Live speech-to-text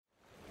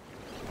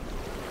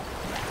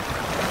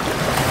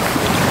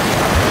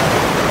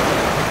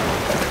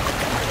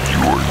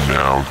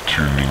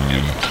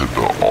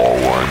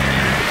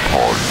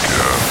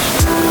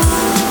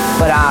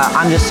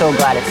I'm just so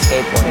glad it's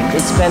skateboarding.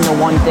 It's been the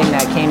one thing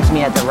that came to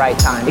me at the right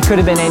time. It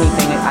could have been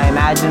anything I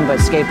imagined,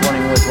 but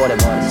skateboarding was what it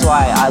was. That's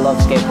why I love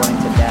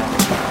skateboarding to death.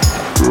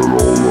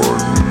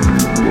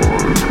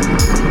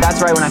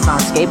 That's right when I found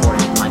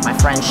skateboarding. Like my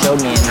friend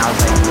showed me and I was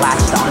like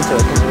latched onto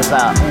it because it was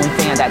the only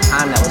thing at that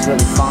time that was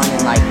really fun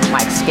and like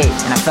my escape.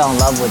 And I fell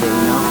in love with it,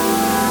 you know?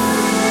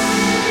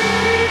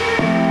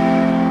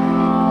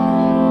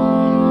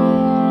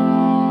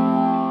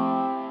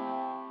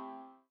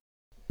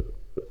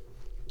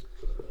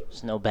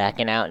 There's no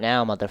backing out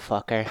now,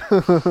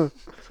 motherfucker.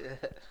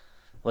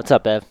 What's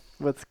up, Ev?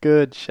 What's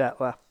good,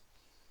 Shatla?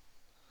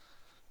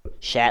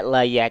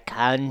 Shatla, you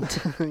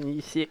cunt.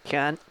 You sick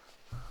cunt.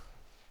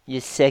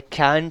 You sick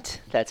cunt.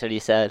 That's what he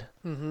said.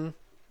 Mm-hmm.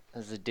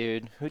 As the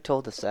dude. Who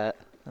told us that?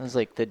 It was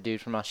like the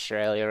dude from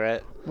Australia,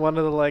 right? One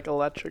of the like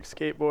electric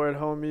skateboard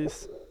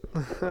homies.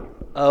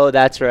 Oh,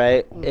 that's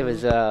right. It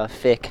was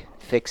Fick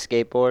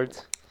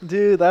Skateboards.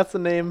 Dude, that's the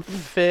name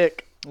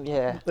Fick.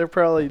 Yeah. They're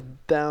probably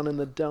down in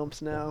the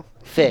dumps now.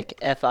 Fick,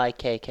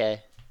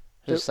 F-I-K-K.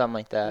 Just something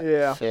like that.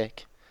 Yeah.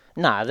 Fick.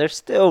 Nah, they're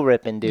still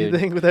ripping, dude. You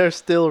think they're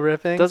still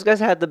ripping? Those guys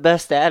had the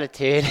best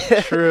attitude.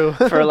 True.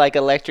 For like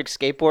electric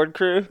skateboard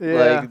crew.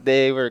 Yeah. Like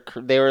they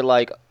were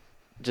like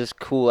just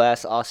cool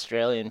ass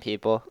Australian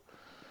people.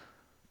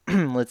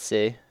 Let's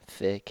see.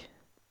 Fick.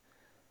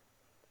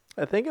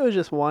 I think it was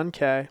just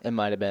 1K. It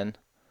might have been.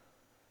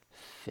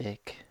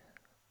 Fick.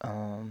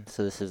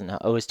 So this isn't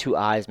it was 2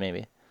 I's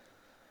maybe.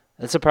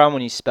 That's the problem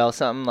when you spell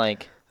something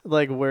like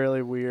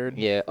really weird.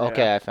 yeah,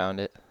 okay, yeah. I found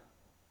it.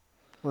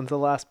 When's the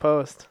last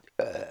post?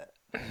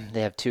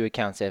 They have 2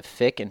 accounts. They have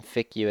Fick and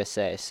Fick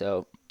USA.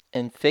 So,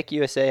 and Fick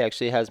USA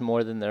actually has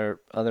more than their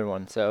other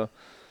one. So,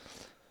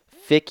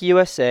 Fick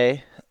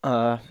USA,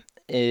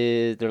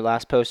 their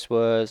last post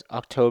was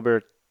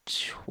October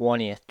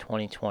 20th,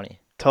 2020.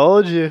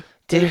 Told you.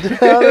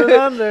 Dude.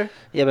 Under.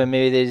 Yeah, but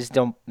maybe they just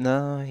don't.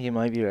 No, you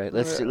might be right.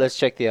 Let's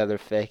check the other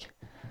Fick.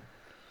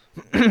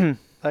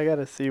 I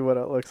gotta see what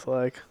it looks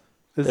like.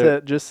 Is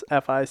it just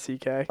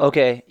F-I-C-K?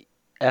 Okay,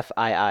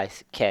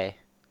 F-I-I-K.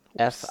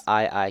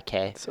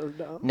 F-I-I-K. So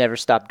dumb. Never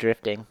Stop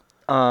Drifting.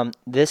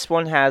 This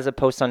one has a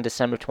post on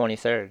December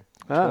 23rd,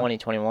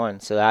 2021.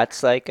 So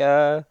that's like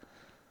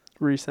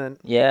recent.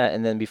 Yeah,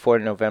 and then before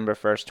November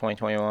 1st,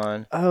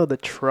 2021. Oh, the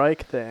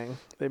trike thing.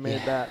 They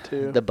made that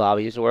too. The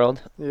Bobby's World.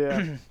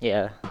 Yeah.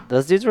 Yeah.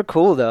 Those dudes were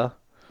cool though.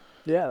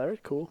 Yeah, they're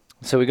cool.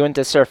 So we went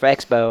to Surf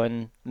Expo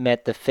and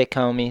met the Fick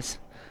homies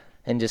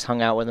and just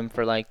hung out with them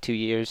for like 2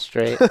 years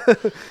straight.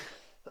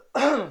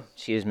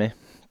 Excuse me.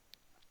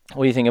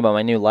 What do you think about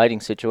my new lighting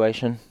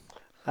situation?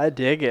 I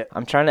dig it.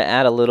 I'm trying to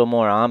add a little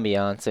more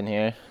ambiance in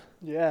here.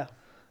 Yeah.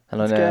 I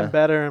don't know. It's getting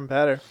better and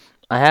better.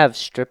 I have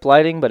strip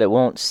lighting, but it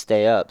won't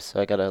stay up,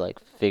 so I gotta like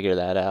figure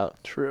that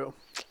out. True.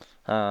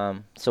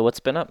 So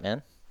what's been up,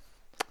 man?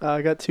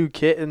 I got 2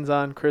 kittens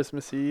on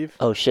Christmas Eve.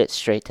 Oh shit,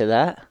 straight to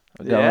that?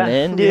 We're going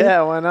in, dude?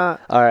 Yeah, why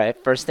not? All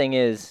right, first thing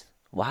is,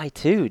 why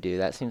 2, dude?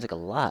 That seems like a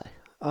lot.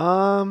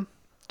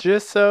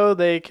 Just so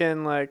they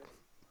can like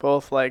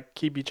both like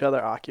keep each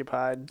other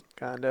occupied,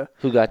 kinda.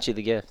 Who got you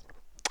the gift?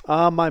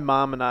 My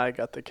mom and I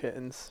got the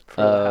kittens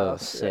for the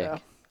house. Sick. Yeah.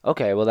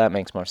 Okay, well that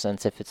makes more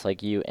sense if it's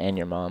like you and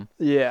your mom.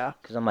 Yeah.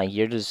 Because I'm like,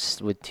 you're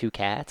just with 2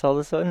 cats all of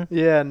a sudden?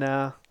 Yeah,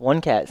 nah. 1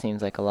 cat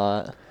seems like a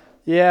lot.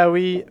 Yeah,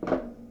 we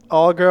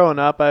all growing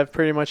up, I've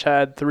pretty much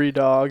had 3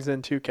 dogs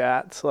and 2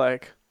 cats.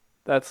 Like,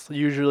 that's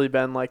usually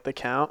been like the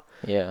count.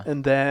 Yeah.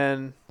 And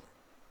then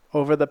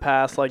over the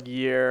past like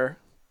year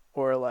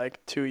or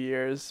like 2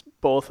 years,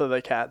 both of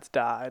the cats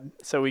died.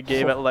 So we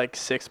gave it like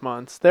 6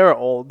 months. They were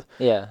old.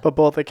 Yeah. But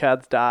both the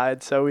cats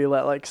died. So we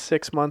let like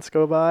 6 months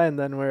go by, and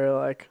then we're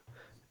like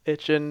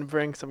itching to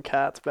bring some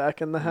cats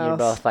back in the house. You're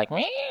both like,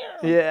 meow.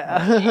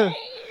 Yeah.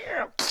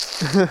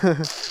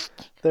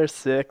 They're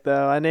sick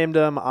though. I named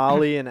them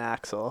Ollie and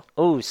Axel.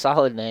 Oh,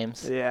 solid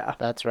names. Yeah.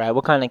 That's right.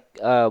 What kind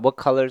of what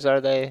colors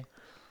are they?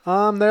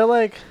 They're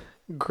like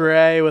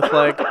gray with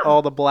like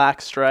all the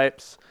black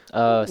stripes.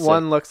 Oh,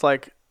 one looks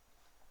like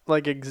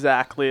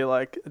exactly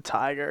like a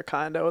tiger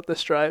kind of with the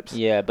stripes.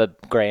 Yeah,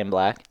 but gray and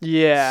black.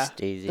 Yeah.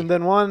 Steezy. And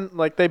then one,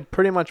 like, they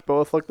pretty much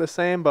both look the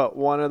same, but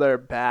one of their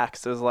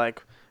backs is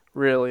like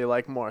really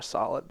like more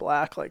solid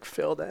black, like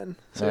filled in.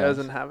 So it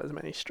doesn't have as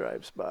many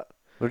stripes, but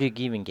where do you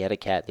even get a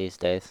cat these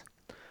days?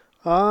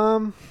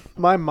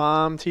 My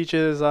mom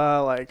teaches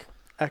like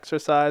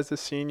exercise to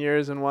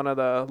seniors, and one of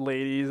the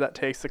ladies that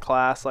takes the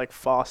class like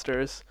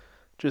fosters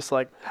just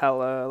like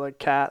hella like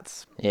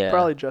cats. Yeah.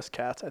 Probably just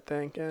cats, I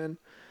think. And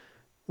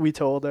we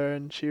told her,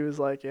 and she was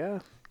like, yeah.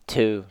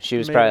 2. She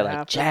was Made probably it like,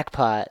 happen.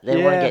 jackpot.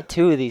 They want to get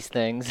 2 of these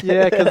things.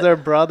 Yeah, because they're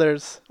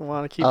brothers.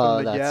 Want to keep them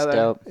together. Oh, that's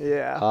dope.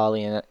 Yeah.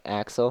 Ollie and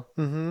Axel.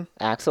 Mm-hmm.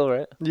 Axel,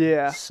 right?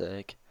 Yeah.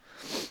 Sick.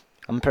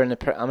 I'm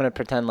gonna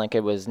pretend like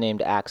it was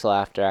named Axel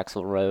after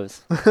Axl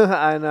Rose.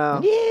 I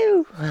know.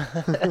 You.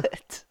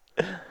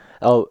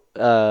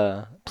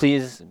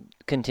 Please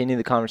continue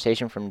the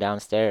conversation from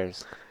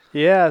downstairs.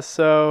 Yeah,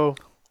 so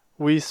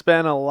we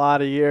spent a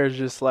lot of years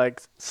just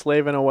like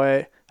slaving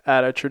away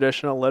at a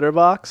traditional litter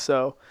box.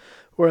 So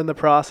we're in the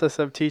process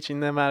of teaching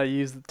them how to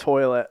use the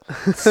toilet.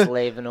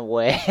 Slaving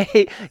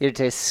away. You're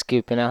just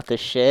scooping out the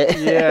shit.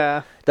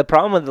 Yeah. The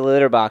problem with the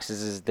litter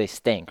boxes is they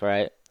stink,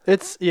 right?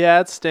 It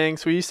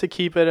stinks. We used to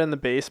keep it in the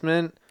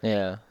basement,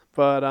 Yeah.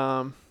 but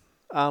I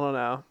don't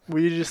know.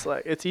 We just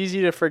like it's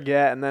easy to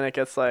forget, and then it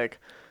gets like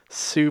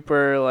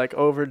super like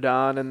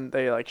overdone, and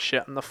they like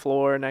shit on the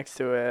floor next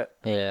to it.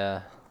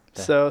 Yeah.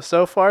 So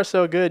far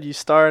so good. You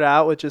start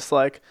out with just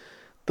like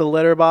the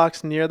litter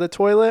box near the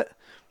toilet,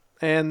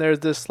 and there's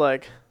this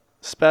like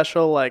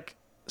special like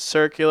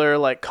circular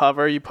like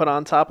cover you put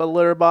on top of the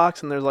litter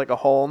box, and there's like a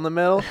hole in the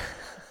middle.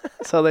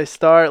 So they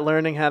start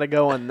learning how to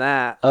go in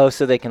that. Oh,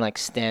 so they can like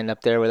stand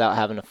up there without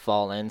having to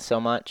fall in so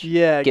much?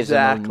 Yeah, Gives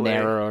exactly. them a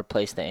narrower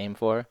place to aim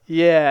for?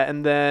 Yeah,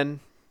 and then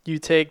you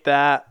take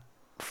that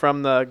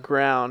from the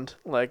ground,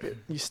 like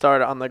you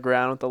start it on the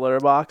ground with the litter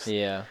box,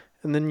 Yeah.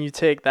 and then you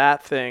take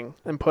that thing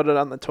and put it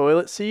on the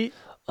toilet seat.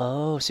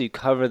 Oh, so you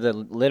cover the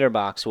litter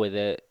box with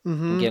it.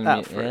 Mm-hmm.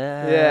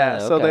 Yeah. Yeah,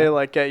 so okay. they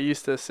like get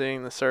used to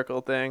seeing the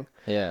circle thing,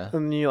 Yeah.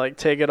 and then you like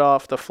take it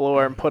off the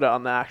floor and put it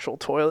on the actual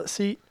toilet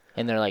seat.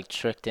 And they're like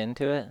tricked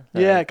into it?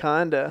 They're Yeah, like,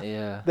 kinda.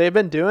 yeah. They've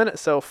been doing it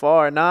so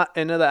far, not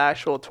into the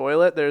actual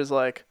toilet. There's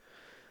like,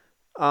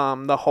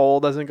 the hole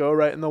doesn't go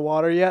right in the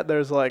water yet.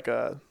 There's like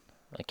a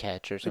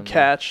catch or something.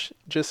 catch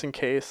just in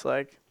case,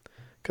 like,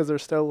 because they're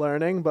still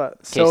learning. But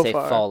In so case they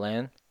far, fall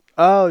in.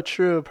 oh,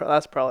 true.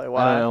 That's probably I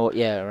why. don't know.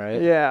 Yeah,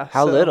 right? Yeah.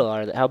 How so little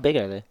are they? How big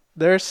are they?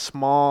 They're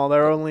small.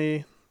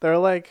 They're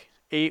like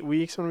 8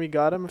 weeks when we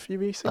got them a few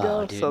weeks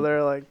ago. Oh, dude. So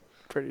they're like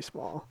pretty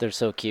small. They're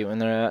so cute when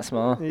they're that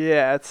small.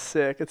 Yeah, it's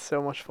sick. It's so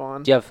much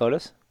fun. Do you have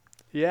photos?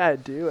 Yeah, I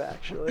do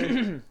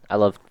actually. I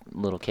love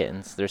little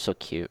kittens. They're so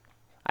cute.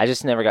 I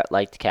just never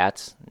liked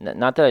cats.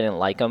 Not that I didn't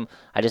like them.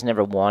 I just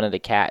never wanted a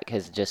cat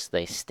because just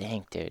they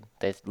stink, dude.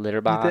 They litter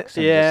box.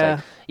 And yeah. Just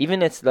like,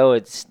 even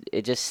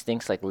it just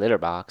stinks like litter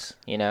box.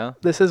 You know.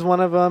 This is one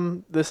of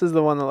them. This is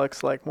the one that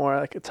looks like more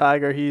like a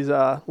tiger. He's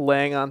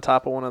laying on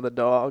top of one of the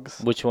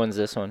dogs. Which one's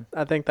this one?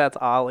 I think that's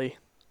Ollie.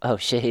 Oh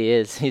shit, he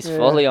is. He's Yeah.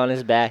 fully on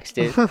his back,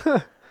 dude.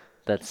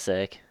 That's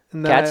sick.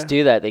 And Cats then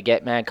do that. They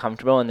get mad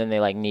comfortable and then they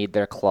like need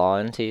their claw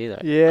into you.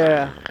 Like,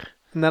 Yeah.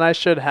 And then I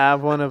should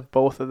have one of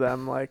both of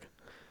them. Like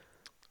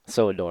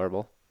so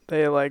adorable.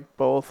 they like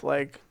both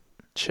like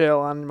chill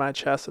on my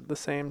chest at the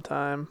same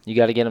time. You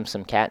got to get them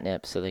some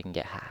catnip so they can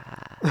get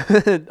high.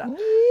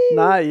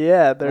 Not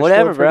yet. They're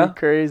Whatever, still pretty bro.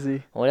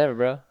 crazy. Whatever,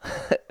 bro.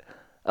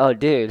 Oh,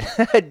 dude.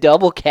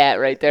 Double cat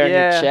right there in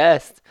Yeah. your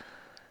chest.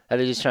 Are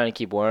they just trying to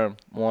keep warm?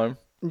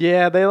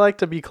 Yeah, they like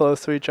to be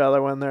close to each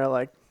other when they're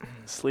like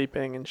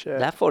sleeping and shit.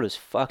 That photo's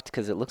fucked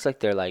because it looks like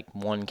they're like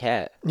one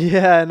cat.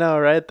 Yeah, I know,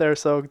 right? They're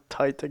so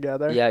tight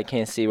together. Yeah, I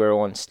can't see where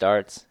one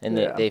starts. And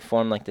Yeah. they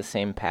form like the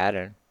same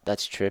pattern.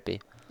 That's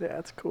trippy. Yeah,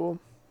 it's cool.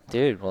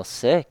 Dude, well,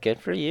 sick. Good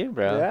for you,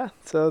 bro. Yeah,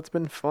 so it's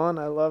been fun.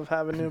 I love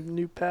having a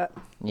new pet.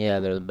 Yeah,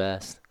 they're the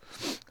best.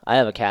 I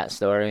have a cat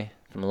story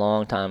from a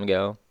long time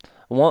ago.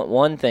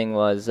 One thing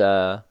was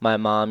my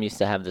mom used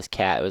to have this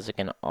cat. It was like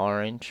an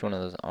orange, one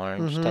of those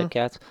orange Mhm. type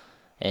cats,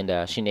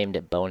 and she named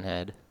it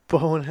Bonehead.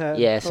 Bonehead.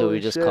 Yeah, so we Holy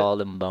just shit.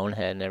 called him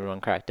Bonehead, and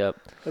everyone cracked up.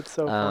 That's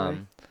so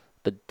funny.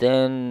 But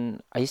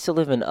then I used to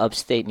live in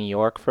upstate New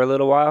York for a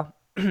little while,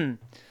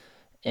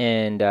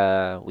 and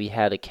we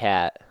had a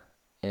cat,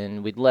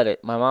 and we'd let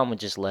it. My mom would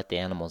just let the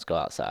animals go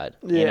outside.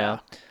 You Yeah. know,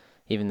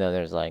 even though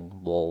there's like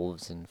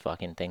wolves and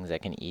fucking things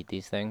that can eat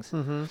these things.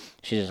 Mm-hmm.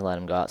 She just let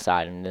them go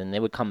outside, and then they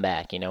would come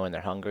back, you know, when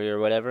they're hungry or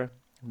whatever.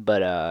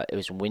 But it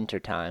was winter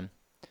time,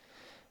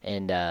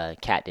 and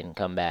cat didn't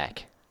come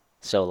back.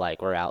 So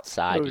like we're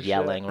outside Oh, shit.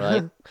 yelling. We're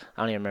like,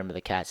 I don't even remember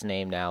the cat's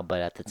name now,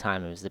 but at the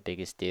time it was the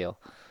biggest deal.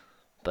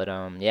 But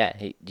yeah,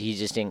 he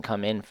just didn't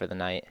come in for the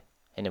night,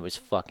 and it was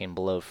fucking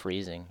below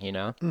freezing, you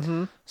know.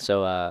 Mm-hmm.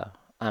 So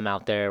I'm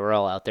out there. We're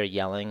all out there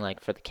yelling like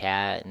for the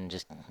cat, and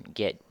just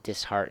get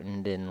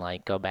disheartened and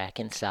like go back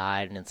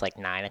inside. And it's like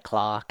 9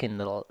 o'clock, and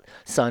the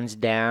sun's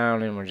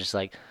down, and we're just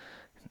like,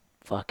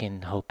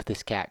 fucking hope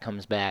this cat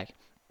comes back.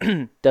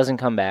 Doesn't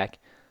come back.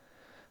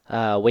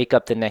 Wake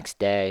up the next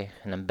day,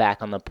 and I'm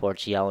back on the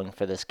porch yelling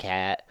for this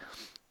cat.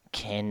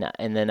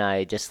 And then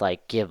I just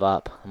like give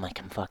up. I'm like,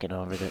 I'm fucking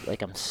over it.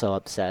 Like I'm so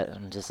upset.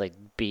 I'm just like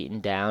beaten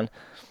down,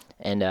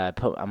 and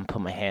I'm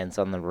put my hands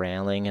on the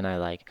railing, and I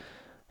like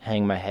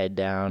hang my head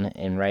down,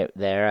 and right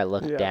there I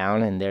look Yeah.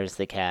 down, and there's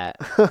the cat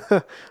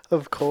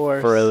Of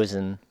course.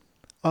 frozen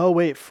Oh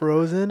wait,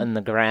 frozen. on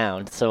the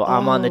ground. So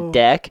I'm on the Oh.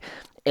 deck,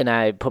 and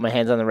I put my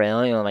hands on the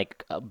railing, and I'm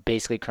like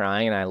basically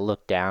crying, and I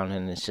look down,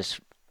 and it's just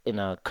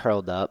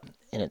curled up,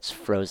 and it's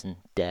frozen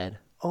dead.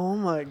 Oh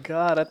my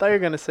god! I thought you were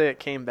gonna say it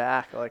came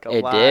back like It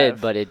alive. did,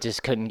 but it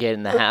just couldn't get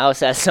in the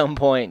house at some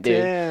point,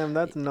 dude. Damn,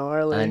 that's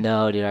gnarly. I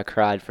know, dude. I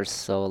cried for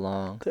so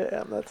long,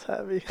 Damn, that's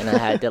heavy. and I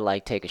had to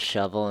like take a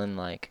shovel and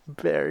like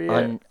Bury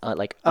it.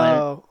 it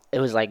Oh,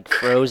 was like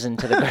frozen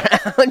to the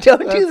ground.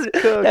 Don't you?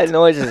 That's cooked. That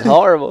noise is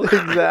horrible.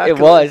 Exactly. It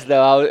was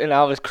though,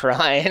 I was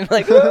crying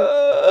like.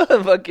 "Ah."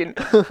 Fucking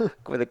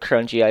with a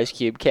crunchy ice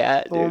cube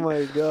cat, dude. Oh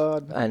my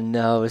god. I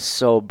know, it was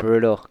so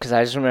brutal. Cause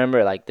I just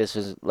remember like this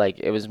was like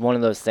it was one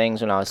of those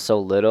things when I was so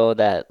little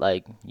that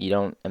like you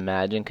don't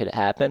imagine could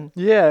happen.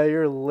 Yeah,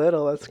 you're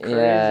little. That's crazy.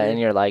 Yeah, and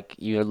you're like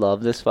you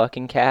love this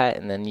fucking cat,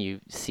 and then you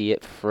see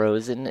it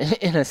frozen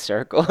in a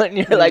circle, and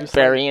you're like just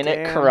like, burying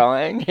it, "Damn."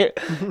 crying,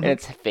 and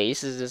its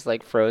face is just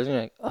like frozen.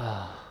 You're like,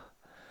 oh,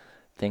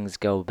 things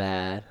go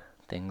bad.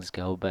 Things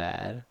go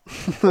bad.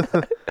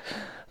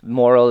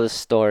 Moral of the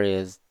story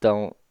is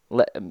don't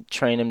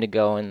train him to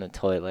go in the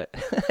toilet.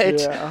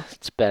 Yeah.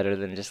 It's better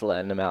than just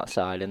letting him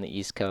outside in the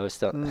East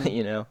Coast, Mm.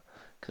 you know,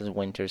 because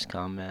winter's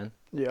come, man.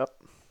 Yep.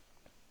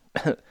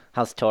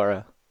 How's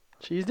Tora?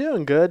 She's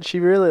doing good. She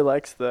really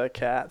likes the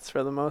cats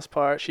for the most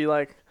part. She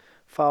like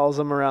follows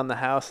them around the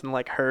house and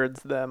like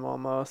herds them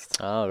almost.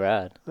 Oh,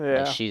 rad.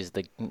 Yeah. Like she's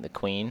the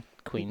queen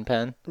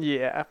pen.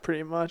 Yeah,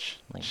 pretty much.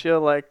 Like-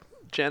 She'll like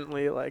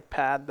gently like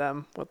pad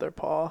them with her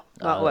paw.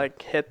 Not Oh.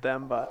 like hit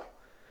them, but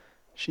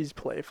she's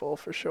playful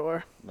for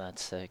sure.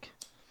 That's sick.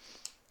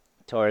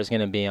 Tora's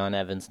gonna be on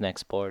Evan's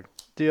next board.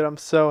 Dude, I'm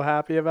so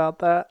happy about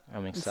that.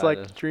 I'm It's excited.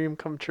 like dream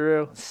come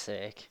true.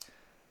 Sick.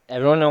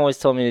 Everyone always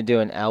told me to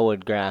do an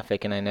Elwood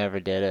graphic, and I never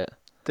did it. I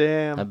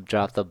Damn.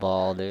 dropped the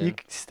ball, dude. You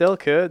still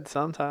could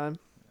sometime.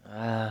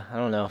 I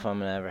don't know if I'm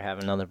gonna ever have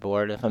another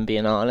board. If I'm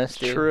being honest,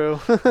 dude. True.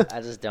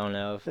 I just don't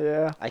know.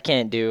 Yeah. I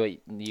can't do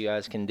what you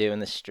guys can do in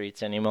the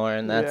streets anymore,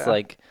 and that's Yeah.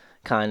 like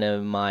kind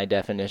of my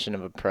definition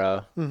of a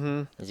pro.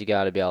 Mhm. Is you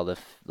got to be able to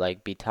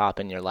like be top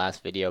in your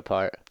last video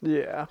part,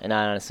 Yeah. and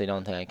I honestly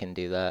don't think I can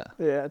do that.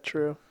 Yeah,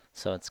 true.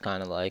 So it's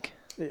kind of like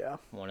Yeah.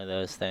 one of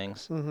those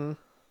things. Mhm.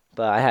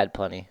 But I had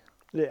plenty,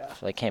 Yeah.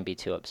 so I can't be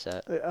too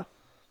upset. Yeah.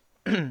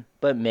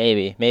 But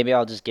maybe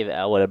I'll just give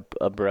Elwood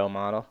a bro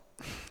model.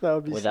 That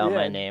would be Without yeah,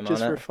 my name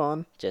just on for it.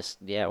 fun. Just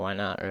yeah, why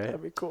not, right?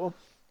 That'd be cool.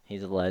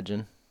 He's a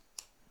legend.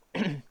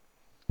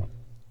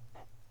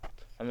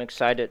 I'm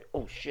excited.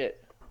 Oh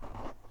shit.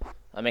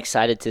 I'm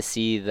excited to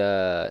see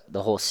the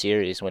whole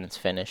series when it's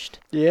finished.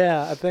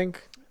 Yeah, I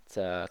think. It's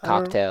don't-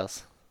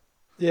 cocktails.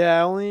 Yeah,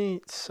 I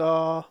only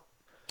saw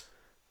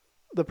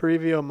the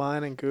preview of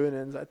mine and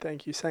Goonins. I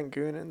think you sent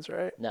Goonins,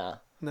 right? No,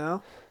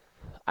 No.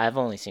 I've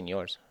only seen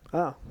yours.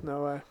 Oh,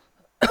 no way.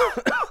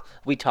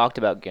 We talked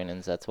about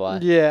Goonins, that's why.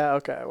 Yeah.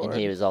 Okay. And Word.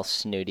 he was all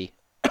snooty.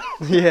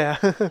 Yeah.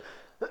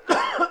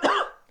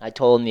 I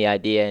told him the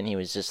idea, and he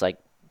was just like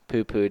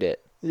poo-pooed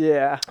it.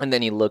 Yeah. And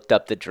then he looked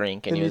up the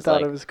drink, and And he you was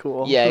thought like, it was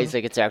cool. "Yeah." He's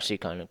like, "It's actually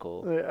kind of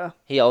cool." Yeah.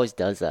 He always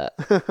does that.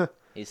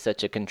 He's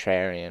such a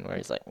contrarian, where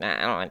he's like, "Nah,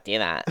 I don't want to do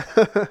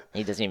that."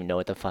 He doesn't even know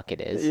what the fuck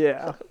it is.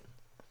 Yeah.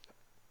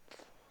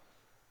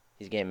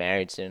 He's getting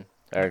married soon,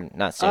 or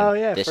not soon. Oh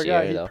yeah, I this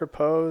forgot year he though.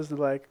 proposed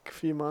like a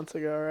few months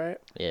ago, right?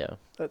 Yeah.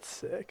 That's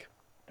sick.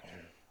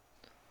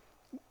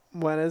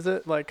 When is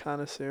it? Like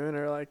kind of soon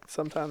or like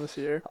sometime this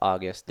year?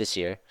 August this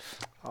year.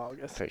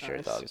 August. Pretty sure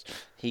it's Nice. August.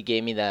 He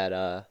gave me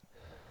that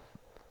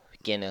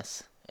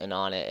Guinness, and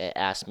on it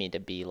asked me to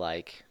be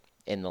like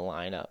in the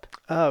lineup.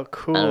 Oh,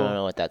 cool. I don't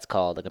know what that's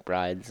called, like a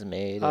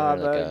bridesmaid or like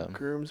the a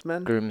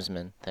groomsman.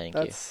 groomsman. Thank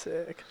That's you.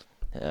 sick.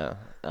 Yeah.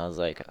 I was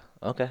like,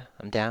 okay,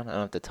 I'm down. I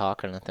don't have to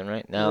talk or nothing,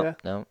 right? No, Yeah.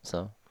 no.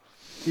 So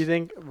Do you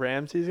think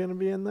Ramsey's gonna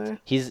be in there?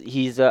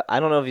 he's I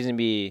don't know if he's gonna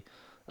be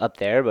up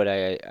there, but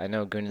I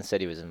know Goonan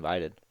said he was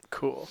invited.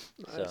 Cool.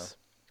 So- Nice.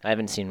 I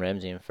haven't seen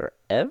Ramsey in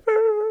forever.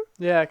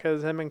 Yeah,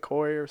 'cause him and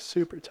Corey are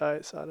super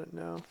tight, so I didn't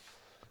know.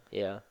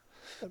 Yeah.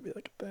 That'd be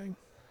like a thing.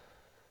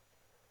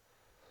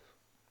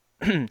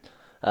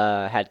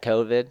 Had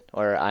COVID,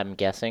 or I'm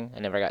guessing I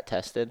never got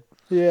tested.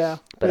 Yeah,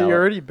 But but I'll- you're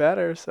already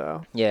better,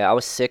 so. Yeah, I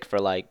was sick for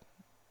like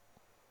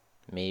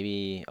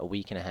maybe a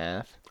week and a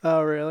half,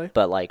 Oh, really?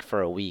 but like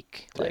for a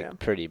week, like Damn.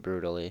 pretty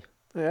brutally.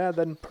 Yeah,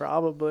 then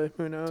probably.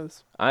 Who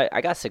knows?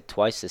 I got sick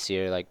twice this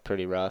year, like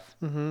pretty rough,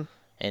 Mhm.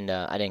 and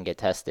I didn't get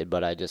tested,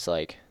 but I just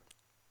like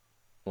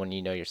when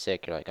you know you're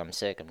sick, you're like, I'm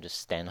sick, I'm just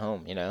staying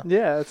home, you know.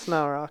 Yeah, it's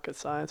not rocket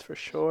science for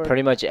sure.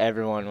 Pretty much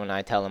everyone, when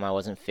I tell them I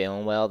wasn't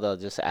feeling well, they'll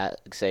just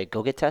say,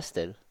 go get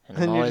tested. And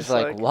I'm And you're always just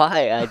like, like-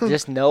 why? I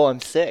just know I'm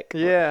sick.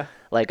 Yeah,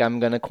 Like, I'm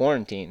going to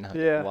quarantine.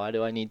 Yeah. Why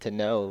do I need to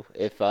know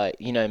if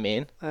you know what I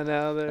mean? I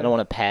know. I don't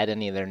want to pad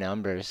any of their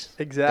numbers.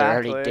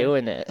 Exactly. They're already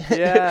doing it.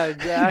 Yeah,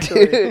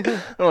 exactly. Dude,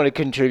 I don't want to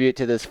contribute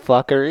to this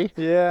fuckery.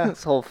 Yeah,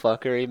 This whole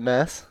fuckery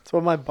mess. that's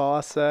what my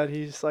boss said.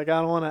 He's just like, I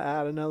don't want to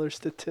add another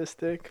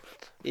statistic.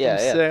 Yeah, I'm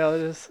yeah. sick, I'll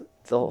just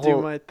The do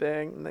whole, my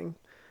thing. And then,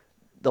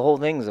 the whole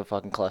thing's a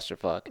fucking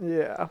clusterfuck.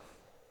 yeah,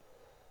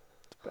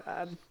 it's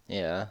bad.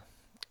 Yeah.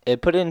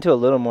 It put it into a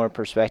little more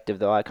perspective,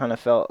 though. I kind of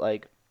felt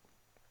like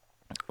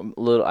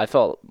I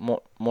felt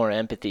more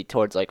empathy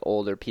towards like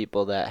older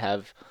people that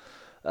have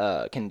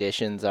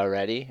conditions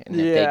already, and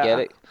if they get Yeah.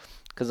 it,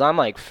 because I'm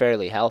like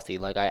fairly healthy.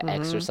 Like I Mhm.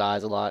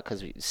 exercise a lot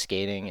because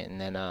skating, and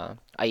then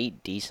I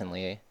eat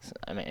decently.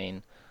 I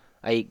mean,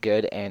 I eat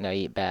good and I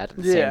eat bad at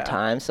the Yeah. same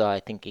time, so I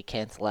think it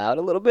cancel out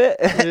a little bit.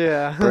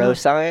 Yeah. Bro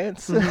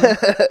science.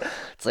 Mhm.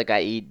 It's like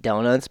I eat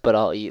donuts, but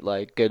I'll eat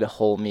like good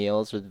whole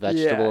meals with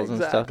vegetables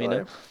and stuff, you know.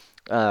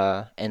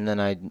 exactly. And then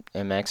I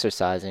am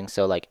exercising,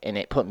 so like, and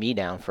it put me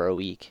down for a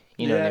week,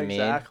 You know yeah, what I mean?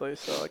 exactly.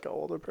 So like an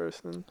older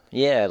person.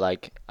 Yeah,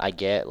 like I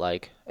get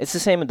like it's the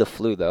same with the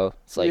flu though.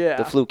 It's like the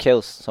Yeah. flu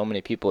kills so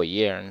many people a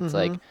year, and it's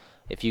like Mhm.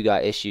 if you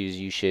got issues,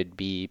 you should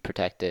be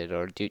protected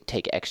or do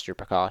take extra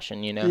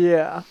precaution. You know?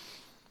 Yeah.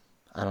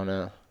 I don't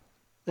know.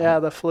 Yeah,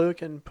 the flu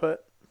can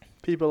put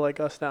people like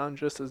us down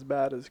just as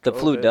bad as The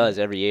flu COVID. does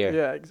every year.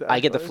 Yeah, I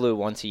get the exactly. flu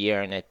once a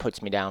year, and it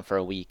puts me down for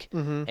a week,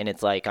 Mhm. and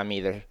it's like I'm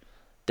either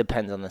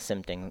depends on the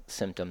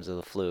symptoms of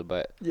the flu,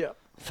 but Yeah.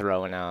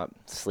 throwing up,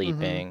 Mhm.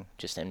 sleeping,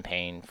 just in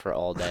pain for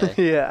all day.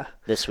 Yeah.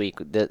 This week,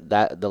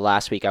 the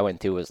last week I went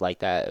through was like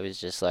that. It was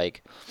just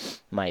like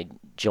my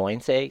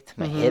joints ached,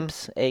 my Mhm.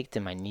 hips ached,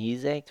 and my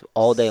knees ached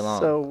all day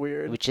long, So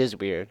weird. which is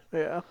weird.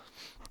 Yeah.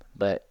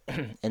 But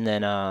and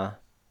then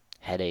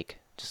headache,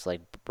 just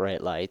like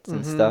bright lights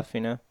and Mhm. stuff,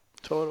 you know.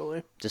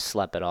 Totally. Just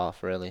slept it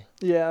off, really.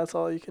 Yeah, that's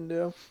all you can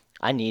do.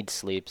 I need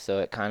sleep, so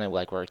it kind of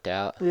like worked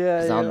out. Yeah,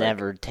 Because you're I'll like,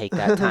 never take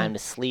that time to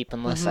sleep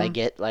unless I Mhm.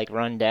 get like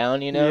run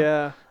down, you know.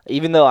 Yeah.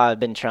 Even though I've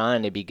been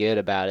trying to be good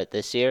about it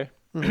this year,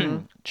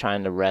 Mhm.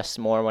 trying to rest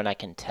more when I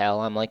can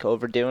tell I'm like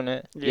overdoing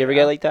it. You ever Yeah.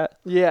 get like that?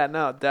 Yeah,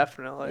 no,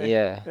 definitely.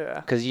 Yeah.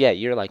 Yeah. Cause yeah,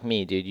 you're like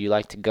me, dude. You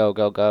like to go,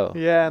 go, go.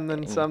 Yeah, and then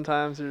And-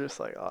 sometimes you're just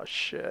like, oh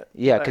shit.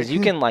 Yeah, Like, cause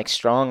you can like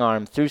strong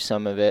arm through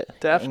some of it and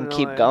keep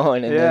Definitely.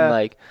 going, and Yeah. then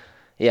like,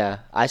 yeah,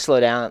 I slow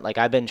down. Like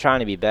I've been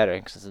trying to be better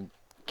because I'm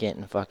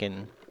getting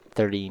fucking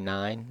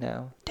 39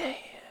 now. Damn,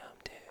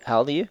 dude. How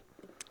old are you?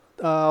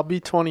 I'll be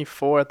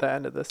 24 at the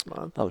end of this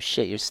month. Oh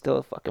shit, you're still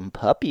a fucking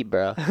puppy,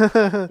 bro.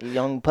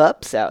 Young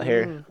pups out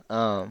here.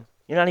 You're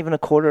not even a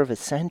quarter of a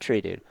century,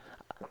 dude.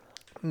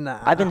 Nah.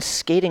 I've been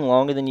skating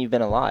longer than you've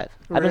been alive.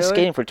 I've been Really?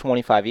 skating for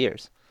 25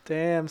 years.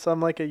 Damn, so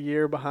I'm like a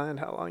year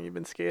behind how long you've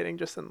been skating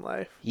just in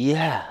life.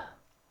 Yeah.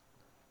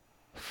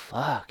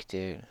 Fuck,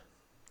 dude.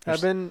 You're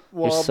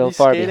I'll so be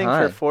far skating for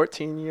behind.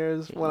 14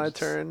 years when I You're s-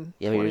 turn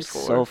Yeah, but you're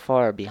 24. so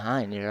far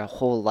behind. You're a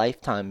whole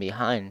lifetime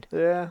behind.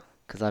 Yeah.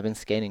 Because I've been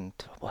skating.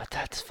 What?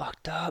 That's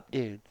fucked up,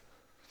 dude.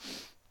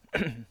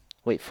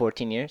 Wait,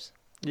 14 years?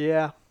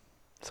 Yeah.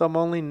 So I'm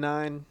only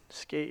 9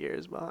 skate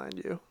years behind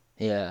you,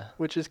 Yeah.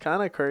 which is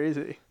kind of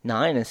crazy.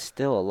 9 is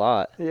still a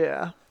lot.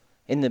 Yeah.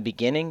 In the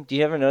beginning, do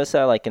you ever notice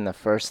that, like, in the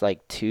first,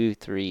 like, 2,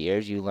 3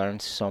 years, you learn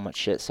so much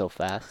shit so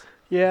fast?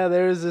 Yeah,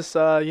 there's this,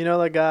 you know,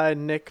 the guy,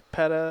 Nick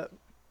Pettis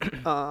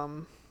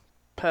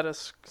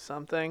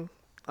something.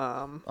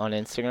 On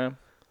Instagram?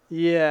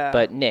 Yeah.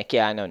 But Nick,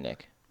 yeah, I know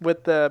Nick.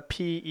 With the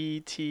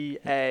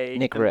PETA.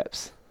 Nick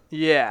Rips.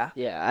 Yeah.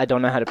 Yeah, I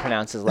don't know how to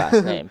pronounce his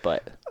last name,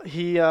 but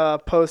He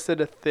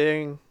posted a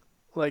thing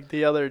like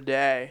the other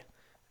day.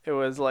 It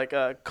was like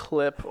a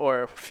clip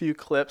or a few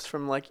clips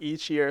from like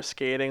each year of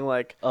skating,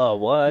 like oh,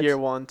 what? year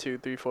 1, 2,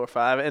 3, 4,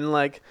 5, and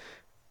like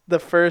the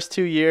first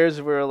 2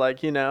 years were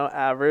like, you know,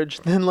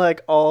 average. Then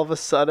like all of a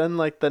sudden,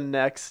 like the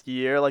next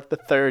year, like the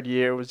third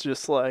year was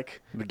just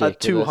like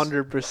Ridiculous. a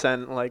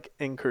 200% like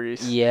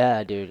increase.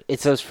 Yeah, dude.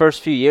 It's those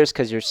first few years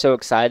because you're so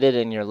excited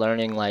and you're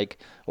learning, like,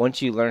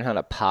 once you learn how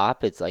to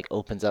pop, it's like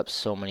opens up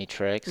so many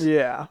tricks.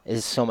 Yeah.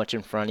 It's so much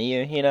in front of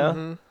you, you know?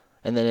 Mhm.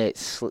 And then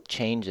it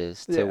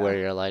changes to Yeah. where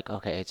you're like,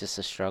 okay, it's just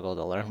a struggle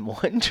to learn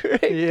one trick.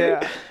 dude.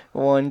 Yeah.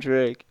 One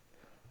trick.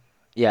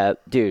 Yeah,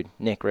 dude,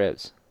 Nick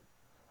Ribs.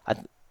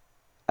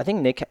 I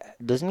think Nick,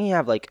 doesn't he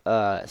have like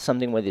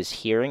something with his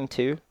hearing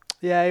too?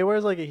 Yeah, he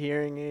wears like a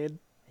hearing aid.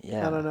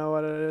 Yeah. I don't know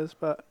what it is,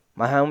 but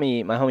My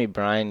homie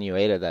Brian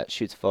Ueda that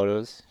shoots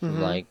photos from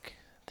Mhm. like,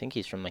 I think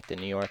he's from like the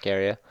New York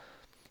area.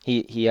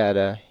 He had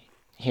a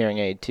hearing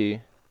aid too.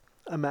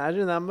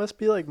 imagine that must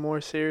be like more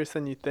serious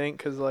than you think,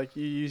 because like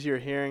you use your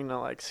hearing to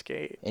like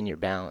skate. In your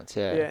balance,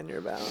 Yeah, yeah. and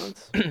your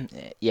balance.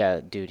 Yeah,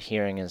 dude,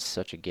 hearing is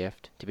such a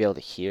gift. To be able to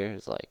hear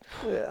is like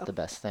Yeah. the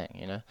best thing,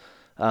 you know?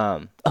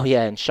 Oh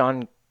yeah, and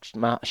shout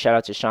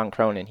out to Sean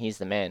Cronin. He's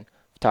the man,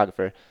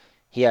 photographer.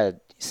 He had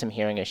some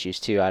hearing issues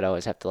too. I'd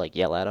always have to like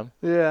yell at him,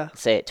 Yeah.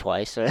 say it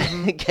twice.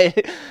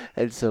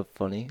 It's so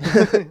funny.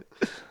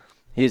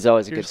 He's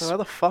always a You're good. just like, how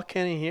the fuck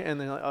can he hear?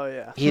 And they're like, oh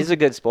yeah. He's a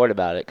good sport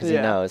about it because Yeah.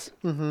 he knows.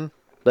 Mhm.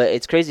 But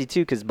it's crazy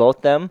too because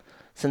both them,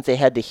 since they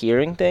had the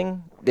hearing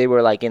thing, they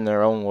were like in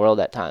their own world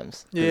at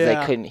times. 'Cause Yeah.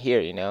 they couldn't hear,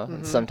 you know.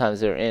 And Mhm. sometimes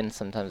they're in,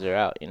 sometimes they're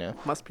out, you know.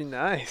 Must be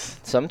nice.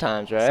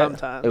 Sometimes, right?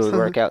 Sometimes. It would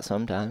work out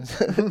sometimes.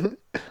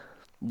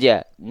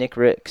 Yeah, Nick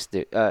Ricks,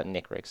 dude.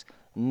 Nick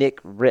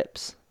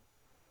Rips.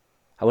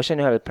 I wish I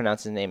knew how to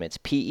pronounce his name. It's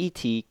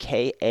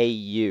Petkaus.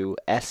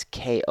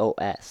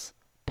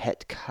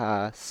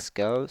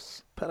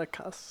 Petkaskos.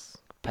 Pedicus.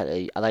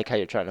 I like how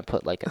you're trying to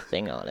put like a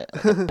thing on it.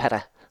 Like a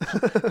peta.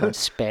 In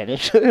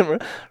Spanish.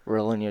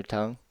 Rolling your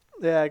tongue.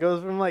 Yeah, it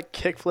goes from like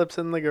kickflips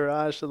in the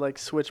garage to like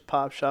switch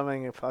pop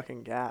shoving a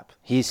fucking gap.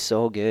 He's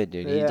so good,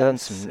 dude. He Yeah, done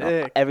some.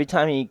 sick. Every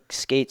time he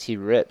skates, he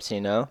rips. You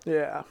know,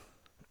 Yeah.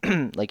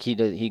 like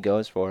he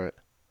goes for it.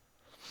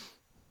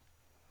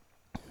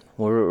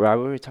 What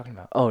were we talking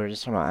about? Oh, we're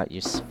just talking about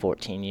your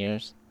 14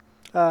 years.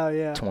 Oh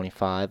yeah.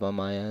 25 on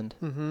my end.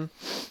 Mhm.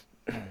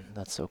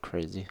 That's so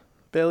crazy.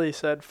 Billy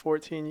said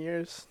 14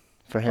 years.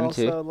 For him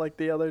also, too. like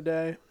the other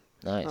day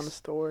on a Nice.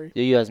 story.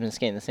 You guys been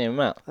skating the same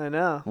amount. I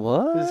know.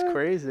 What? This is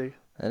crazy.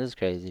 That is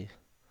crazy.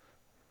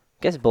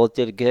 Guess both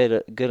did a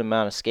good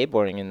amount of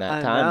skateboarding in that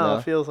I time, know. It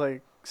though. feels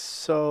like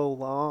so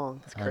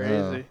long. It's I know.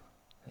 crazy,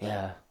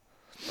 Yeah.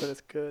 but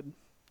it's good.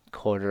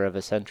 Quarter of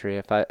a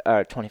century,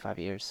 25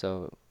 years,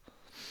 so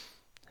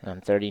and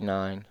I'm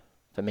 39.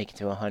 If I make it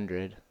to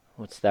 100,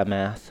 what's that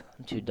math?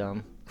 I'm too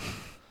dumb.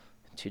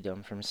 Too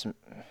dumb from some.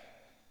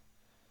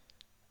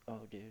 Oh,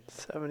 dude.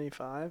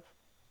 75.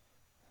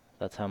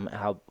 That's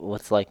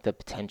what's like the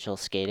potential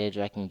skate age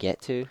I can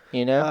get to,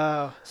 you know?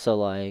 Oh, So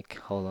like,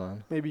 hold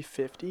on. maybe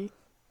 50.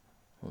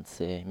 Let's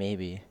see,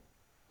 maybe.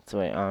 So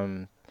wait,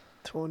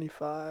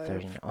 25.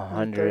 30, You're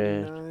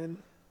 100. 39.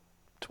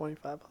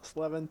 25 plus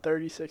 11.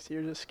 36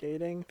 years of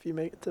skating if you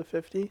make it to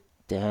 50.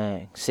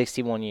 Dang,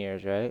 61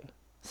 years, right?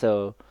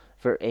 So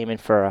if we're aiming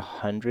for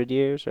 100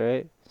 years,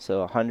 right? So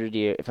 100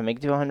 years. If I make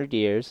it to 100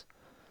 years,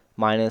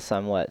 minus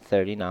I'm what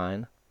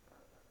 39,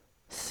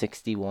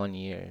 61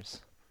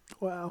 years.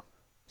 Wow.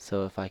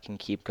 So if I can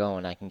keep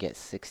going, I can get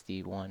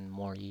 61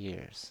 more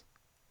years.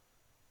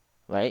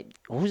 Right?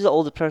 Who's the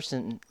oldest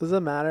person? Does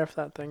it matter if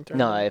that thing turns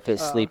No, on? if it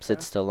Oh, sleeps, okay.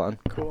 it's still on.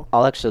 Cool.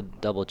 I'll actually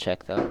double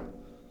check though,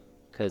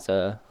 cause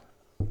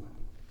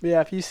Yeah,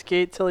 if you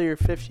skate till you're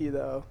 50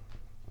 though,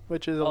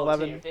 which is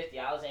 11. 50.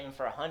 I was aiming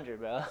for 100,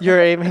 bro.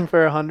 You're aiming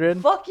for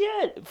 100? Fuck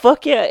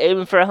yeah,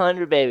 aiming for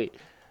 100, baby.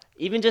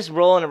 Even just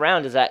rolling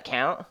around, does that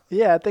count?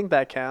 Yeah, I think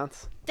that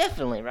counts.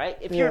 Definitely, right?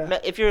 Yeah.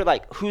 If you're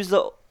like, who's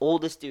the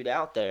oldest dude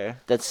out there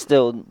that's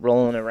still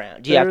rolling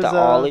around? Do you have to There's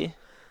ollie?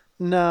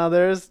 No,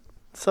 there's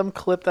some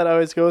clip that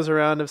always goes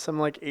around of some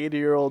like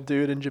 80-year-old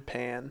dude in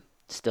Japan.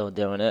 Still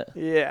doing it.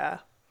 Yeah.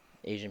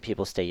 Asian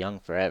people stay young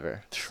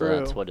forever. True. So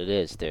that's what it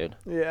is, dude.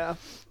 Yeah.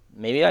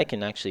 Maybe I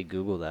can actually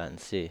Google that and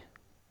see.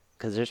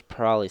 Because there's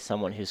probably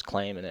someone who's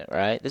claiming it,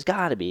 right? There's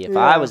got to be. If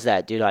I Yeah. was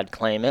that dude, I'd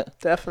claim it.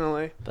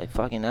 Definitely. Like,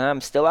 fucking,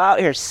 I'm still out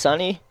here,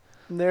 sonny.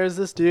 There's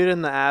this dude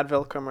in the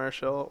Advil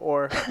commercial,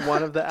 or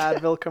one of the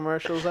Advil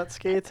commercials that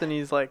skates, and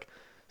he's like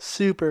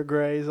super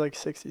gray. He's like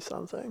 60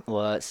 something.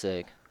 What?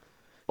 Sick.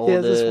 He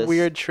has this Oldest.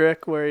 weird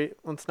trick where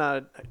well, it's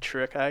not a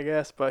trick, I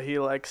guess, but he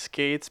like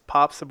skates,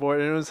 pops the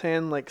board into his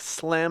hand, like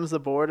slams the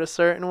board a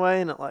certain way,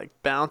 and it like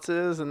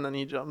bounces, and then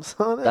he jumps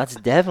on it. That's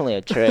definitely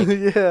a trick.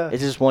 Yeah.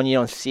 It's just one you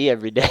don't see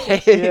every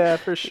day. Yeah,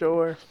 for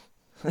sure.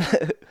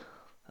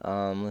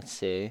 Let's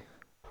see.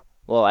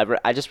 Well,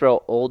 I just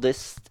wrote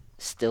oldest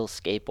still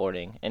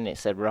skateboarding, and it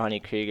said Ronnie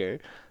Krieger,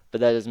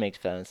 but that doesn't make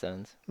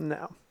sense.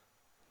 No.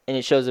 And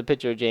it shows a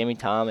picture of Jamie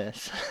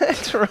Thomas.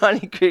 It's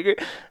Ronnie Krieger,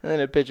 and then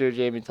a picture of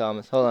Jamie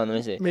Thomas. Hold on, let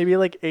me see. Maybe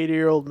like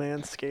 80-year-old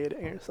man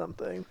skating or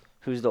something.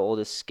 Who's the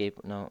oldest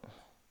No.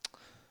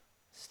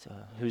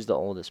 Who's the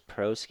oldest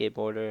pro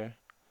skateboarder?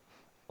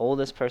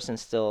 Oldest person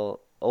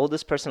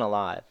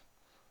alive.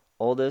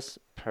 Oldest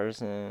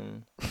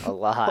person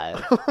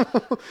alive.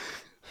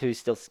 Who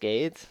still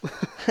skates?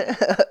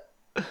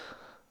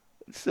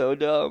 So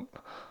dumb.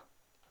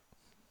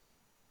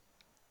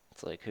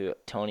 It's like who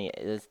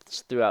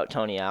it's throughout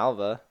Tony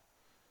Alva.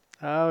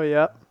 Oh,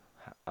 yep.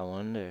 I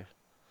wonder.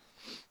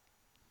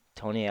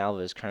 Tony Alva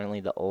is currently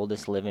the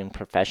oldest living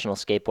professional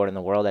skateboarder in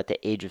the world at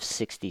the age of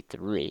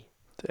 63.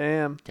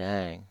 Damn.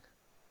 Dang.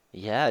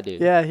 Yeah,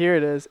 dude. Yeah, here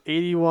it is.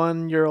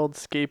 81-year-old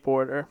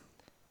skateboarder.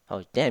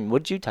 Oh, damn.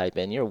 What'd you type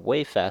in? You're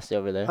way fast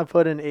over there. I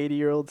put an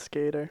 80-year-old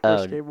skater or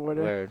skateboarder.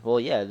 Word. Well,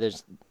 yeah,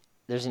 there's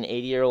an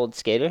 80-year-old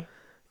skater.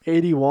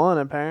 81,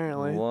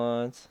 apparently.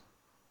 What?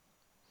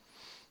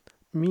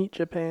 Meet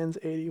Japan's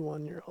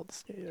 81-year-old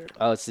skater.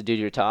 Oh, it's the dude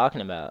you're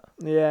talking about.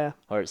 Yeah.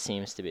 Or it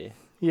seems to be.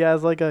 He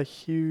has like a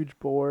huge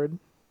board.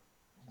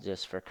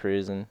 Just for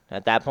cruising.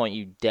 At that point,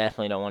 you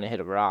definitely don't want to hit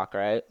a rock,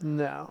 right?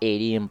 No.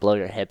 80 and blow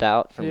your hip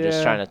out from just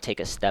Yeah. trying to take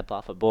a step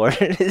off a board.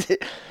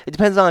 It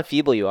depends on how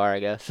feeble you are, I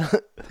guess.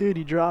 Dude,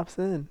 he drops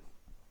in.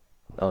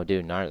 Oh,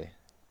 dude, gnarly.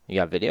 You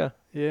got video?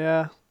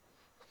 Yeah.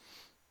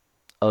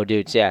 Oh,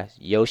 dude, yeah.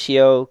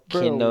 Yoshio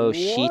Bro,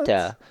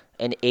 Kinoshita,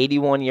 an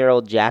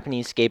 81-year-old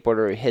Japanese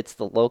skateboarder who hits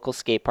the local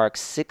skate park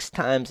 6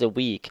 times a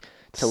week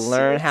to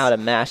learn how to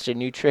master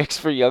new tricks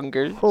for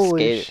younger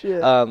Holy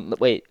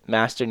skaters. shit.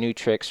 Master new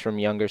tricks from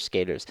younger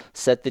skaters.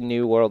 Set the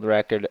new world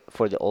record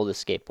for the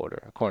oldest skateboarder,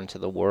 according to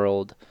the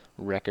World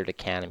Record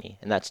Academy,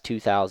 and that's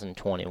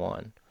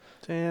 2021.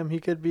 Damn,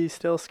 he could be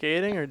still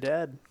skating or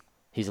dead.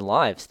 He's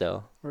alive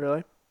still,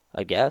 Really?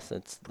 I guess.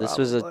 This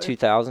was a Probably.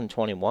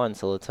 2021,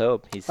 so let's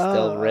hope he's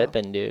still Oh.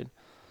 ripping, dude.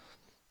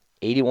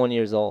 81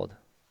 years old.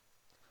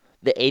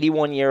 The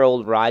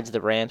 81-year-old rides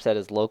the ramps at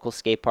his local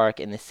skate park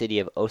in the city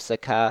of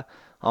Osaka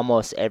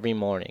almost every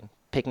morning,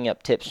 picking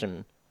up tips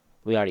from.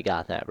 We already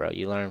got that, bro.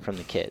 You learn from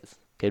the kids.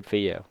 Good for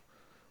you.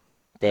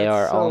 They That's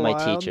are so all my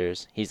wild.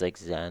 teachers. He's like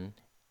zen.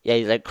 Yeah,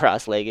 he's like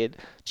cross-legged,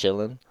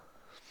 chilling.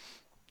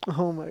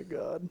 Oh my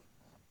god.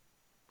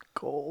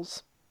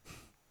 Goals.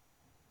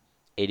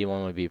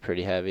 81 would be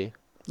pretty heavy.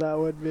 That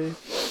would be.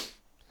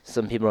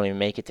 Some people don't even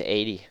make it to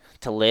 80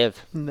 to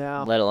live,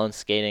 No. let alone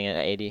skating at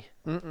 80.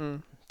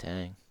 Mm-mm.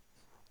 Dang.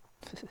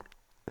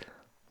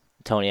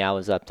 Tony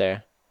Alva's up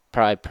there.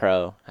 Probably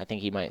pro. I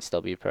think he might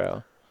still be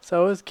pro.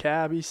 So is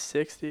Cab. He's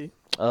 60.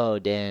 Oh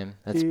damn,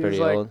 that's He's pretty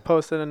like old.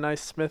 posted a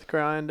nice Smith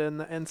grind in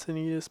the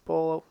Encinitas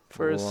Bowl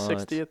for his What?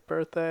 60th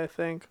birthday, I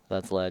think.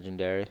 That's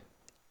legendary.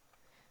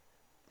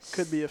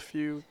 Could be a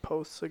few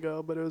posts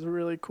ago, but it was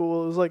really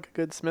cool. It was like a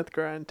good Smith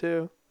grind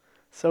too.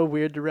 So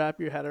weird to wrap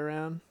your head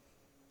around.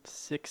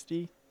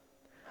 60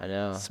 I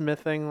know.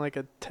 smithing like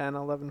a 10,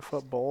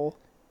 11-foot bowl.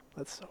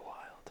 That's so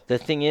wild. The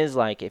thing is,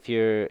 like, if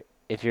you're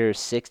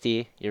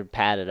 60, you're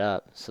padded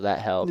up, so that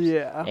helps.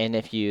 Yeah. And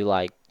if you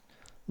like,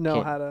 Know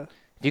can, how to.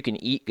 if you can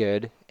eat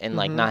good and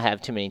like Mhm. not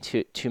have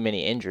too many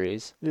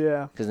injuries,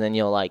 Yeah. because then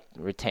you'll like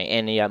retain.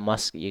 And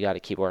you got to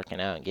keep working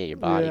out and get your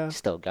body Yeah.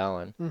 still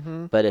going.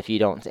 Mhm. But if you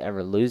don't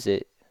ever lose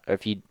it, or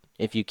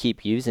if you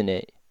keep using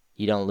it,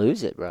 you don't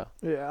lose it, bro.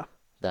 Yeah.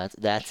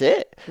 That's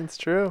it. It's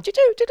true.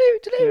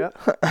 Yeah.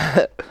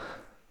 Yeah.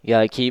 You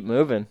gotta keep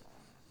moving.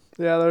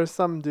 Yeah, there was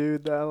some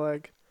dude that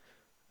like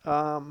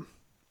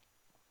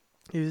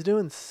he was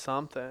doing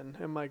something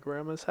in my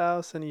grandma's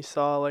house and he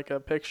saw like a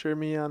picture of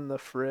me on the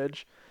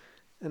fridge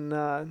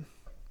and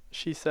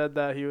she said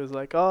that he was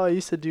like, "Oh, I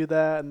used to do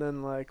that," and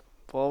then like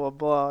blah blah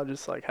blah,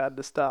 just like had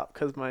to stop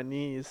cuz my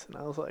knees. And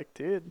I was like,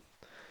 "Dude,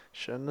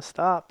 shouldn't have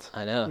stopped.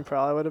 I You know.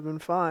 probably would have been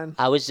fine."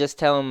 I was just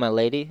telling my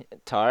lady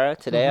Tara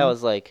today. I Mhm.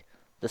 was like,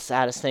 the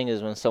saddest thing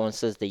is when someone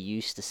says they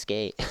used to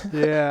skate.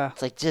 Yeah.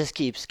 It's like, just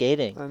keep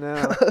skating. I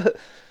know.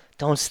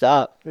 Don't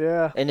stop.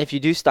 Yeah. And if you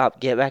do stop,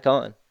 get back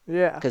on.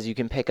 Yeah. Because you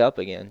can pick up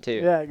again,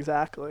 too. Yeah,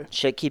 exactly.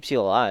 Shit keeps you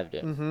alive,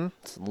 dude. Mhm.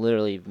 It's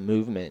literally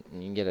movement,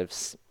 and you gotta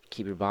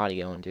keep your body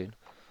going, dude.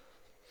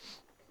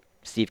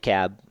 Steve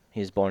Cab, he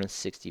was born in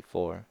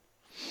 64.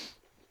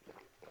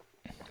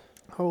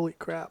 Holy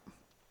crap.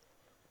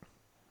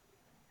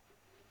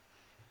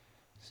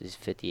 So he's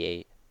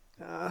 58.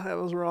 I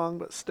was wrong,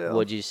 but still.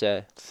 What'd you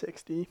say?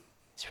 60.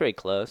 It's pretty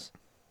close.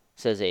 It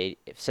says 8.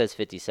 It says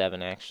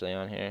 57 actually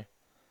on here.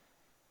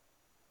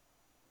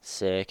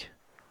 Sick.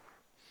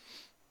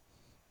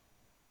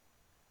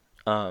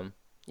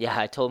 Yeah,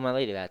 I told my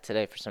lady that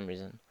today for some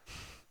reason.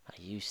 I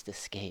used to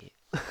skate.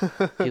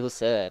 People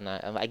say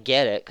that, and I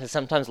get it, because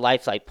sometimes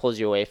life like pulls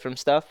you away from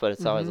stuff, but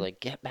it's always Mhm. like,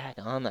 get back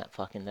on that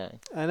fucking thing.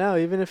 I know,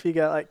 even if you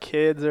got like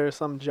kids or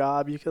some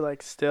job, you could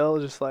like still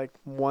just like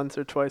once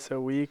or twice a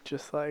week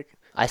just like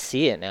I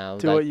see it now.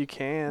 do like, what you a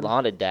can.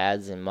 lot of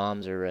dads and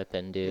moms are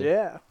ripping, dude.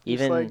 Yeah. just,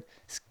 Even like,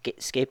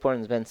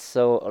 skateboarding's been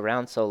so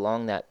around so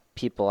long that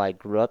people I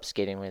grew up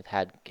skating with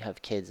have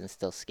kids and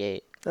still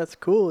skate. that's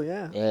cool,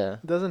 yeah. Yeah.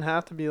 It doesn't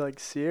have to be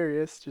like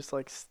serious, just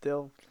like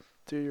still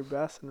do your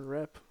best and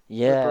rip.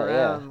 Yeah, rip yeah.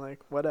 around, like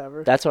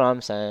whatever. That's what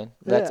I'm saying.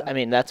 Yeah. I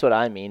mean, that's what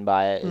I mean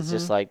by it. It's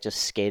just Mhm. like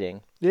just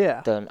skating.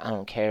 Yeah. I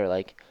don't care.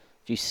 Like,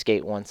 if you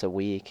skate once a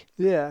week,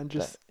 Yeah, and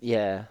just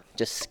yeah,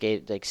 just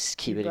skate. Like,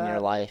 keep it in your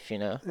that. life. You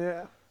know.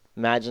 yeah.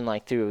 Imagine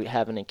like through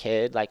having a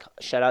kid. Like,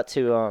 shout out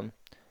to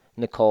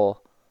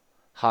Nicole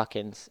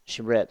Hawkins.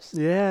 She rips.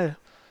 Yeah.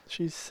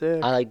 She's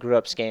sick. I like grew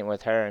up skating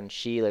with her, and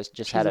she just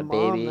She's had a a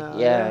mom baby. now, Yeah,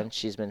 yeah. and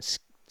she's been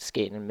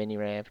skating a mini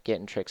ramp,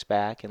 getting tricks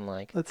back, and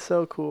like, That's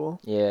so cool.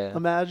 yeah,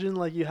 Imagine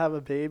like you have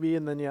a baby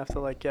and then you have to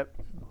like get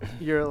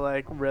your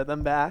like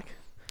rhythm back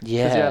because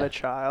yeah. you had a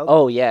child.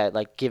 Oh yeah,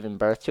 like giving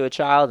birth to a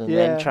child and Yeah.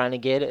 then trying to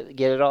get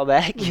it all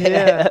back.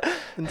 Yeah.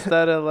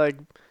 Instead of like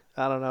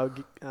I don't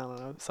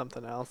know,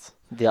 something else.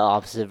 The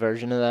opposite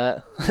version of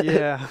that.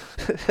 Yeah.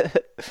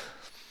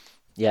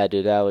 Yeah,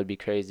 dude, that would be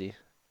crazy.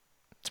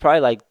 It's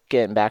probably like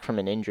getting back from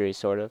an injury,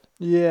 sort of,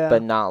 Yeah.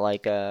 but not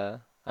like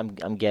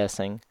I'm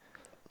guessing,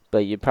 but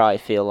you probably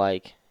feel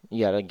like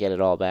you gotta get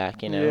it all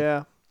back. You know.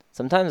 Yeah.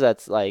 Sometimes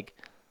that's like,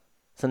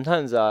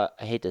 sometimes I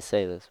hate to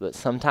say this, but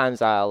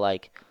sometimes I'll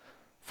like,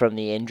 from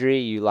the injury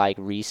you like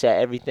reset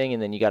everything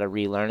and then you gotta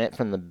relearn it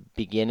from the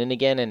beginning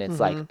again, and it's Mhm.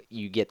 like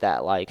you get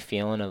that like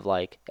feeling of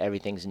like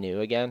everything's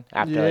new again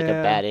after like a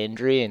Yeah. bad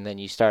injury, and then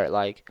you start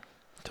like,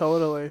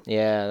 Totally.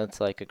 yeah,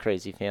 that's like a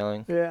crazy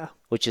feeling, Yeah.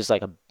 which is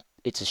like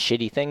it's a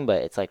shitty thing,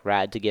 but it's like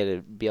rad to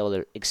be able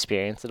to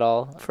experience it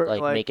all, For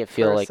like make it for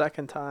feel a like,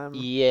 second time.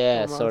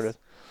 yeah, sort of.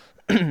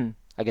 almost.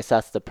 I guess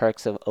that's the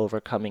perks of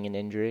overcoming an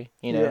injury,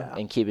 you know, Yeah.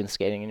 and keeping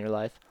skating in your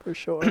life For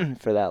sure.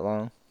 for that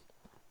long.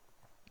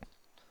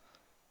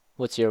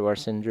 What's your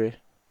worst injury?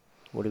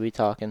 What are we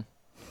talking?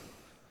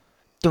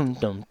 Dum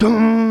dum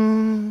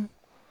dum.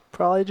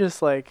 Probably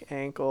just like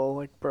ankle,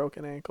 like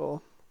broken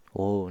ankle.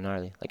 Whoa,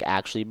 gnarly! Like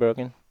actually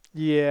broken?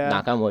 Yeah.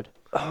 Knock on wood.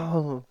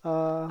 Oh,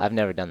 I've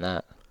never done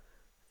that.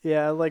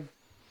 Yeah, like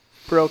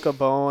broke a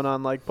bone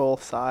on like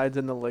both sides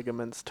and the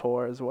ligaments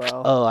tore as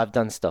well. Oh, I've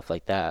done stuff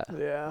like that,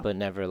 Yeah. but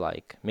never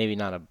like, maybe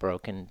not a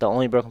broken. The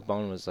only broken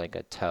bone was like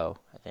a toe,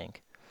 I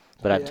think.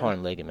 But I've Yeah.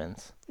 torn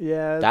ligaments.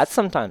 Yeah. That's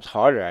sometimes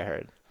harder, I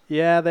heard,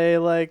 yeah, they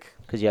like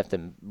because you have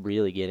to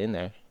really get in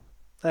there.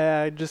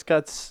 I just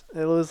got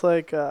it was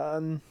like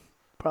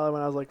probably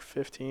when I was like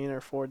 15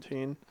 or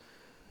 14.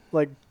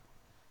 Like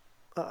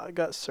I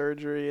got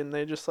surgery and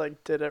they just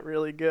like did it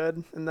really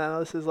good, and now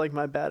this is like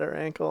my better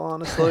ankle,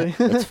 honestly.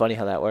 It's funny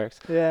how that works.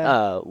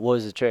 Yeah. What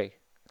was the trick?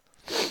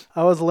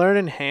 I was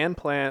learning hand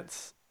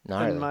plants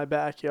Gnarly. in my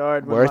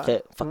backyard. Worth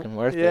it. Fucking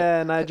worth it.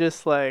 Yeah, and I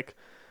just like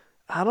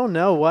I don't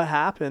know what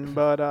happened,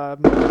 but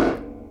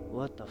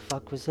What the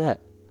fuck was that?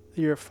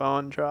 your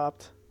phone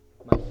dropped.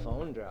 My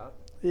phone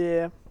dropped.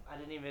 Yeah. I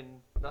didn't even.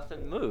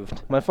 Nothing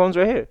moved. My phone's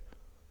right here.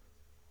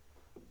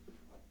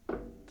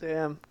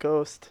 Damn,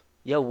 ghost.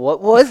 Yo,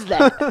 what was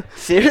that?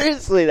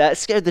 Seriously, that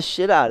scared the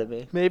shit out of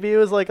me. Maybe it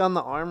was like on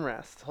the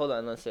armrest. Hold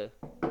on, let's see.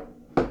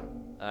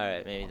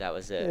 Alright, maybe that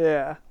was it.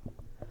 Yeah.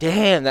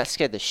 Damn, that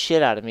scared the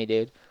shit out of me,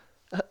 dude.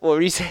 What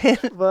were you saying?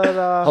 But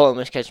Hold on,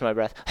 let's catch my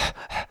breath.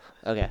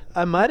 Okay.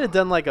 I might have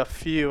done like a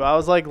few. I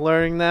was like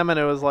learning them, and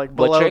it was like What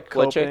below trick?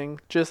 What trick? coping,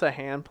 just a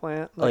hand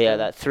plant. Oh yeah,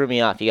 that threw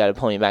me off. You got to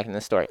pull me back in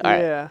the story. All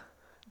right. Yeah.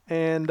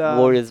 And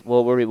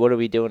What are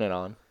we doing it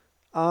on?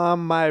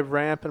 my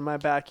ramp in my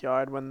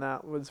backyard when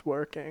that was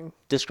working.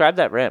 Describe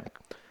that ramp.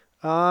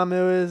 It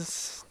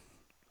was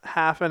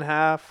half and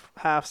half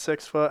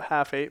 6 foot,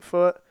 half 8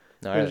 foot.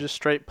 All It was right. just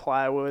straight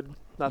plywood,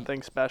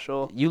 nothing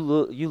special. You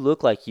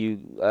look like you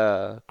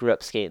grew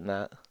up skating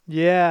that.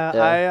 Yeah,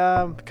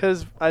 Yeah.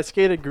 because I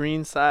skated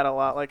greenside a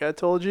lot, like I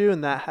told you,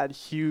 and that had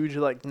huge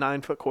like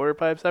 9 foot quarter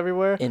pipes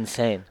everywhere.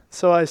 Insane.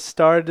 So I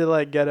started to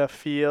like get a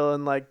feel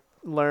and like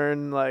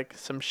learn like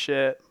some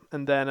shit,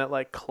 and then it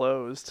like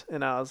closed,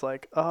 and I was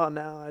like, oh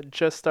no, I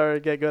just started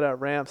to get good at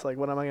ramps. Like,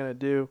 what am I gonna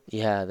do?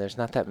 Yeah, there's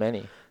not that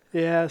many.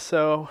 Yeah,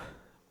 so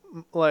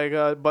like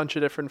a bunch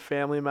of different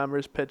family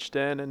members pitched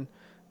in, and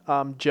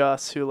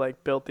Just who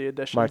like built the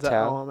additions at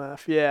Martel?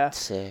 OMF. Yeah,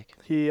 Sick.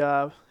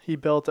 he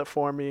built it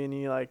for me, and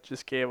he like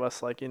just gave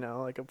us like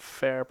like a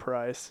fair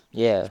price.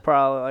 Yeah. It's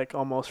probably like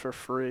almost for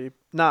free,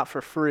 not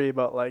for free,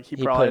 but like he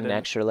He probably put in didn't.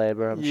 extra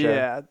labor, I'm sure.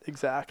 Yeah, He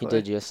exactly.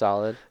 did you a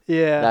solid.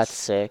 Yeah. That's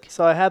sick.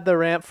 So I had the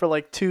ramp for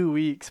like 2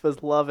 weeks,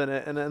 was loving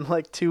it, and then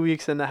like 2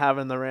 weeks into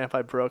having the ramp,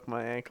 I broke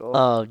my ankle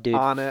Oh, dude.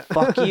 on it.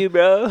 Fuck you,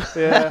 bro.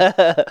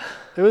 Yeah.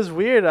 It was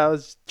weird. I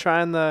was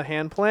trying the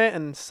hand plant,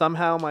 and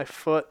somehow my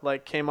foot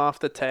like came off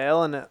the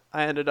tail, and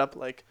I ended up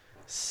like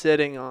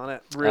sitting on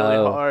it really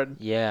Oh, hard.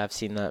 Yeah, I've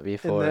seen that And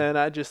before. then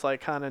I just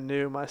like kind of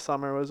knew my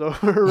summer was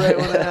over right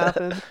when it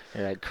happened.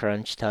 You're at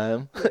crunch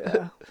time.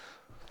 Yeah.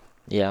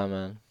 Yeah,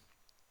 man.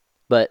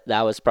 But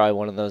that was probably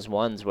one of those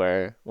ones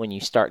where when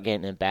you start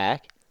getting it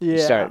back,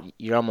 Yeah.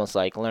 you're almost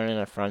like learning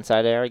a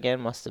frontside air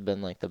again. Must have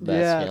been like the best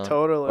Yeah, feeling.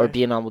 totally. Or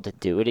being able to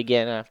do it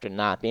again after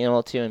not being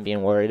able to and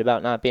being worried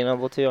about not being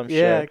able to, I'm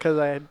Yeah, sure. because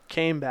I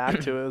came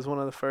back to it. It was one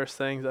of the first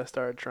things I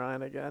started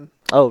trying again.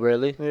 Oh,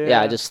 really? Yeah,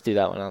 I Yeah. just threw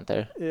that one out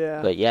there.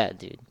 Yeah. But yeah,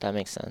 dude, that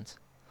makes sense.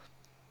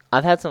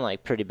 I've had some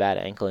like pretty bad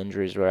ankle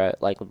injuries where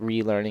like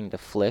relearning to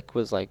flick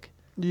was like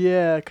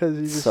Yeah, because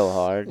you just so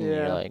hard and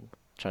you're yeah. like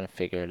trying to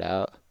figure it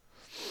out.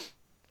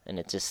 And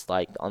it's just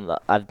like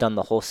I've done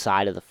the whole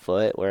side of the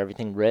foot where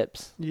everything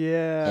rips.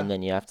 Yeah. And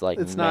then you have to like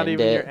it's mend not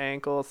even it. your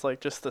ankle. It's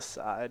like just the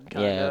side.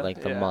 Kinda. Yeah,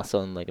 like the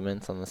muscle and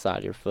ligaments on the side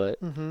of your foot.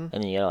 Mm-hmm. And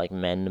then you gotta like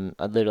mend them,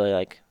 literally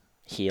like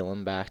heal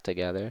them back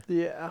together.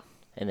 Yeah.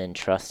 And then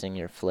trusting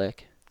your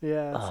flick.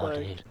 Yeah. It's Oh,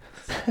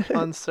 like dude.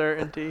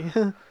 uncertainty.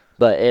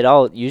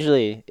 But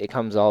usually it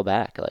comes all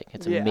back. Like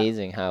it's Yeah.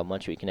 amazing how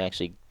much we can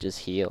actually just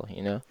heal,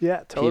 you know? Yeah,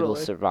 People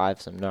totally. survive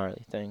some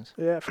gnarly things.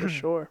 Yeah, for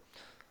sure.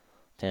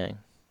 Dang.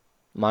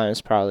 Mine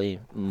was probably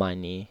my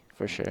knee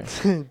for sure.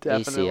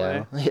 Definitely.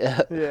 ACL.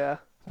 Yeah. Yeah.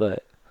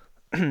 But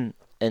and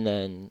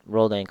then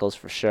rolled ankles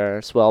for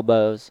sure. Swell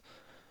bows.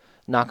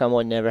 Knock on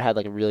wood, never had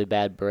like a really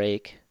bad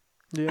break,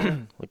 Yeah.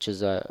 which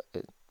is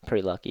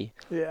pretty lucky.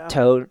 Yeah.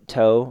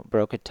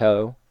 Broke a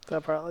toe.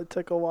 That probably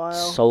took a while.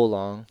 So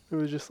long. It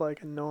was just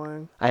like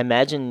annoying. I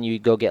imagine you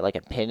go get like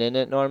a pin in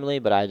it normally,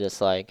 but I just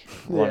like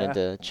wanted Yeah.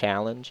 to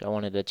challenge. I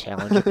wanted to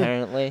challenge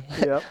apparently.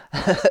 Yep.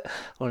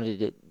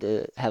 Wanted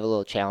to have a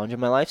little challenge in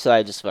my life, so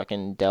I just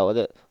fucking dealt with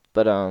it.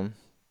 But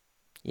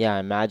yeah, I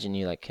imagine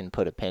you like can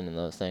put a pin in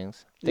those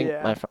things. I think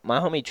Yeah. my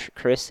homie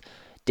Chris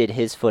did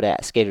his foot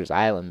at Skaters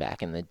Island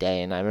back in the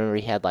day, and I remember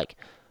he had like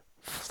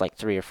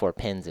 3 or 4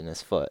 pins in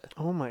his foot.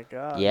 Oh my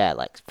god. Yeah,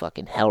 like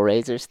fucking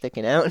Hellraiser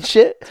sticking out and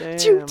shit. Damn.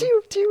 Choo,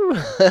 choo, choo.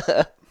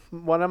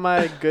 One of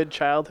my good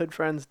childhood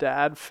friends'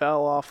 dad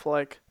fell off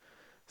like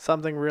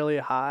something really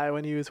high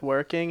when he was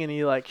working, and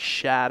he like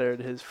shattered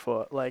his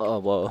foot. Like Oh,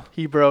 whoa.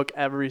 he broke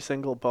every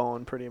single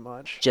bone pretty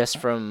much. Just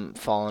from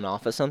falling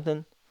off of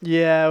something?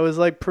 Yeah, it was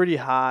like pretty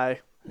high.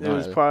 It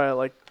was Gnarly. probably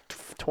like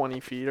 20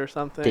 feet or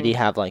something. Did he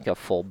have like a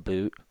full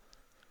boot?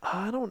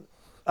 I don't.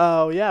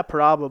 Oh yeah,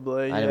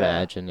 probably. I'd yeah.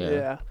 imagine, yeah.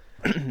 Yeah.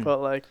 But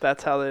like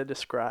that's how they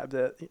described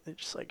it. It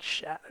just like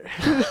shattered.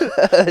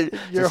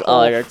 Your Just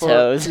all whole your foot.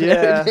 toes. and Yeah.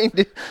 everything,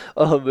 dude.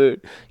 Oh,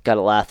 boot.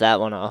 Gotta laugh that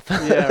one off.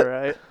 Yeah.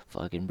 Right.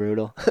 Fucking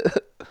brutal.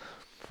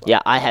 Yeah,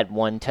 I had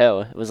one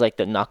toe. It was like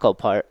the knuckle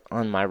part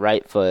on my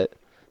right foot.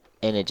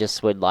 And it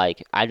just would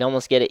like, I'd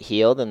almost get it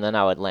healed, and then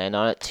I would land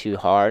on it too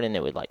hard, and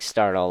it would like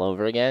start all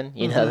over again.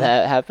 You know Mhm.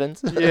 that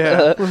happens?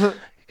 Yeah.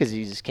 Because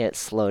you just can't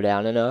slow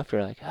down enough.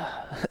 You're like,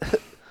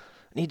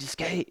 need to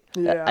skate.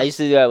 Yeah. I used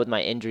to do that with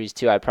my injuries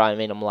too. I probably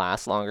made them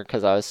last longer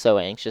because I was so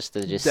anxious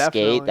to just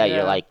Definitely, skate that yeah.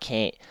 you're like,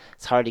 can't.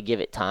 It's hard to give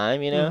it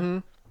time, you know?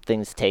 Mhm.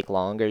 Things take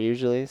longer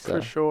usually. So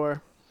For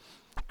sure.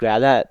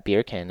 grab that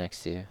beer can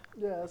next to you.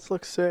 Yeah, this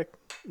looks sick.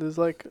 There's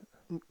like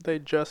they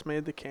just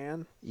made the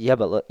can? Yeah,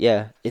 but look,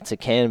 yeah, it's a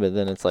can, but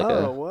then it's like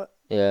Oh, what?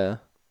 yeah.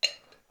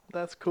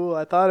 That's cool.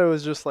 I thought it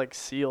was just like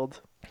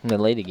sealed. The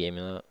lady gave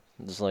me that.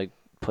 Just like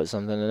put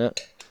something in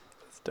it.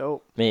 It's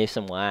dope. Maybe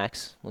some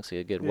wax. Looks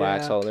like a good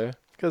wax Yeah. holder.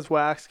 Because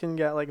wax can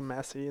get like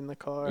messy in the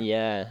car.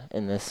 Yeah,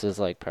 and this is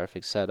like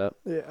perfect setup.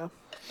 Yeah.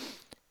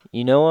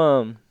 You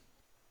know,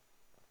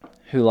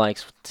 who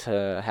likes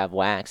to have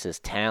wax is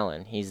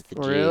Talon. He's the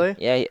G. Really?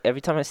 Yeah,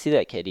 every time I see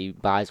that kid, he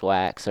buys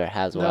wax or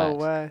has No wax.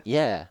 way.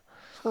 Yeah.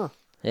 Huh.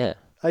 Yeah.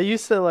 I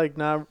used to like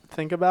not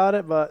think about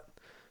it, but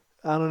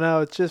I don't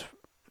know. It's just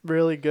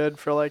really good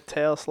for like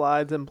tail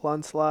slides and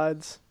blunt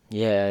slides.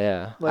 Yeah,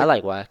 yeah. I Like-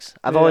 like wax.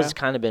 I've yeah. always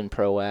kind of been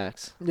pro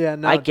wax. Yeah,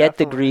 no. I get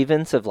the definitely.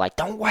 grievance of like,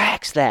 don't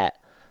wax that.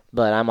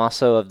 But I'm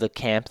also of the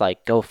camp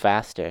like, go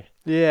faster.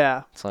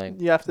 Yeah. It's like,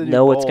 You have to do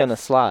know it's both. gonna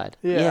slide.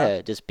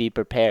 Yeah. Just be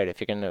prepared.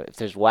 If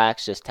there's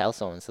wax, just tell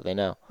someone so they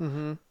know.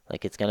 Mhm.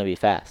 Like it's gonna be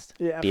fast.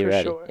 Yeah, Be for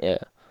ready. sure.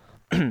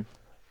 Yeah.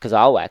 Cause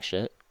I'll wax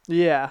shit.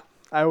 Yeah.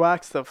 I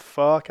waxed the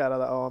fuck out of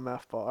the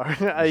OMF bar.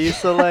 I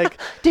used to like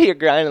Dude, you're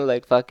grinding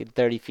like fucking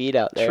 30 feet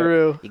out there.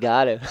 true. You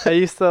got it. I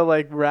used to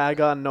like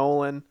rag on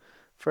Nolan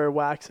for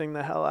waxing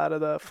the hell out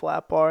of the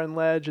flat bar and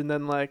ledge, and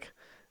then like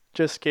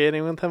just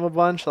skating with him a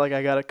bunch. Like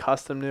I got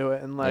accustomed to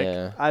it, and like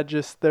Yeah.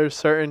 there's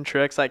certain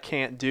tricks I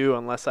can't do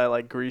unless I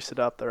like grease it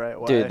up the right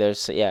way. Dude,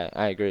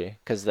 I agree.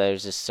 Because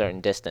there's a certain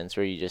distance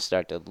where you just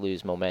start to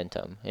lose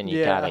momentum and you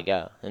Yeah. gotta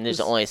go. And there's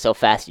Just- only so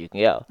fast you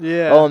can go.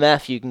 yeah.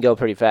 OMF, you can go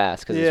pretty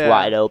fast because Yeah. it's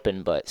wide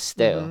open, but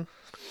still. Mhm.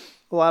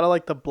 A lot of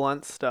like the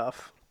blunt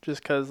stuff,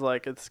 just 'cause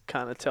like it's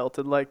kind of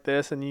tilted like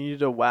this, and you need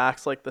to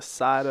wax like the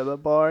side of the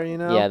bar, you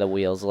know? Yeah, the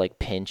wheels like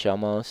pinch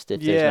almost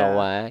if there's no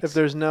wax. If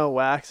there's no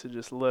wax, it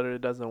just literally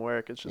doesn't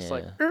work. It's just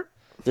like, Yeah.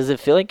 Does it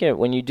feel like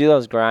when you do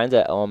those grinds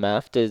at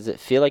OMF, does it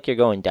feel like you're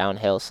going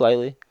downhill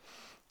slightly?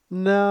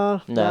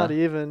 no, No. not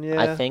even.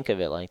 Yeah, I think of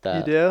it like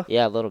that. you do.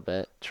 Yeah, a little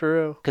bit.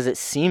 True. Because it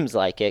seems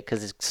like it,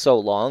 because it's so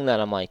long that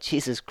I'm like,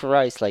 Jesus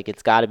Christ, like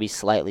it's got to be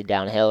slightly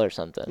downhill or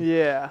something.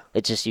 Yeah,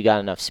 It's just you got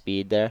enough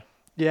speed there.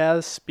 yeah.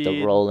 The speed.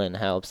 The roll in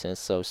helps and it's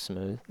so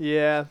smooth.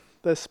 Yeah,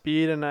 the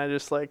speed, and I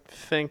just like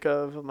think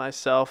of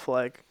myself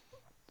like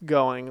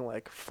going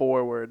like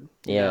forward.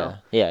 You know?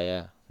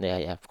 Yeah,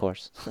 of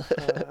course.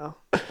 I don't know.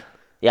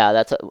 Yeah,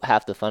 that's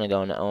half the fun of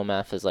going to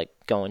OMF is like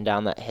going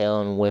down that hill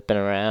and whipping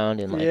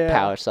around and like Yeah.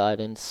 power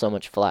sliding. So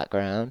much flat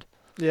ground.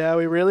 Yeah,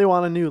 we really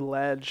want a new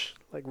ledge,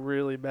 like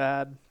really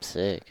bad.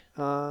 Sick.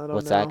 I don't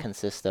What's know. that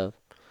consist of?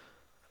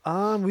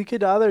 We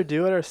could either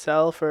do it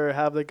ourselves or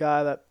have the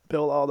guy that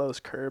built all those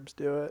curbs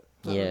do it.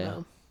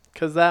 Yeah.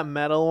 Because that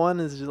metal one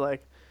is just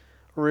like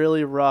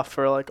really rough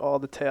for like all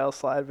the tail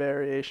slide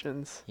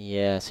variations.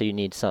 Yeah, so you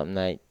need something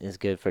that is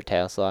good for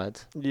tail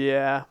slides.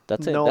 Yeah.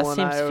 That Nolan and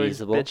seems I always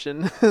feasible.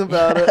 bitching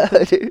about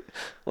it. Dude,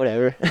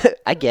 whatever.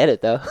 I get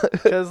it though.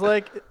 Because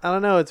like I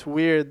don't know, it's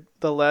weird.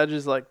 The ledge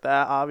is like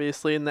that,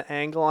 obviously, and the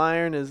angle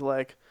iron is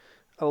like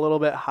a little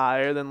bit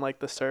higher than like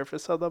the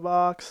surface of the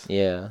box.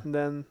 Yeah. And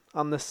then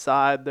on the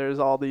side, there's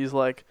all these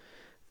like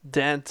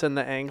dents in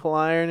the angle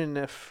iron, and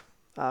if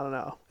I don't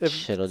know, if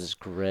Shit'll just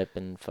grip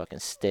and fucking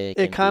stick.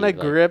 it and kind of be,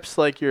 like- grips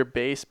like your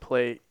base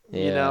plate,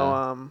 you know,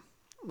 Yeah.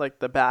 like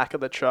the back of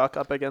the truck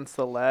up against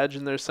the ledge,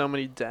 and there's so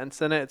many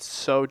dents in it. It's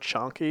so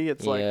chunky.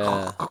 It's like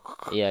Yeah.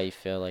 Yeah, you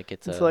feel like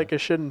it's like it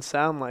shouldn't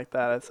sound like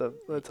that.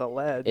 It's a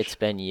ledge. it's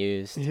been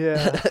used.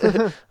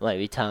 Yeah. Might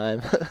be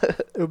time.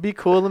 It would be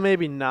cool to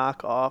maybe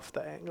knock off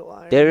the angle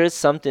iron. There is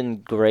something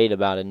great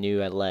about a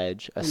new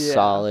ledge, a Yeah.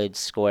 solid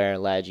square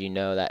ledge. You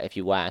know that if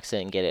you wax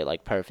it and get it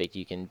like perfect,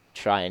 you can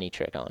try any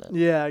trick on it.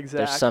 Yeah,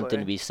 exactly. There's something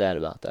to be said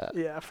about that.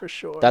 Yeah, for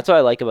sure. That's what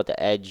I like about the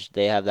Edge.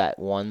 They have that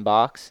one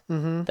box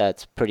Mhm.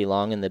 that's pretty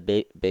long in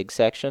the big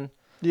section.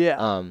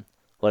 Yeah.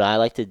 What I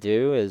like to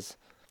do is,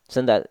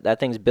 since that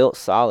thing's built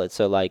solid,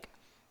 so like,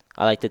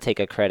 I like to take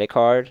a credit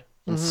card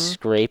and Mhm.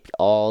 scrape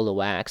all the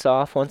wax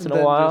off once in then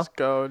a while, just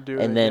go do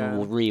it and then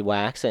again.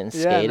 re-wax it and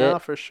Yeah, skate no,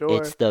 it. for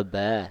sure. It's the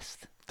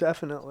best.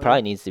 Definitely.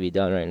 Probably needs to be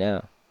done right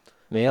now.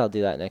 Maybe I'll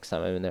do that next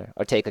time I'm in there.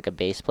 Or take like a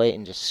base plate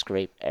and just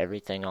scrape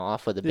everything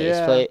off with a base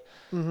Yeah. plate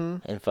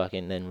Mhm. and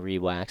fucking then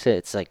re-wax it.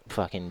 It's like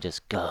fucking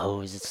just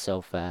goes. It's so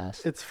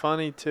fast. It's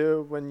funny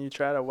too when you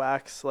try to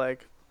wax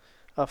like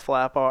a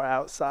flat bar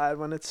outside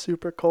when it's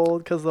super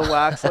cold, because the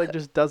wax like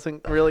just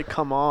doesn't really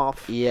come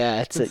off.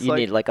 Yeah, It's you like-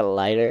 need like a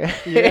lighter.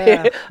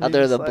 Yeah,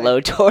 Under you the just,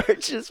 like,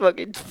 blowtorch, just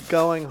fucking.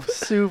 Going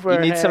super. You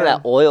need some of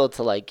ham. that oil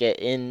to like get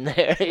in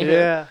there. you know?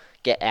 Yeah.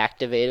 Get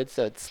activated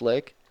so it's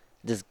slick.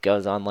 Just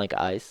goes on like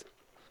ice.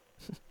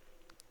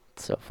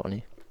 It's so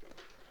funny.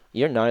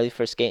 You're gnarly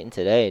for skating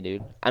today,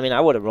 dude. I mean,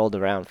 I would have rolled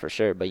around for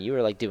sure, but you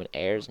were like doing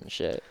airs and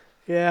shit.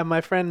 Yeah,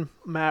 my friend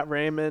Matt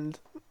Raymond,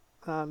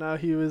 I don't know,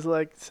 he was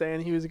like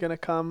saying he was gonna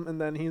come, and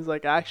then he's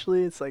like,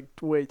 actually, it's like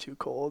way too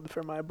cold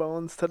for my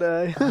bones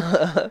today.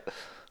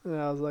 And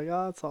I was like,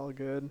 oh, it's all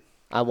good.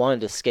 I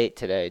wanted to skate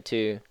today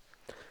too.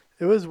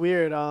 It was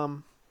weird. I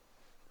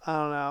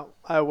don't know.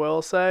 I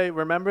will say,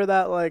 remember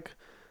that like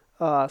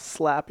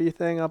slappy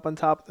thing up on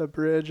top of the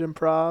bridge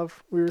improv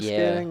we were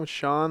Yeah. skating with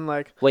Sean?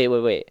 Like, Wait.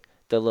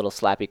 The little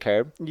slappy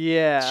curb.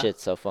 yeah.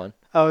 Shit's so fun.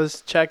 I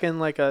was checking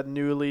like a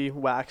newly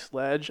waxed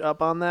ledge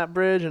up on that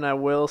bridge, and I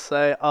will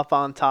say, up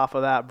on top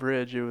of that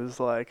bridge, it was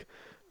like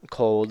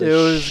Cold it as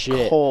was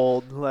shit.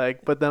 cold.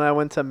 Like, but then I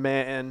went to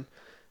Manton,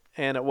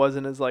 and it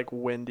wasn't as like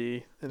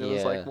windy, and it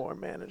was like Yeah. more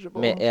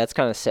manageable. Man, yeah, it's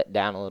kind of set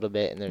down a little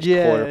bit, and there's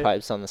quarter Yeah,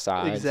 pipes on the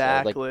sides, so it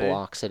like exactly.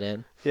 blocks it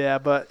in. Yeah,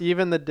 but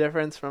even the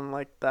difference from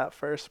like that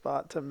first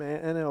spot to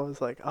Manton, it was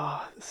like,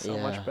 oh, this is so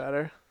Yeah. much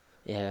better.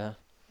 Yeah,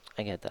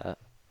 I get that.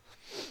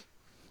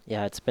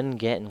 Yeah, it's been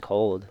getting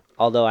cold.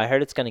 Although I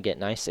heard it's gonna get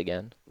nice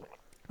again.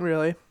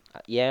 Really?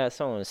 Yeah,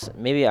 someone was,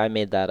 maybe I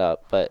made that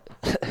up, but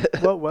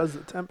What was the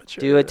temperature?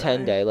 do a today?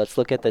 10-day. Let's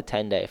look at the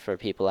 10-day for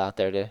people out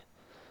there to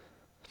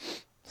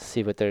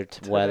see what their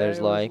Today weather's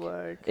was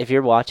like. If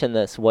you're watching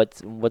this,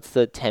 what's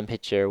the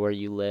temperature where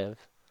you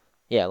live?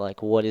 Yeah,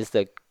 like what is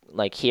the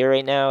like here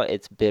right now?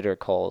 It's bitter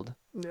cold.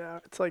 yeah,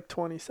 it's like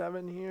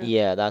 27 here.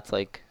 Yeah, that's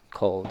like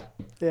cold.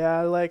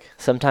 Yeah, like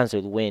Sometimes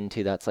with wind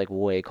too, that's like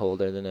way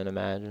colder than it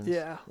imagines.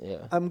 yeah.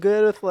 Yeah. I'm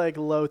good with like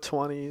low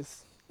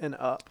 20s and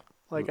up.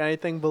 Like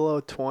anything below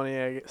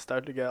 20,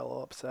 start to get a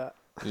little upset.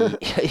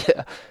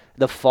 Yeah.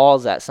 The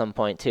falls at some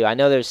point too. I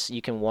know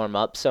you can warm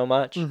up so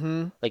much.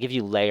 Mm-hmm. Like if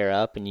you layer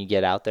up and you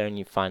get out there and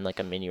you find like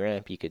a mini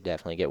ramp, you could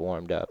definitely get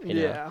warmed up, you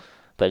know. Yeah.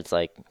 But it's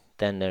like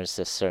then there's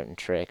just certain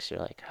tricks. You're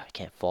like, I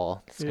can't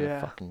fall. It's gonna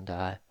Yeah. fucking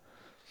die.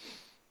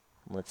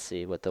 Let's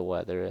see what the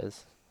weather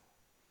is.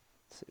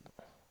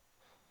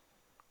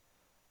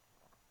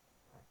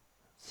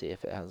 See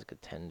if it has a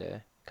good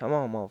 10-day. Come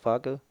on,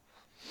 motherfucker.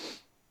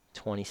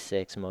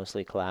 26,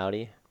 mostly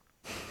cloudy.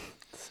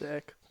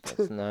 Sick.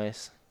 That's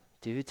nice.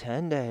 Do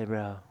 10-day,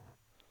 bro.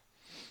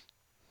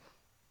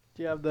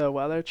 Do you have the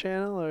Weather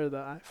Channel or the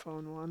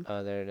iPhone one?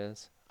 Oh, there it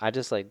is. I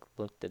just like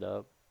looked it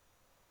up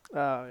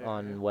Oh, yeah.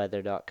 on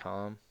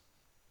weather.com.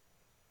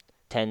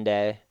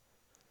 10-day.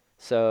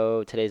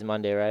 So today's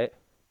Monday, right?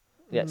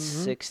 We got Mhm.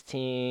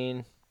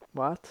 16.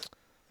 What? What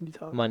are you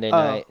talking Monday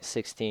Oh. night,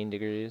 16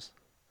 degrees.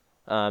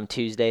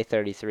 Tuesday,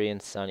 33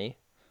 and sunny.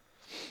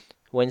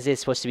 Wednesday's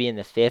supposed to be in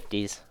the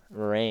 50s.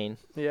 Rain.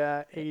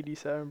 Yeah,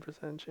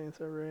 87% chance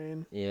of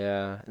rain.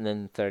 Yeah. And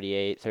then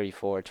 38,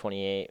 34,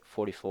 28,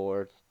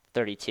 44,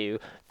 32,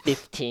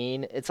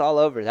 15. It's all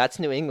over. That's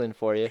New England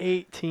for you.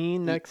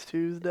 18 next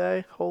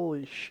Tuesday.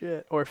 Holy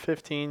shit. Or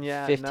 15,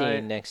 yeah. 15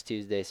 night. next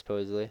Tuesday,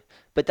 supposedly.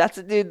 But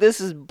dude,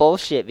 this is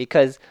bullshit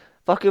because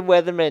fucking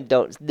weathermen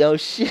don't know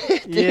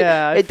shit. Dude.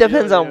 Yeah, I it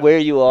depends feel on you. where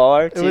you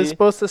are, It too. was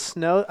supposed to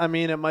snow. I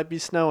mean, it might be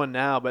snowing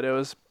now, but it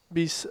was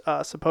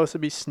supposed to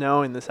be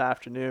snowing this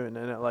afternoon,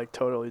 and it like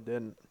totally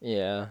didn't.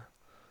 Yeah.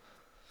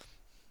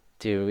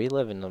 Dude, we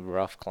live in a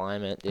rough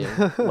climate,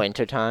 dude.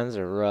 Winter times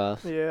are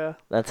rough. Yeah.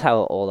 That's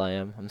how old I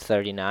am. I'm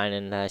 39,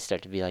 and I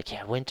start to be like,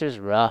 yeah, winter's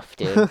rough,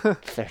 dude.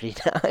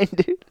 39,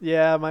 dude.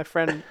 Yeah, my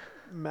friend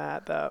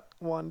Matt that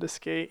wanted to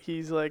skate,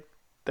 he's like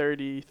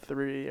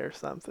 33 or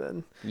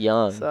something.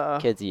 Young. So-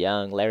 Kid's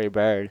young. Larry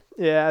Bird.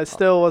 Yeah, I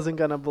still wasn't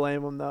gonna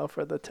blame him though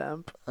for the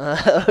temp.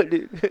 Oh,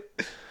 dude.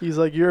 He's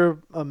like, "You're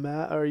a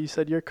Matt," or you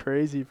said you're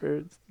crazy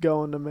for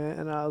going to Matt,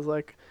 and I was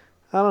like,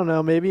 I don't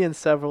know, maybe in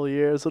several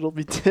years it'll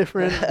be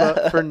different,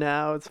 but for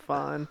now it's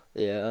fine.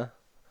 Yeah.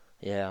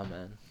 Yeah,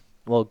 man.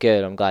 Well,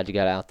 good. I'm glad you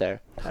got out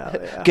there. Hell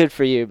yeah. Good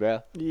for you,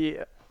 bro.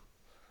 Yeah.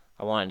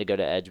 I wanted to go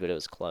to Edge, but it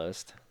was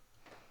closed.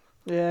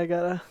 Yeah, I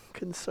gotta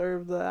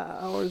conserve the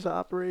hours of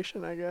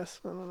operation, I guess.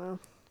 I don't know.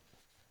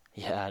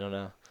 Yeah, I don't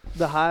know.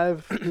 The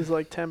Hive is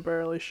like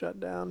temporarily shut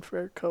down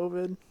for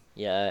COVID.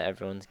 Yeah,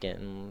 everyone's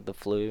getting the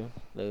flu,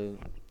 The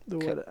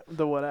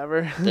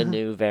whatever. the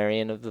new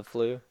variant of the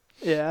flu.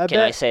 Yeah, I Can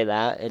I bet. say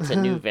that? It's a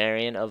new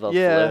variant of a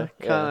Yeah,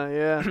 flu. kind of.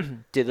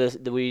 Yeah.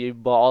 Do we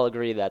all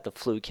agree that the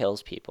flu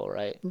kills people,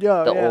 right?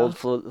 Yeah. The yeah. old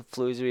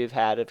flus we've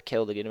had have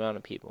killed a good amount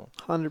of people.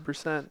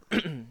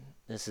 100%.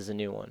 This is a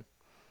new one.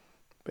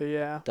 But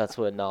yeah. That's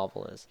what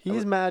novel is.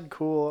 He's mad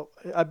cool.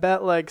 I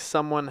bet like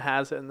someone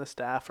has it in the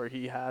staff or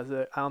he has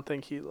it. I don't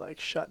think he like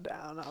shut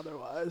down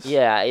otherwise.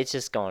 Yeah, it's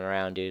just going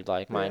around, dude.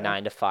 Like my Yeah.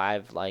 9 to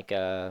 5, like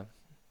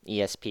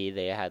ESP,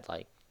 they had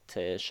like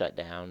to shut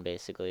down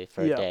basically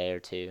for Yeah. a day or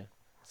two.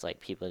 It's like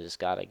people just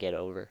gotta get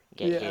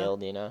Yeah.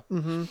 healed, you know.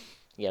 Mhm.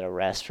 You gotta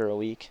rest for a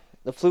week.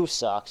 The flu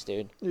sucks,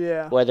 dude.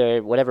 Yeah.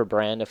 Whatever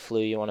brand of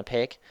flu you want to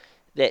pick,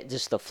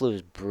 the flu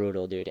is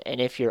brutal, dude.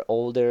 And if you're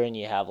older and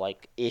you have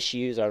like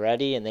issues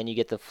already, and then you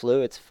get the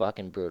flu, it's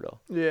fucking brutal.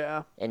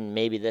 Yeah. And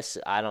maybe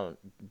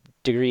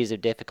degrees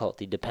of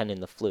difficulty depend on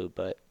the flu,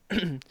 but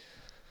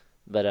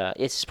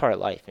it's just part of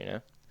life, you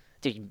know.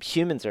 Dude,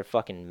 humans are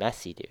fucking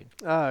messy, dude.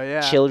 Oh yeah.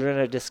 Children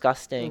are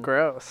disgusting.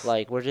 Gross.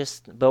 Like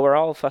we're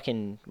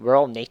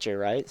all nature,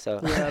 right? So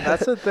Yeah,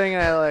 that's the thing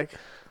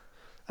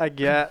I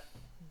get.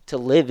 to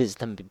live is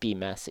to be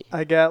messy.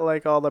 I get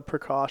like all the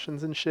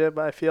precautions and shit,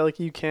 but I feel like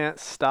you can't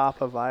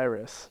stop a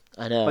virus.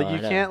 I know. Like you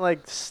I know. can't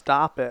like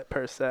stop it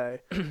per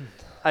se.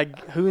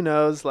 Who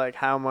knows like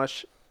how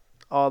much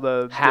all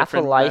the Half of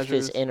different life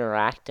measures. is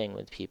interacting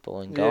with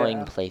people and going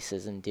Yeah.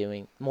 places and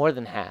doing more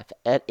than half.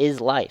 It is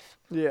life.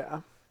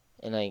 Yeah.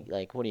 And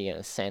like, what are you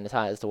gonna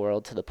sanitize the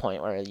world to the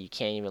point where you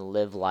can't even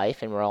live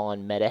life, and we're all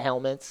on meta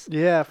helmets?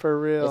 Yeah, for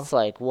real. It's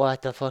like,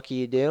 what the fuck are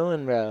you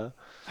doing, bro?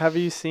 Have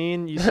you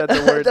seen? You said the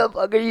What word. the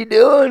fuck are you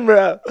doing,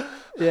 bro?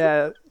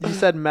 Yeah, you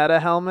said meta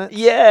helmet.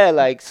 Yeah,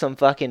 like some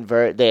fucking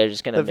they're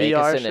just gonna The make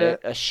us VR in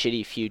shit. a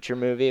shitty future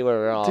movie where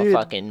we're all Dude.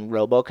 fucking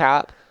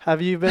RoboCop.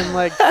 Have you been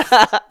like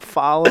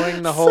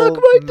following the Suck whole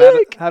my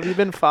dick. Have you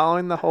been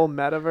following the whole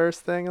metaverse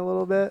thing a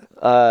little bit?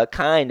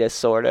 Kinda,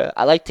 sorta.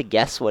 I like to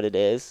guess what it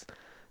is.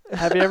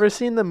 Have you ever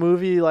seen the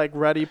movie like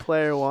Ready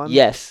Player One?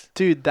 Yes.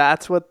 Dude,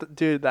 that's Last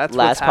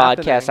what's podcast,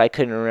 happening. I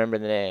couldn't remember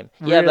the name.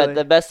 Yeah, but Really?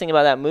 the best thing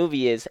about that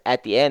movie is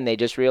at the end they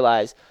just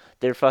realize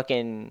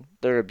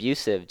they're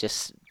abusive.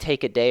 Just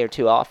take a day or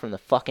two off from the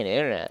fucking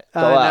internet. Go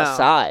I know.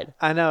 outside.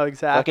 I know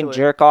exactly. Fucking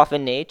jerk off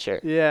in nature.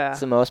 Yeah, It's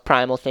the most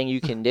primal thing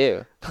you can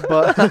do.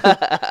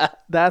 but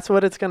that's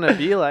what it's gonna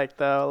be like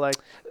though. Like,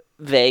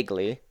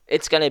 Vaguely.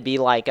 It's going to be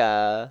like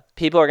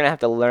people are going to have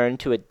to learn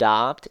to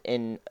adopt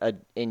and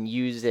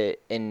use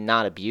it and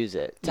not abuse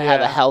it to have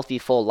a Yeah. healthy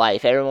full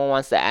life. Everyone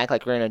wants to act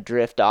like we're going to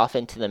drift off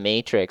into the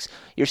matrix.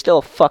 You're still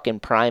a fucking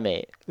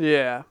primate.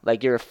 yeah.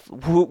 Like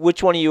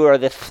which one of you are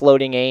the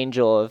floating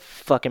angel of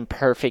fucking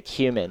perfect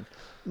human?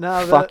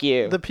 No, Fuck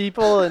you. The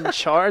people in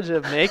charge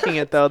of making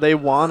it though, they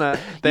wanna.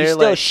 You They're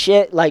still like,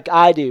 shit like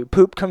I do.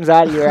 Poop comes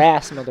out of your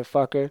ass,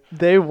 motherfucker.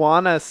 they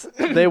want us.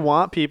 They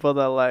want people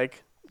to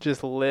like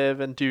just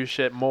live and do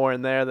shit more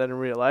in there than in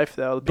real life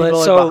though. The But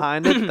people so-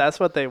 behind it, that's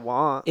what they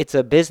want. It's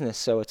a business,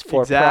 so it's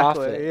for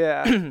Exactly. profit.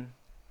 Yeah.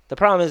 The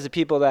problem is the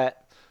people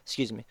that,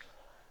 excuse me.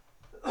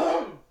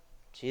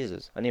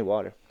 Jesus, I need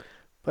water.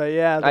 But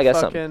yeah, the I got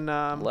something.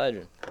 fucking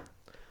Legend.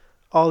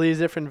 all these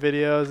different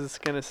videos. It's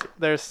gonna.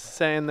 They're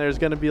saying there's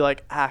gonna be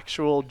like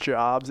actual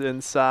jobs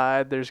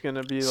inside. There's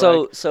gonna be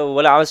So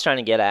what I was trying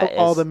to get at like is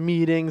all the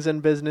meetings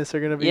and business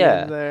are gonna be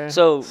yeah. in there.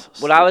 So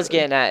It's what I was stupid.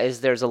 getting at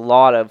is there's a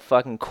lot of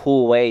fucking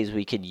cool ways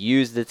we could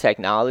use the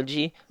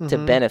technology to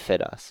Mhm.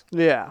 benefit us,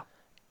 Yeah.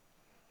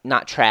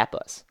 not trap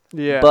us.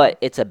 Yeah. But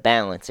it's a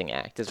balancing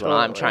act, is what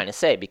I'm Totally. trying to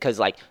say, because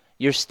like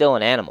you're still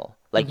an animal.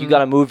 Like you Mhm. got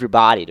to move your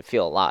body to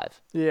feel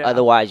alive. yeah.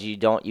 Otherwise,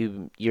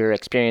 your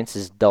experience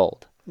is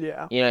dulled.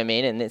 Yeah. You know what I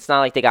mean? And it's not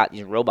like they got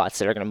these robots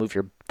that are gonna move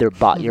your your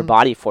Mm-hmm.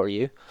 body for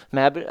you.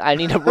 Man, I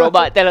need a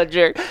robot that'll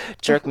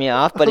jerk me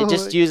off, but it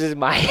just uses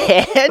my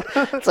hand.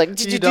 It's like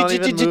You don't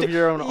even move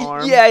your own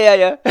arm.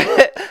 Yeah.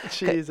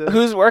 Jesus.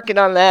 Who's working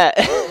on that?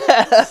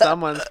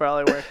 Someone's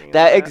probably working. on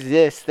That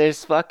exists.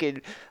 There's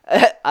fucking.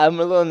 I'm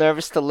a little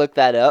nervous to look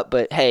that up,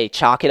 but hey,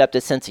 chalk it up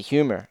to sense of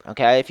humor.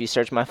 Okay, if you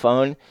search my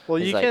phone, Well,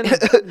 it's you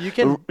like, you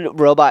can.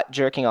 robot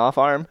jerking off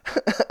arm.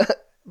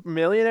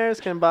 Millionaires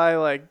can buy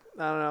like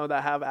I don't know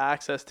that have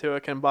access to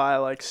it can buy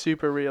like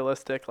super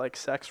realistic like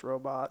sex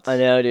robots. I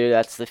know, dude.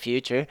 That's the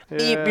future.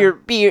 Yeah.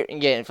 Beer, and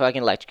getting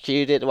fucking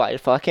electrocuted while you're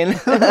fucking.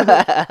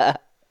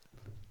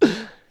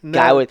 No,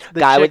 Guy with- the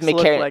guy with chicks look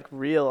mechanic- like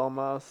real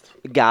almost.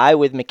 Guy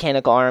with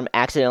mechanic arm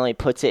accidentally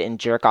puts it in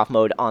jerk off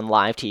mode on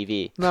live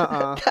TV.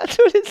 Nuh-uh. That's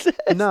what it says.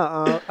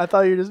 Nuh-uh. I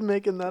thought you were just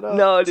making that up.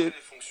 No, dude. les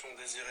fonctions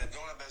désirées dans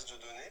la base de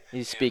données.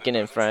 He's speaking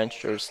in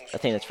French, or I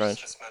think it's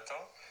French. Ce matin,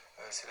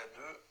 c'est la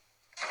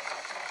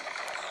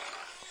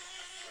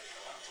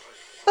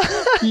 2.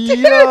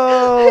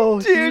 Yo,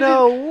 Dude.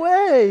 no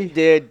way.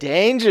 Dude,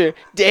 danger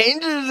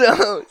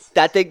zone.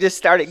 That thing just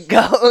started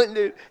going,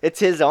 dude. It's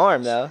his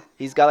arm though.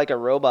 He's got like a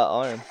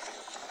robot arm.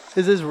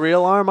 Is his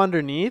real arm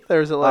underneath,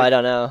 or is it Oh, I like?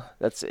 don't know.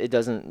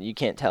 You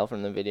can't tell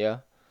from the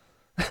video.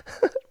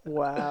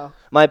 Wow.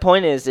 My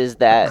point is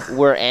that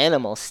we're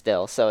animals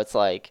still, so it's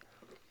like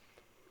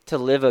to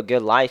live a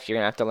good life, you're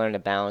gonna have to learn to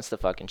balance the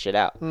fucking shit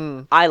out.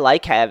 Hmm. I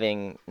like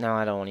having. No,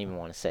 I don't even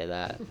want to say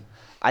that.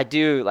 I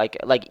do like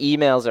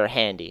emails are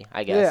handy.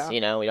 I guess Yeah.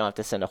 you know we don't have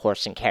to send a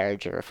horse and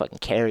carriage or a fucking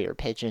carrier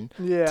pigeon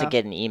Yeah. to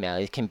get an email.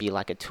 It can be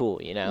like a tool,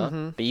 you know.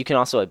 Mhm. But you can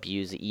also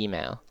abuse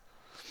email.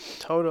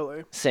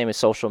 Totally. Same with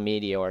social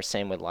media, or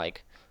same with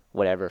like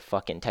whatever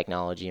fucking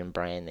technology and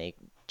brand they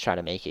try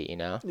to make it. You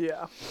know.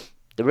 Yeah.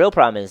 The real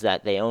problem is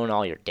that they own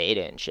all your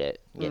data and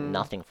shit. You get Mm.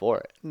 nothing for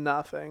it.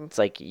 Nothing. It's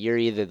like you're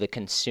either the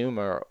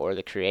consumer or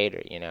the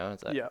creator, you know?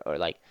 It's like, Yeah. Or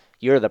like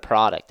you're the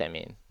product, I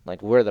mean.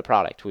 Like we're the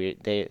product.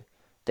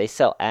 They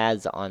sell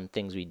ads on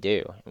things we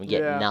do and we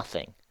get Yeah.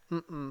 nothing.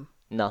 Mm-mm.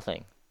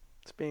 Nothing.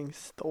 It's being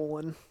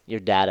stolen.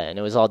 Your data, and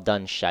it was all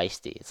done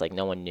shiesty. It's like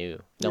no one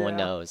knew. No one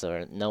Yeah. knows,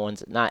 or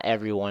not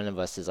every one of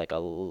us is like a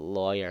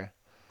lawyer,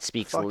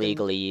 speaks Fucking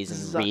legalese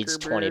and reads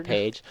 20 Zuckerberg.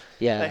 page. I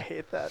Yeah.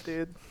 hate that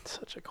dude.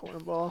 Such a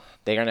cornball.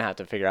 They're going to have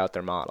to figure out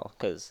their model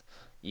cuz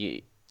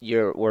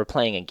we're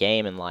playing a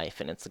game in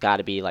life, and it's got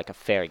to be like a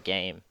fair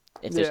game.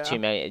 If there's Yeah. too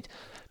many,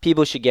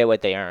 people should get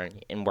what they earn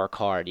and work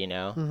hard, you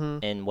know, Mhm.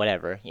 and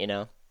whatever, you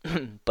know.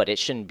 But it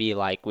shouldn't be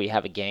like we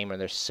have a game where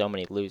there's so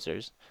many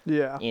losers,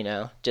 Yeah. you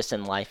know. Just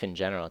in life in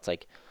general, it's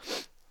like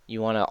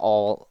you want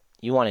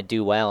to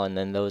do well, and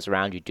then those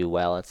around you do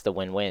well. It's the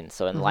win-win.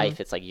 So in Mhm. life,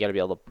 it's like you got to be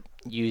able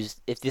to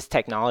use if this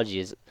technology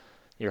is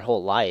your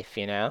whole life,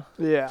 you know.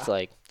 Yeah. It's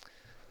like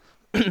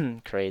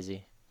crazy.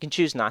 You can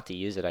choose not to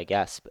use it, I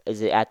guess. But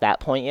is it at that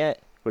point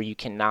yet where you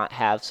cannot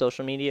have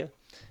social media?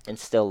 and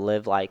still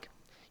live like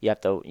you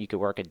could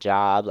work a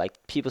job. Like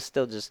people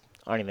still just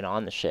aren't even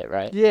on the shit,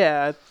 right?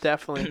 Yeah, I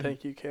definitely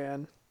think you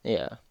can.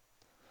 Yeah.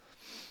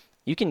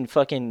 You can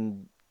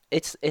fucking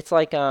it's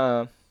like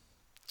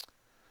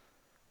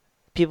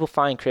people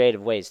find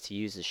creative ways to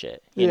use the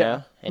shit, you Yeah.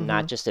 know, and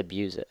not Mhm. just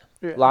abuse it.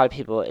 Yeah. A lot of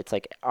people, it's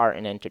like art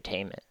and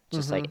entertainment.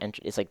 Just like Mhm.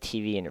 it's like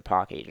TV in your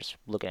pocket. You're just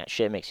looking at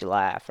shit makes you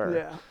laugh or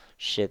Yeah.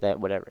 shit that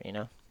whatever, you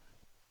know.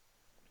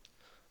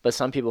 But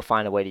some people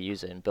find a way to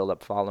use it and build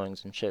up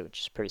followings and shit,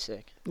 which is pretty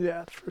sick.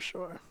 Yeah, for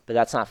sure. But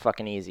that's not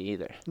fucking easy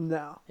either.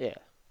 No. Yeah.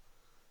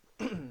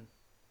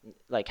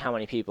 Like how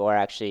many people are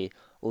actually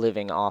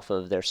living off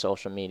of their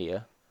social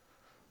media?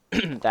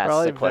 That's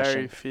Probably the question.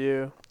 very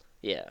few.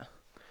 Yeah.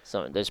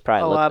 So there's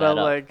probably A look lot that of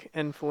up. like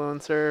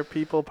influencer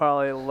people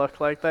probably look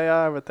like they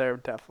are, but they're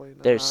definitely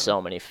not. There's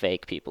so many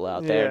fake people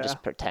out there Yeah.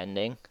 just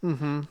pretending.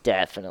 Mhm.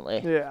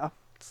 Definitely. Yeah.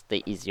 It's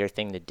the easier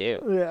thing to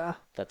do. Yeah.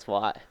 That's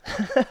why.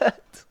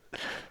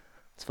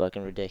 It's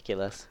fucking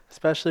ridiculous.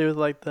 Especially with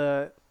like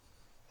the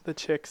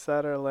chicks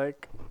that are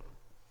like,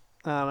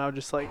 I don't know,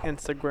 just like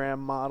Instagram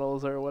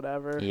models or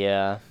whatever,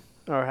 Yeah.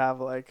 or have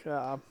like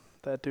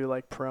that do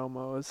like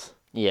promos.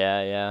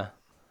 Yeah, yeah.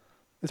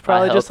 It's I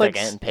probably hope just they're like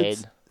getting paid.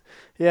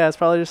 Yeah, it's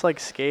probably just like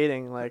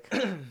skating. Like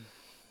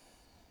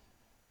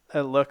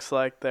it looks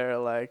like they're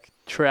like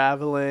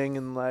traveling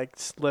and like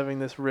living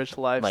this rich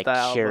Like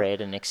lifestyle.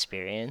 curate an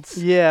experience.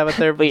 Yeah, but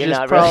they're But you're just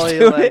not probably really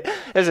doing like it.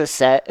 There's a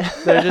set.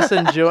 they're just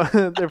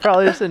enjoying. They're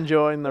probably just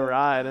enjoying the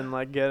ride and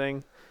like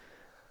getting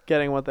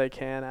what they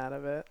can out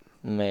of it.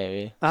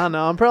 Maybe. I don't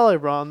know. I'm probably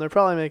wrong. They're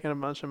probably making a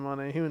bunch of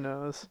money. Who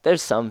knows?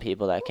 There's some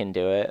people that can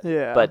do it.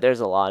 Yeah. But there's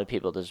a lot of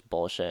people just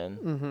bullshitting.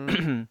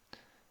 Mhm.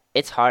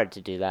 It's hard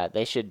to do that.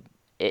 They should,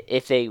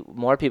 if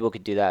more people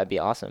could do that, it'd be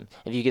awesome.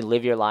 If you could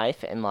live your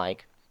life and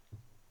like,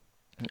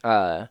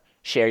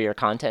 share your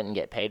content and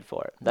get paid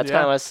for it. That's kind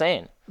Yeah. of what I was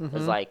saying.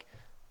 It's Mhm. like,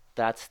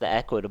 that's the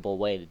equitable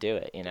way to do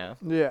it. You know.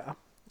 Yeah.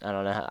 I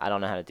don't know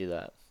how to do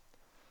that.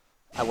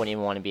 I wouldn't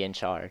even want to be in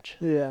charge.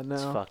 Yeah. It's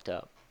No. fucked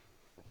up.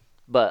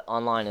 But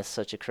online is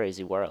such a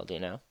crazy world, you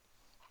know?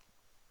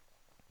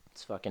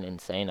 It's fucking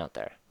insane out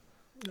there.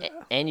 Yeah.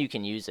 And you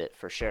can use it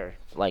for sure,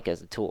 like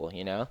as a tool,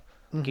 you know?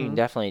 You can Mhm.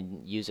 definitely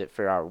use it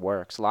for our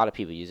works. A lot of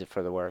people use it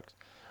for the works.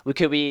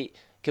 Could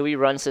we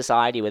run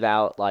society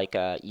without like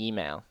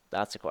email?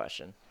 That's the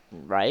question,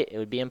 right? It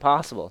would be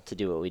impossible to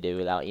do what we do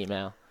without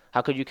email.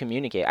 How could you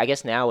communicate? I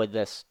guess now with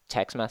this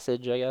text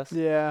message, I guess.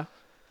 Yeah.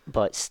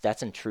 But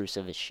that's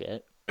intrusive as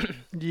shit.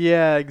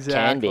 Yeah.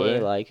 Exactly. Can be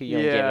like you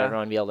don't get Yeah.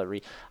 everyone to be able to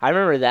read. I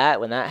remember that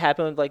when that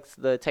happened with like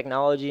the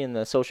technology and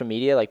the social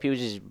media, like people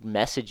just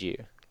message you.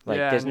 Like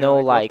Yeah, there's and you're no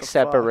like, what like the fuck?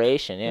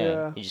 separation. Yeah.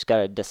 Yeah. You just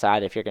gotta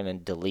decide if you're gonna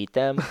delete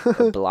them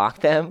or block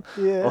them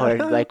Yeah. or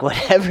like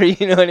whatever.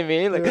 You know what I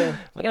mean? Like, Yeah. am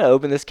I gonna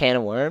open this can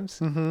of worms?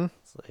 Mhm.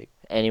 It's like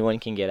anyone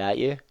can get at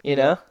you. You Yeah.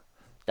 know?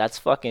 That's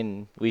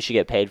fucking. We should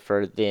get paid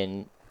for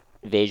the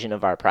invasion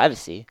of our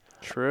privacy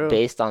True.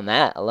 based on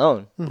that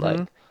alone. Mhm.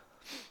 Like,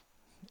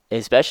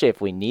 especially if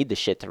we need the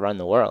shit to run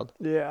the world.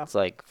 Yeah. It's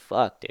like,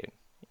 fuck, dude.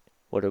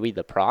 What are we,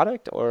 the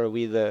product or are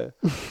we the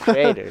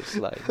creators?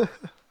 Like,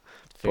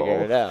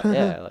 figure it Both. out.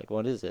 Yeah, like,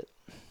 what is it?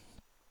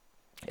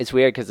 It's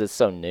weird because it's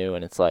so new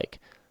and it's like,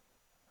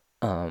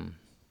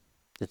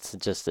 it's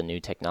just a new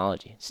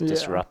technology. It's Yeah.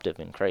 disruptive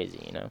and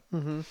crazy, you know?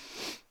 Mhm.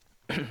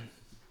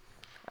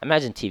 I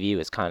imagine TV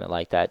was kind of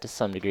like that to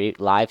some degree.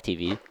 Live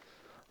TV.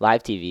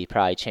 Live TV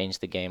probably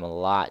changed the game a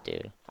lot,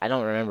 dude. I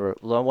don't remember.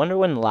 I wonder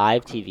when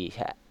live TV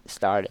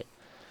started.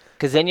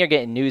 Because then you're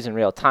getting news in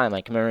real time.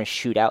 Like, remember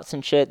shootouts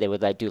and shit? They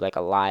would, like, do, like,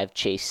 a live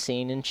chase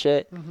scene and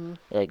shit. Mhm.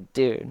 Like,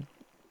 dude,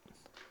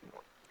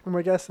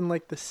 I'm guessing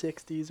like the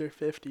 60s or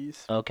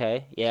 50s.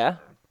 okay, yeah?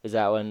 Is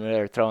that when they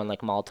were throwing,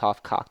 like,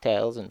 Molotov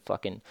cocktails and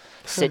fucking...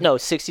 no,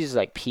 60s is,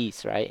 like,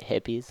 peace, right?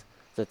 Hippies?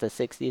 Is that the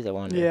 60s? I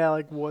wonder. Yeah,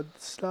 like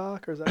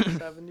Woodstock, or is that the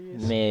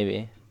 70s?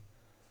 Maybe.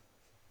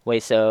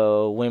 Wait,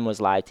 so when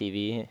was live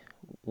TV?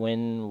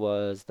 When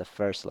was the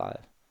first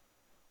live?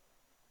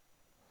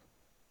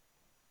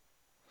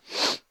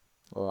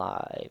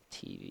 Live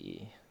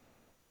TV.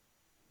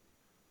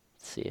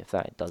 Let's see if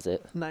that does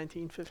it.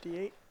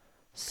 1958.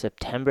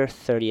 September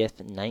 30th,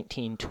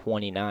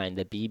 1929,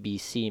 the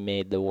BBC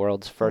made the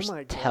world's first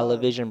my God.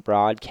 television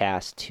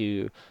broadcast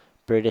to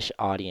British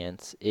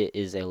audience. It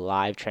is a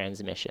live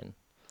transmission.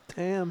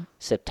 Damn.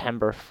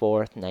 September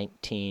 4th,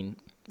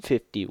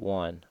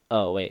 1951.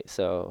 Oh, wait,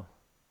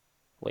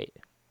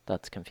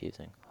 that's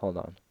confusing. Hold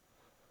on.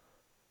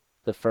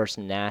 The first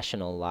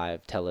national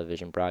live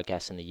television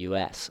broadcast in the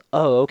U.S.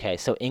 Oh, okay,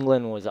 so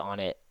England was on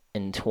it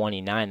in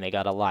 29. They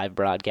got a live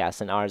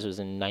broadcast, and ours was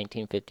in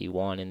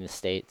 1951 in the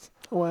States.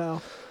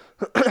 Wow.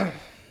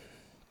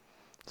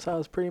 So I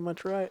was pretty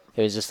much right.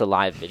 It was just a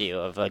live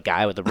video of a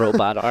guy with a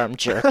robot arm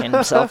jerking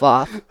himself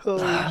off.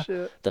 Holy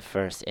shit. The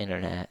first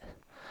internet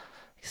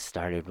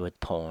started with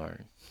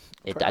porn.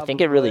 I think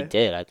it really Probably.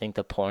 did. I think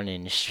the porn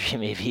industry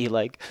maybe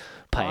like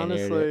pioneered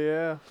it. Honestly,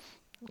 yeah.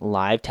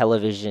 Live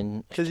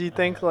television. Because you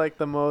think like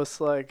the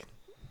most like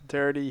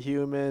dirty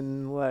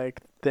human like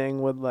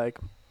thing would like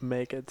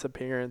make its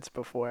appearance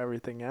before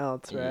everything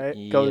else, Y-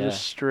 right? Go yeah.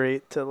 just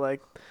straight to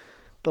like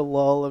the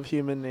lull of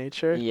human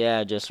nature.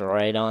 Yeah, just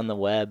right on the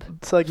web.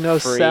 It's like no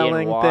Free and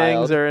selling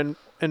things wild. or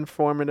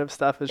informative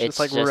stuff. It's just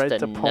like right a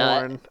to nut.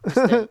 porn.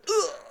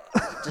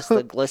 Just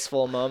a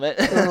blissful moment.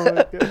 Oh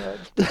my god.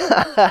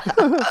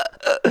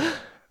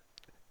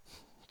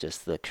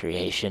 Just the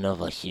creation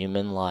of a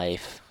human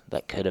life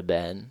that could have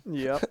been.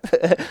 Yep.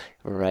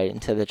 Right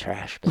into the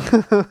trash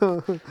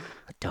bin.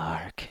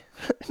 Dark.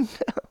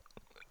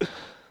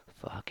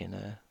 Fucking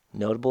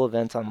notable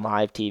events on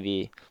live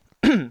TV.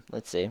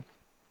 Let's see.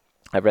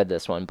 I read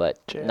this one, but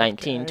JFK.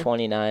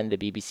 1929, the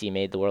BBC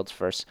made the world's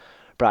first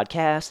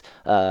broadcast.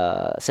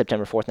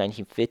 September 4th,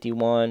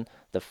 1951,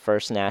 the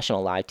first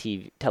national live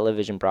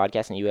television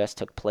broadcast in the U.S.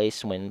 took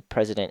place when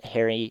President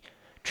Harry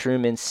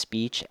Truman's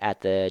speech at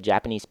the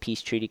Japanese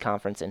Peace Treaty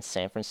Conference in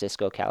San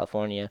Francisco,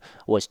 California,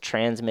 was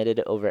transmitted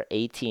over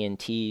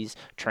AT&T's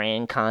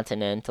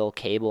transcontinental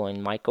cable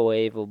and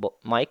microwave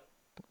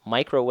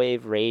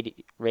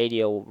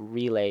radio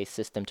relay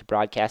system to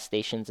broadcast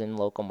stations in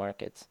local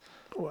markets.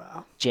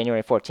 Wow.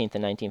 January 14th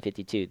in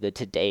 1952, the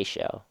Today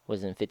Show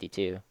was in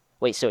 52.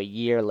 Wait, so a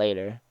year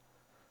later,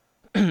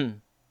 they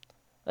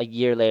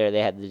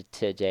had the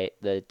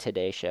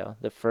Today Show,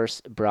 the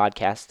first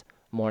broadcast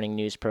morning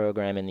news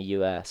program in the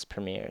U.S.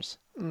 premieres.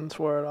 That's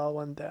where it all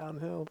went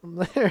downhill from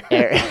there.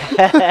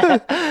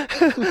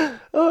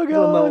 Oh When the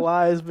God!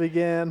 lies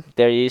began.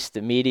 There used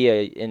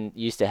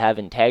to have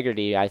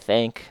integrity. I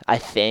think. I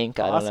don't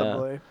know.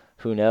 Possibly.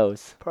 Who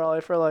knows? Probably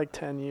for like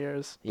 10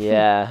 years.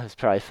 Yeah, it was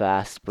probably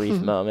fast,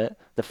 brief moment.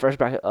 The first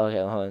bracket. Okay,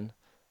 hold on.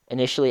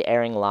 Initially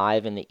airing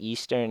live in the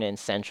Eastern and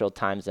Central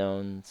time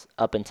zones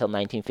up until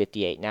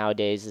 1958.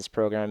 Nowadays, this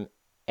program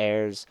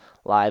airs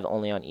live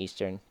only on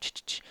Eastern.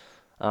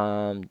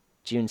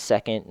 June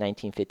 2nd,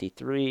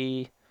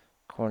 1953.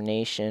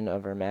 Coronation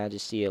of Her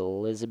Majesty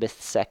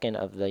Elizabeth II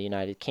of the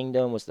United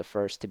Kingdom was the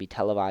first to be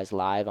televised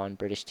live on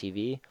British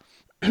TV.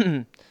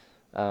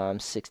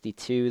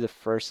 62, the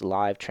first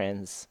live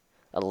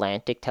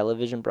transatlantic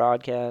television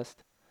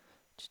broadcast.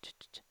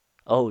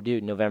 Oh,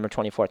 dude, November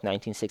 24th,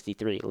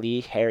 1963.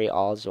 Lee Harry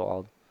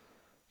Oswald,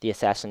 the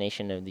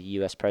assassination of the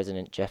U.S.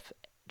 President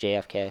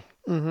JFK,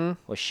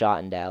 was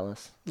shot in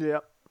Dallas.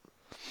 Yep.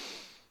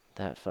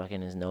 That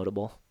fucking is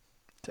notable.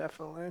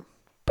 Definitely.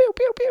 Pew,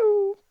 pew,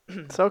 pew.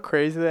 So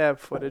crazy they have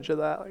footage of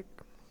that. Like,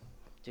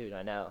 Dude,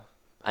 I know.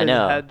 his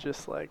head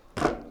just like.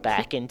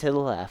 Back into the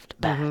left.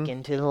 Back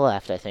into the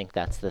left. I think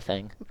that's the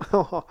thing.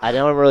 Oh, I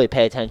don't really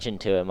pay attention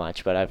to it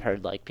much, but I've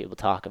heard like people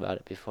talk about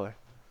it before.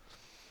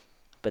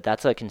 But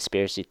that's a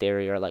conspiracy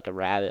theory or like a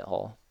rabbit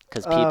hole.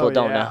 Because people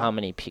don't know yeah. how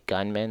many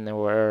gunmen there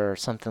were or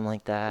something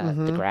like that.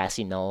 The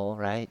grassy knoll,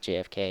 right?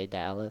 JFK,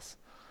 Dallas.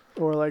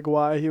 or like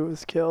why he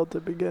was killed to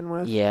begin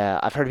with. Yeah,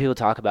 I've heard people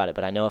talk about it,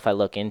 but I know if I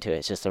look into it,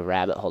 it's just a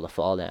rabbit hole to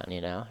fall down, you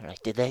know?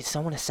 Like, did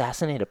someone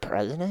assassinate a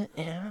president?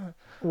 Yeah.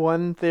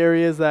 One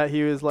theory is that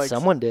he was like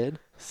Someone did.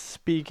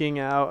 speaking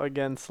out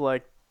against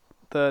like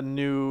the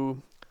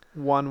new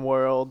one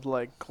world,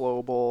 like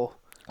global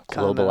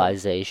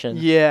Globalization.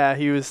 Yeah,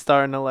 he was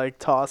starting to like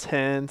toss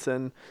hints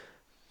and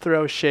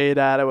throw shade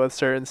at it with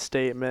certain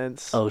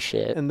statements. Oh,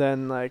 shit. And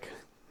then like,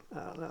 I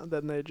don't know,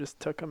 then they just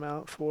took him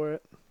out for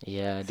it.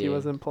 Yeah, dude. He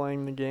wasn't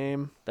playing the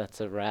game. That's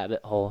a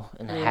rabbit hole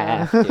and a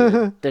Yeah. half,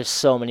 dude. There's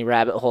so many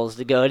rabbit holes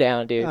to go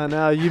down, dude. I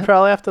know. You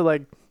probably have to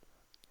like,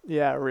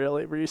 yeah,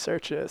 really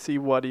research it, see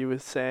what he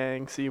was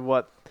saying, see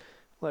what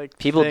like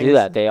People things, do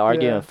that. They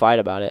argue yeah. and fight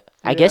about it.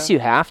 I guess Yeah. you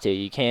have to.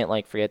 You can't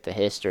like forget the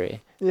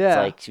history. Yeah. It's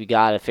like you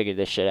gotta figure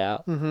this shit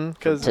out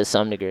Because to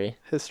some degree.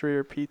 history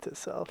repeats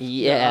itself. Yeah,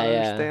 You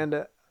yeah. understand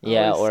it.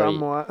 Yeah, At least or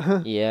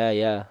somewhat.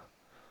 yeah.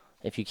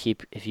 If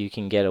you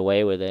can get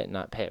away with it and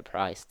not pay a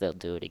price, they'll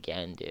do it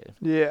again, dude.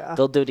 Yeah.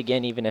 They'll do it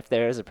again even if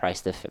there is a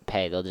price to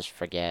pay. They'll just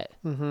forget.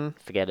 Mhm.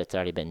 Forget it's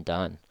already been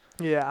done.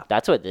 Yeah.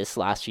 That's what this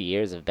last few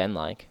years have been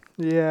like.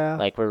 Yeah.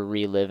 Like we're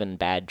reliving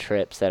bad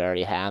trips that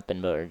already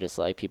happened, but we're just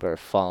like people are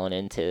falling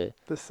into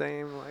the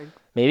same like.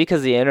 maybe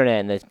because the internet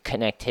and the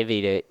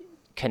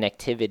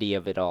connectivity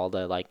of it all.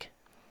 The like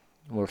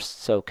we're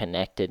so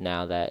connected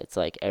now that it's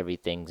like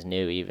everything's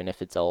new, even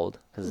if it's old,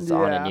 because it's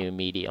on a Yeah. new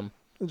medium,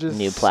 Just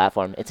new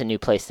platform. It's a new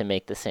place to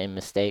make the same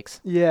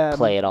mistakes. Yeah.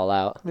 Play it all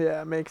out.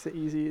 Yeah, it makes it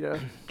easy to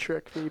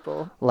trick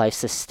people.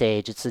 Life's a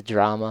stage. It's a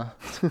drama,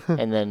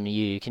 and then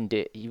you can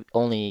do.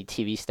 Only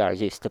TV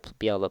stars used to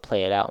be able to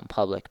play it out in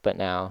public, but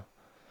now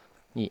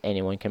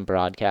anyone can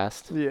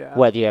broadcast. Yeah.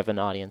 Whether you have an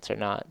audience or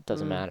not,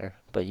 doesn't Mm. matter.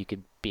 But you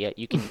can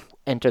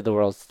enter the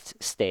world's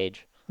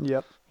stage.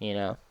 Yep. You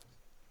know,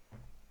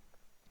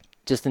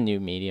 just a new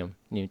medium,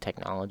 new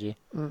technology.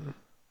 Mm.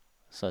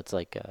 So it's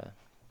like a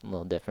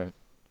little different.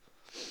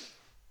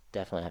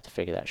 Definitely have to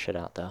figure that shit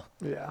out though.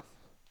 Yeah.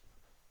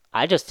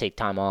 I just take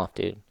time off,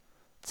 dude.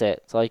 That's it.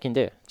 That's all you can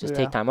do. Just Yeah.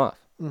 take time off.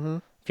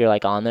 Mhm. If you're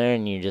like on there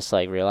and you just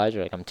like realize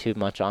you're like I'm too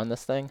much on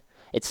this thing.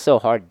 It's so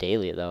hard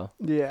daily though,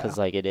 Yeah. because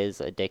like it is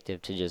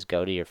addictive to just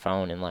go to your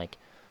phone and like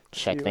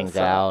check See things what's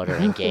up. out or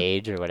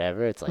engage or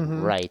whatever. It's like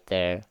right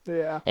there.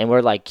 Yeah. And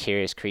we're like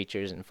curious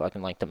creatures and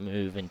fucking like to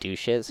move and do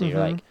shit. So you're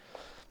like,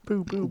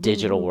 Boo, boo,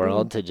 digital boo, boo,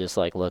 world to just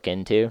like look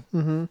into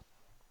Mm-hmm.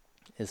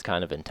 is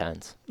kind of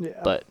intense. Yeah.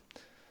 But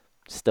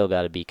still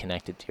got to be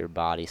connected to your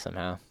body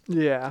somehow.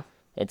 Yeah.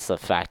 It's a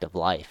fact of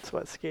life. That's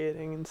what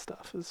skating and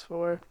stuff is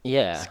for.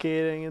 Yeah.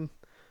 Skating and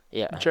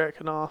Yeah.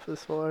 jerking off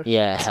is for.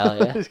 Yeah, hell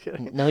yeah. Just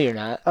kidding. No, you're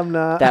not. I'm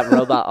not. That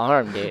robot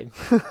arm, dude.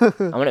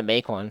 I'm gonna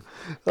make one.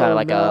 Got Oh,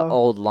 like no. a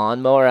old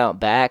lawnmower out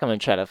back. I'm gonna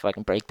try to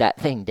fucking break that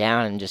thing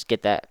down and just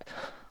get that.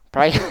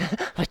 Probably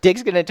my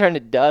dick's gonna turn to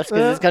dust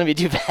because it's gonna be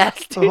too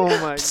fast, dude. Oh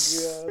my god.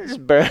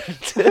 Just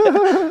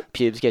burns.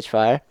 Pubes catch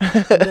fire.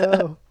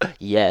 No.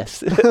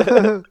 Yes.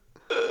 I'm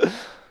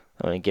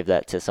gonna give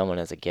that to someone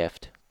as a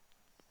gift.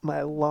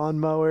 My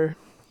lawnmower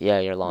Yeah,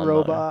 your lawnmower.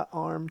 robot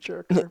arm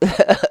jerker.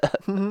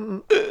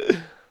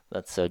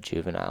 That's so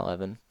juvenile,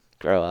 Evan.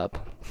 Grow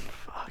up.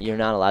 You're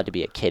not allowed to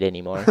be a kid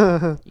anymore.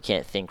 You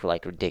can't think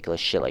like ridiculous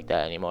shit like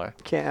that anymore.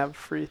 Can't have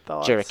free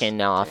thoughts. Jerking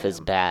off is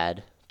Damn.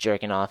 bad.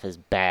 Jerking off is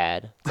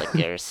bad. It's like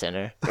you're a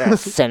sinner. You're a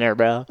sinner,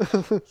 bro.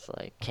 It's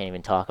like can't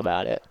even talk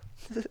about it.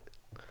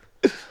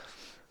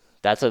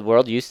 That's what the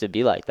world used to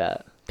be like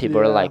that. People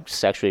were Yeah. like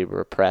sexually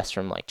repressed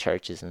from like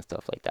churches and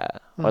stuff like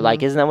that. Or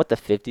like isn't that what the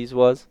 50s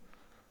was?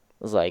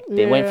 It was like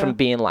they went Yeah. from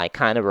being like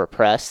kind of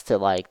repressed to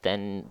like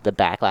then the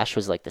backlash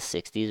was like the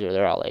 60s where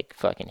they're all like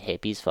fucking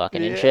hippies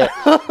fucking and shit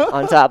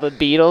on top of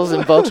Beetles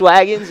and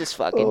Volkswagens, just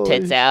fucking Holy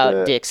tits out,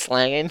 shit. dick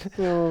slanging.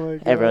 Oh my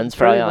god. Everyone's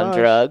probably Pretty on much.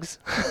 drugs.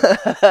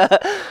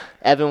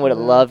 Evan would have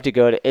Yeah. loved to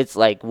go to. It's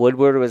like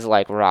Woodward was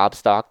like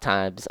Robstock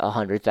times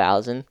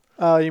 100,000.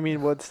 Oh, you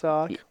mean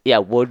Woodstock? Yeah,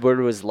 Woodward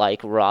was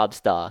like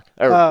Robstock,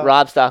 or Oh.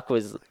 Robstock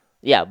was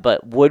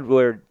but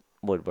Woodstock.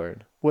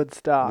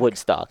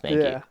 Woodstock. Thank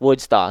Yeah. you.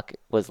 Woodstock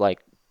was like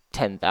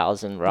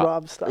 10,000.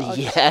 Robstock.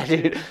 Yeah,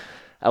 dude.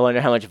 I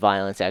wonder how much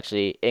violence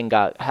actually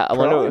got. I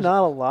wonder. Probably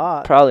not a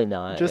lot. Probably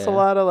not. Just yeah. a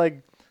lot of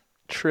like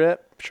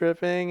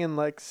tripping and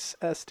like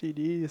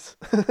STDs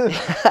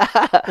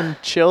and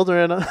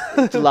children.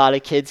 A lot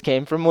of kids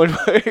came from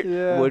Woodward.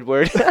 Yeah.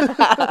 Woodward.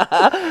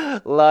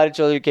 A lot of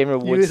children came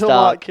from You don't want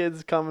Woodstock.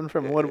 kids coming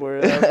from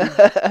Woodward.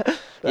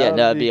 Yeah,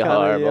 that'd be kinda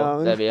horrible.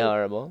 young. That'd be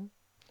horrible.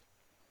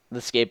 The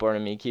skateboarder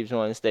in me keeps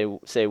wanting to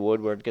say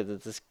Woodward because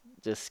it's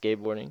just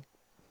skateboarding.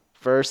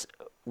 First,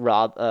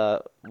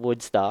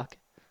 Woodstock.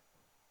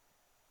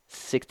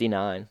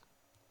 69.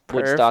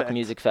 Woodstock Perfect.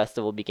 Music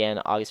Festival began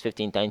August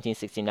 15th,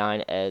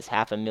 1969, as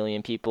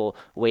 500,000 people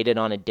waited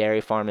on a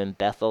dairy farm in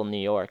Bethel, New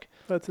York,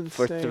 That's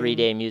for insane. a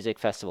 3-day music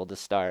festival to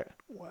start.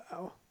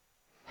 Wow.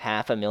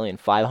 500,000,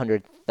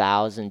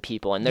 500,000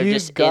 people, and they're you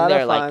just in gotta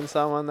there find like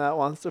someone that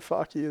wants to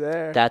fuck you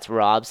there. that's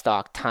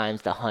Robstock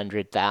times the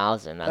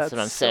 100,000. That's what I'm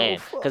That's so saying.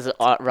 Because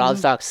fucked.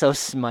 Robstock's so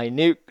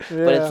minute, but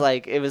Yeah. it's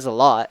like it was a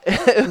lot.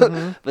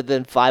 Mhm. But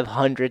then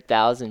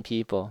 500,000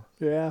 people.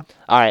 Yeah.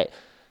 All right,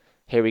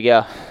 here we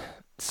go.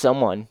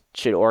 Someone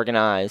should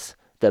organize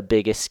the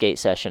biggest skate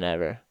session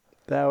ever.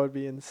 That would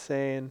be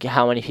insane.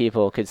 How many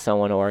people could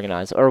someone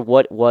organize, or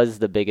what was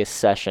the biggest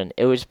session?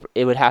 It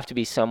would have to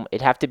be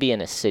it'd have to be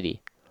in a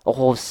city. A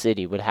whole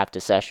city would have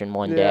to session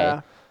one day.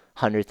 Yeah.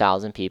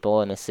 100,000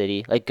 people in a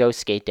city. Like Go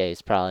Skate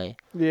Days, probably.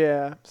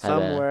 Yeah.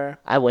 Somewhere.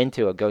 I went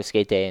to a Go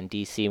Skate Day in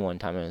DC one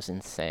time. It was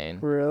insane.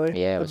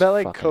 Really? Yeah, it I was bet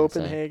like fucking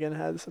insane. Copenhagen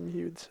had some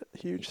huge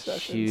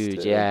sessions.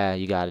 Huge, too. yeah.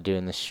 You got to do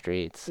in the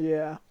streets.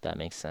 Yeah. That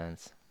makes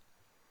sense.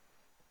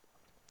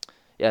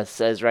 Yeah, it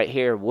says right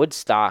here,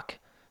 Woodstock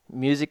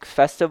Music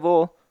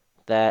Festival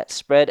that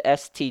spread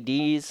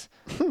STDs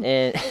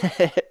and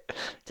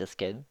just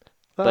kidding.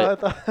 Oh, But- I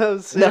thought that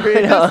was No,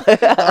 serious. no.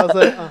 I was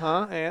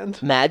like, and?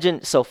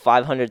 Imagine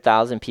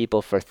 500,000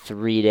 people for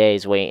 3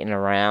 days waiting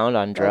around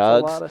on That's a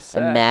drugs. lot of sex.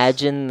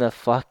 Imagine the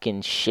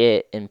fucking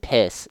shit and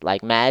piss.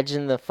 Like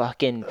imagine the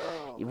fucking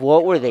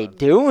what were they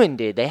doing,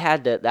 dude? They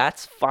had to.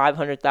 That's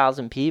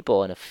 500,000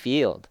 people in a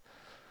field.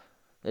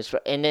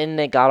 And then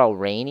they got all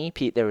rainy.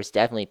 There was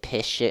definitely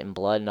piss, shit, and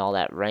blood and all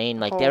that rain.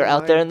 Like they were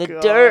out there in the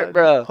dirt,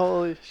 bro,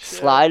 Holy shit.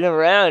 sliding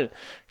around.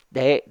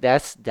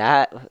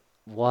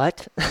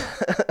 What?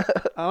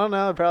 I don't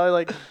know. I'd probably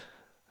like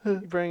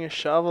bring a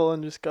shovel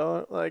and just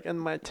go like in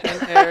my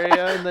tent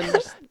area and then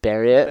just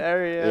Bury it.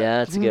 bury it. Yeah,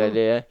 that's a good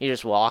idea. You're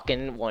just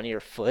walking, one of your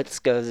foots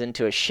goes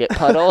into a shit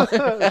puddle.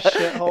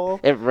 Shithole.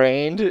 It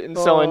rained, and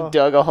Oh. someone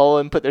dug a hole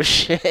and put their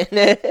shit in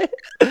it.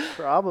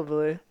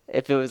 Probably.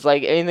 If it was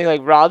like anything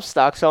like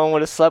Robstock, someone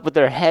would have slept with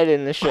their head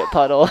in the shit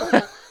puddle.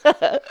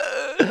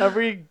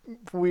 Every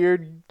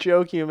weird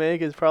joke you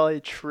make is probably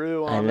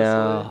true, I honestly.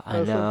 know, I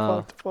That's the know.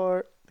 fucked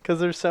part. Because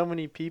there's so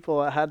many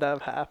people that had to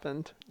have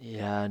happened.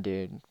 Yeah,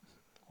 dude.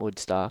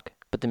 Woodstock.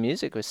 But the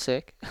music was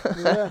sick.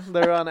 Yeah,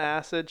 they're on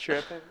acid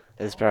tripping.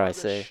 It's probably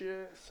this sick.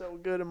 shit is so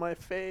good in my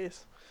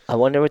face. I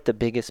wonder what the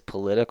biggest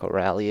political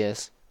rally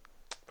is.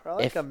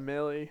 Probably If- like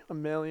a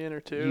million or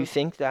two. You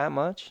think that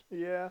much?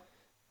 Yeah.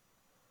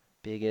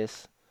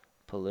 Biggest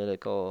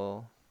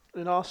political...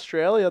 In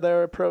Australia, they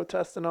were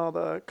protesting all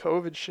the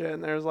COVID shit,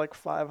 and there was like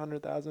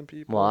 500,000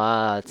 people.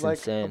 Wow, that's like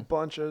a insane.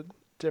 bunch of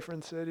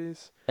different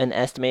cities. An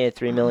estimated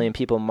 3 million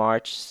people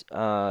marched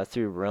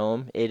through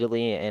Rome,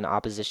 Italy, in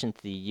opposition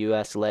to the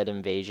U.S.-led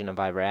invasion of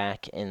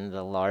Iraq in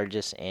the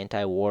largest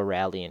anti-war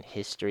rally in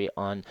history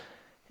on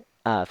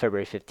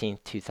February 15th,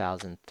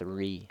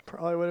 2003.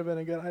 Probably would have been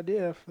a good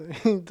idea if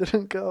they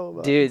didn't go.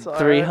 But Dude, it's all right.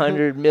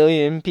 300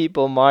 million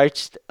people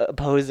marched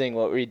opposing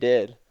what we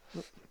did.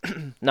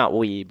 Not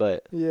we,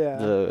 but Yeah.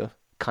 the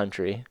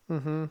country.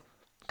 Mm-hmm.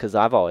 Because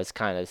I've always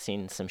kind of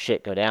seen some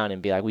shit go down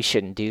and be like, we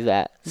shouldn't do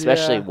that.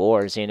 Especially Yeah.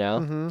 wars, you know?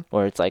 Mm-hmm.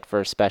 Where it's like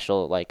for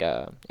special, like,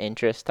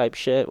 interest type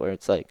shit. Where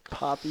it's like,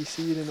 Poppy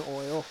seed and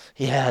oil.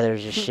 yeah,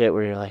 there's just shit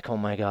where you're like, oh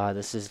my god,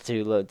 this is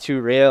too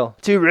real.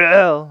 Too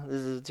real.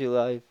 This is too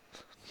life.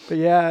 But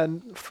yeah,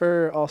 and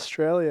for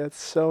Australia, it's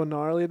so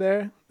gnarly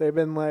there. They've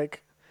been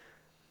like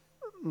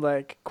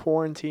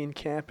quarantine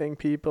camping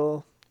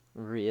people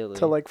Really?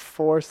 to like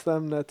force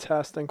them to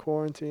test and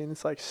quarantine.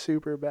 It's like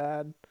super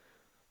bad.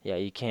 Yeah,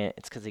 you can't.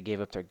 It's because they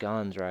gave up their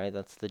guns, right?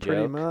 That's the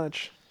Pretty joke.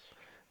 much.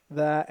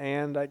 That,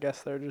 and I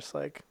guess they're just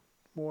like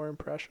more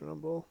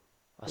impressionable.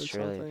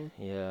 Australia, something.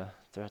 yeah.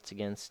 Threats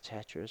against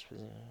Tetris.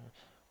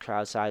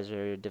 Crowd size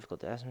are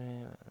difficult to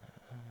estimate.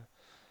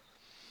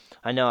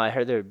 I know, I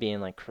heard they're being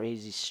like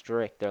crazy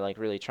strict. They're like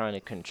really trying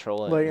to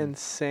control it. Like and-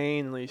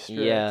 insanely strict.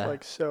 Yeah.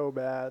 Like so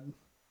bad.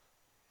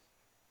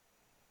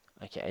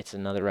 Okay, it's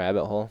another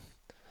rabbit hole.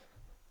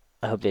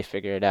 I hope they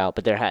figure it out.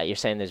 But you're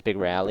saying there's big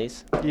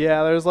rallies?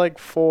 Yeah, there's like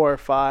 4 or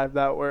 5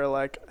 that were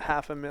like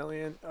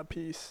 500,000 a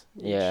piece.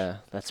 each. Yeah,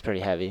 that's pretty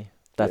heavy.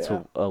 That's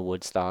Yeah. a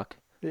Woodstock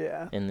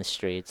Yeah. in the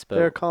streets,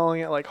 They're but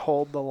calling it like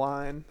hold the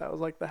line. That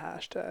was like the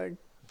hashtag.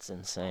 it's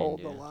insane, Hold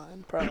dude. the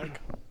line. Probably like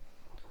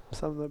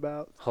something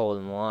about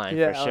Holding the line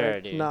yeah, for sure,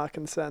 like dude. not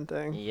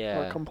consenting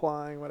Yeah. or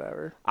complying,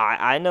 whatever.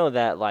 I know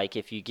that like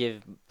if you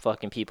give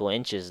fucking people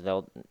inches,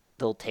 they'll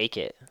take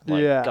it.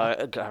 Like,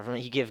 Yeah.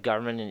 government, you give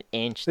government an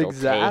inch, they'll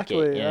Exactly.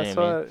 take it. You know That's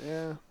what I mean? what.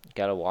 Yeah. You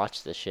gotta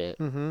watch the shit.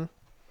 Mhm.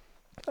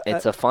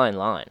 It's a fine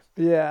line.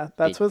 Yeah,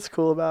 that's Be- what's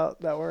cool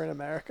about that we're in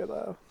America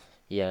though.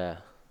 Yeah.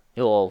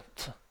 Well,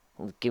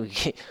 we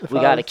If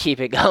I gotta was- keep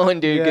it going,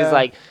 dude. Because Yeah.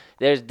 like,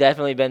 there's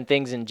definitely been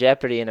things in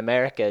jeopardy in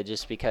America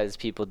just because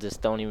people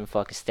just don't even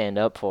fucking stand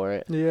up for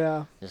it.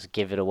 Yeah. Just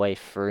give it away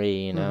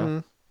free, you know?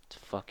 Mhm. It's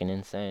fucking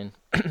insane.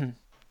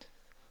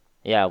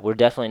 Yeah, we're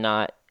definitely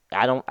not.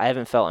 I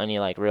haven't felt any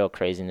like real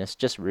craziness.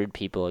 Just rude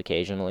people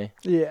occasionally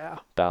Yeah.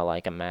 about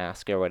like a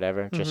mask or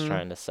whatever, just Mhm.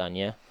 trying to sun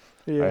you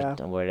Yeah.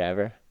 or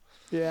whatever.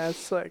 Yeah.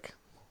 It's like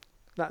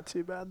not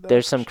too bad though.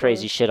 There's some for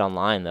crazy sure. shit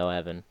online though,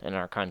 Evan, in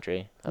our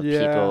country of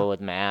Yeah. people with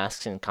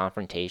masks and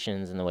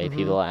confrontations and the way Mhm.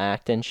 people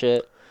act and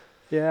shit.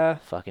 Yeah.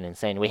 Fucking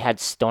insane. We had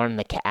storm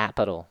the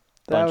Capitol.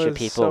 That Bunch was of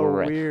people so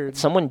were weird.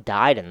 Someone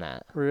died in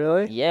that.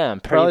 Really? Yeah, I'm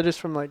Probably pretty.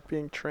 just from like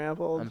being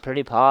trampled. I'm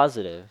pretty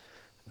positive.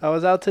 I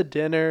was out to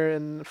dinner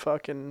and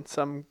fucking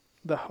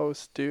the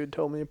host dude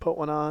told me to put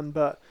one on,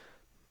 but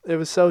it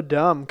was so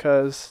dumb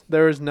because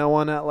there was no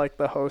one at like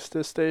the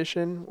hostess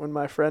station when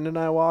my friend and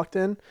I walked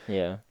in,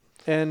 Yeah.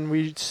 and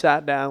we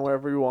sat down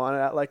wherever we wanted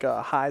at like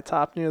a high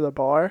top near the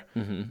bar.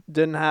 Mhm.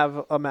 Didn't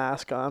have a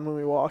mask on when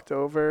we walked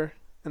over,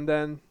 and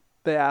then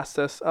they asked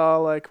us,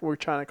 "Oh, like we're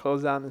trying to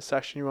close down this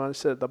section. You want to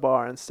sit at the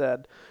bar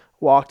instead?"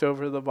 Walked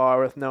over to the bar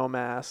with no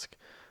mask,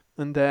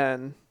 and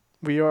then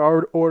we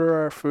order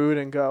our food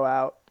and go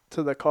out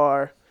to the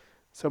car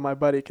so my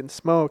buddy can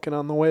smoke. And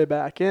on the way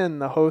back in,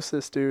 the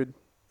hostess dude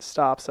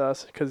stops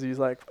us because he's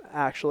like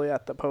actually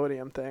at the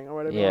podium thing or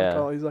whatever you want Yeah. to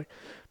call it. He's like,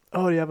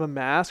 "Oh, do you have a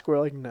mask?" We're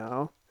like,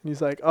 "No." And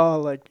he's like, "Oh,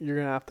 like you're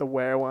gonna have to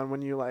wear one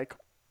when you're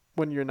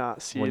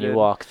not seated." When you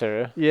walk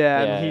through.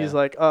 Yeah, Yeah, and he's yeah.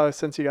 like, "Oh,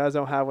 since you guys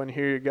don't have one,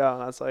 here you go."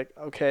 And I was like,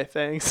 "Okay,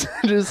 thanks."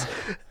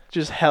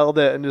 just held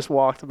it and just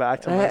walked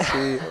back to my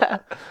seat.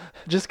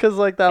 Just 'cause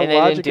like that And they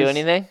logic didn't do is-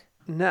 anything?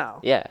 No.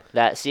 Yeah.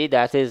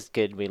 That is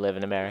good we live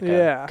in America.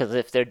 Yeah. Because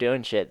if they're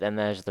doing shit, then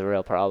there's the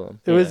real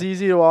problem. It you was know?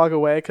 easy to walk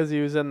away because he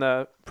was in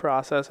the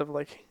process of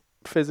like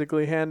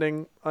physically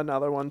handing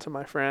another one to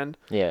my friend.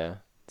 Yeah.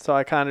 So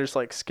I kind of just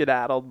like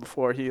skedaddled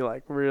before he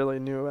like really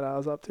knew what I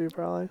was up to,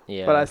 probably.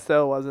 Yeah. But I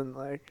still wasn't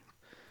like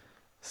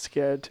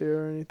scared to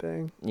or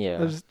anything. Yeah. It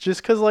was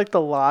just 'cause like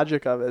the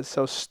logic of it is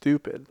so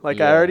stupid. Like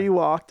I Yeah. already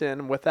walked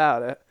in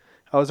without it.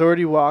 I was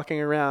already walking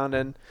around,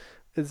 and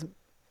it's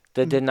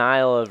The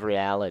denial of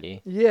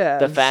reality. yeah.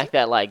 The it's- fact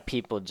that like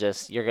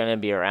you're gonna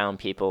be around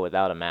people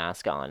without a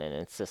mask on, and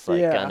it's just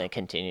like Yeah. gonna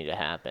continue to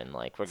happen.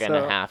 Like we're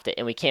gonna So- have to,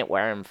 and we can't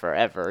wear them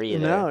forever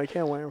either. No, I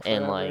can't wear them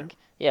forever. and like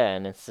yeah,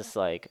 and it's just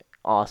like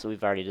also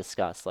we've already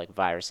discussed like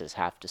viruses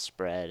have to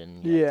spread,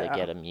 and you have Yeah. to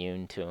get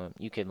immune to them.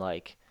 You could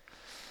like,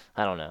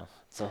 I don't know,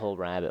 it's a whole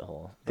rabbit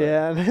hole. but-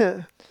 Yeah,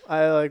 and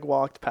I like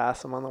walked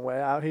past him on the way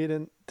out. He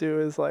didn't do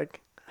his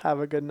like have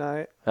a good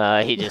night.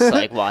 He just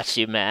like watched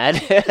you mad.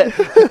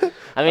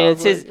 I mean, I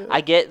it's was his. like,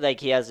 I get like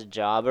he has a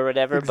job or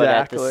whatever, but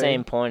at the Exactly.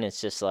 same point, it's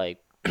just like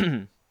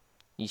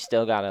you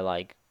still gotta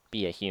like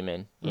be a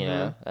human, you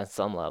know, at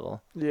some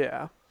level.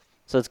 Yeah,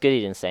 So it's good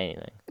he didn't say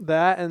anything,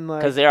 that and like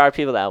because there are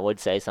people that would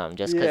say something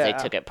just because Yeah.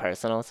 they took it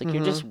personal. It's like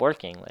you're just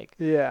working, like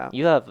yeah,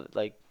 you have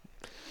like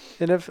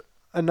and if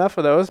enough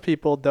of those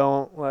people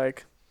don't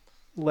like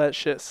let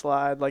shit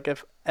slide. Like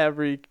if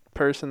every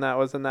person that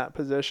was in that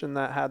position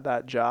that had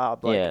that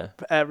job, like Yeah.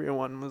 if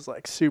everyone was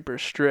like super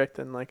strict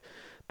and like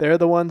they're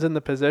the ones in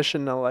the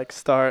position to like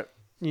start,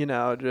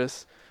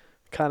 just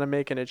kind of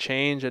making a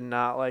change and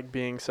not like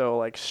being so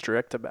like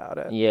strict about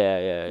it.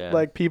 Yeah.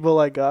 Like people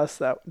like us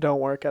that don't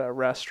work at a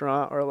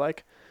restaurant or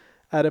like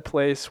at a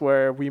place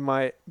where we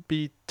might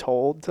be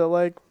told to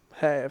like,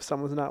 hey, if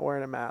someone's not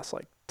wearing a mask,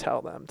 like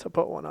tell them to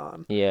put one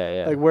on.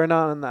 Yeah. Like we're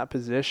not in that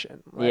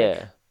position. Like,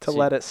 Yeah. to So-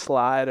 let it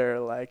slide or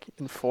like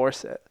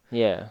enforce it.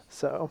 Yeah.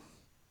 So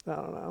I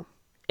don't know.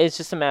 It's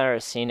just a matter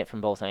of seeing it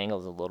from both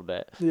angles a little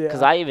bit. Yeah.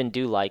 Because I even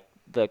do like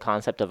the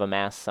concept of a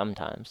mask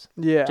sometimes.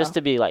 Yeah. Just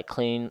to be like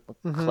Mhm.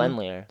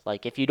 cleanlier.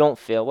 Like if you don't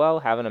feel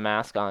well, having a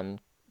mask on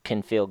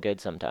can feel good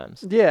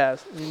sometimes. Yeah.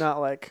 You're not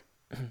like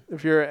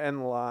if you're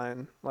in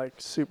line like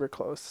super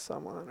close to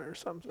someone or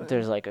something.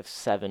 There's like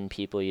 7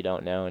 people you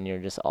don't know and you're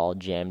just all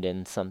jammed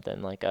in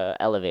something. Like a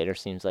elevator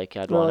seems like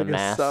I'd or want like a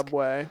mask.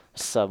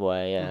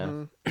 subway. Yeah.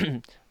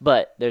 Mhm.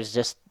 But there's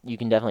just, you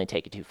can definitely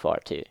take it too far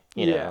too.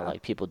 Yeah.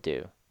 Like people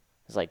do.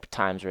 There's like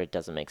times where it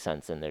doesn't make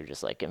sense and they're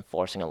just like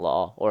enforcing a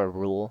law or a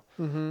rule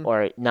Mhm.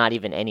 or not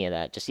even any of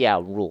that. Just,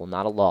 a rule,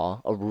 not a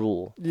law, a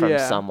rule from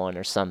Yeah. someone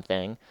or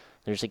something.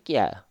 They're just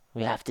like,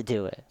 we have to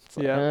do it. It's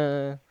like,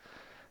 Yeah.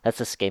 that's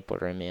a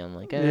skateboarder in me. I'm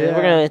like, Yeah.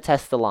 we're going to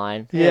test the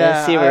line.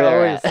 Yeah. See where I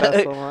they're always at.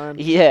 test the line.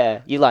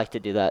 Yeah, you like to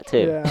do that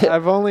too. Yeah.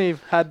 I've only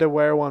had to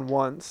wear one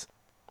once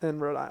in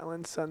Rhode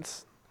Island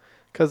since,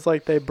 because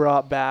like they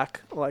brought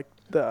back like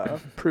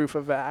the proof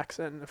of vax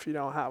and if you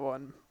don't have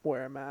one,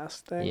 wear a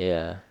mask thing.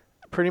 Yeah,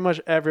 Pretty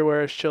much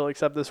everywhere is chill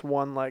except this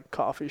one like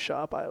coffee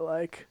shop I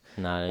like.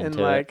 not And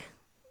into like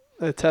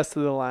I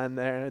tested the line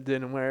there and it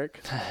didn't work.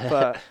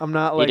 But I'm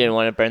not it. like You didn't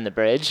want to burn the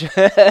bridge?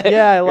 Yeah,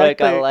 I You're like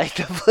I the- like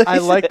the place. I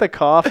like the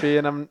coffee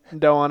and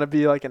don't want to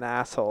be like an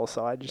asshole,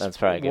 so I just That's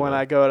probably a good when one.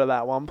 I go to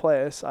that one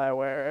place, I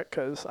wear it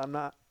cuz I'm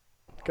not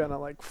gonna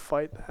like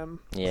fight them.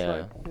 It's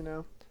Yeah.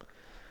 like,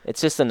 It's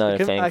just another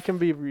thing. I can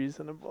be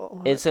reasonable.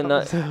 when It's it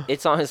comes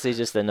It's honestly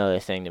just another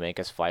thing to make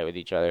us fight with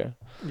each other.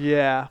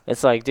 Yeah.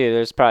 It's like, dude,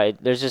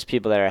 there's just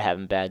people that are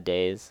having bad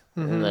days,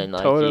 Mhm, and then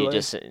like totally. you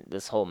just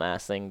this whole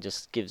mask thing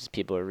just gives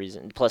people a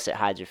reason. Plus, it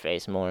hides your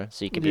face more,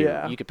 so you could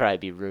Yeah. you could probably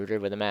be ruder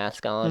with a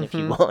mask on if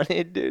you Mhm.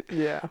 wanted, dude.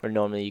 Yeah. Or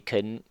normally you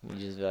couldn't. You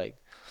just be like,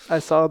 I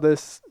saw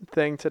this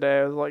thing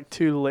today. It was like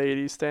two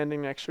ladies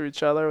standing next to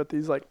each other with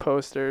these like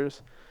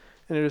posters,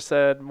 and it just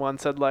said one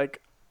said like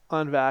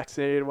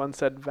unvaccinated, one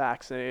said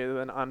vaccinated, and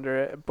then under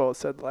it both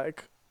said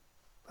like,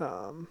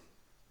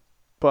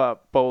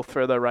 but both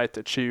for the right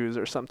to choose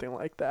or something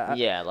like that.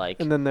 yeah, like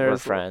And then we're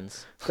there's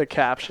friends. the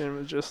caption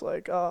was just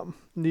like,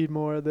 need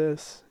more of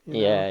this.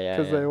 Yeah,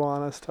 Because yeah. they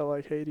want us to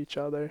like hate each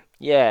other.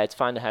 Yeah, it's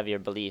fine to have your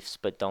beliefs,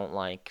 but don't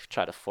like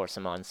try to force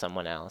them on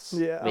someone else.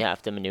 Yeah. We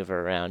have to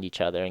maneuver around each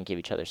other and give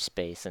each other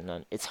space,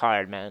 and it's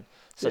hard, man.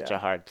 Such Yeah. a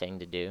hard thing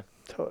to do.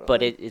 Totally.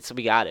 But it's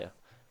we got to.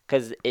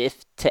 Because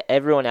if to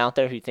everyone out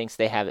there who thinks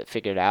they have it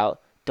figured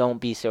out,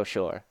 don't be so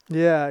sure.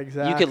 Yeah,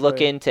 exactly. You could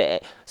look into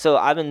it. So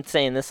I've been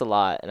saying this a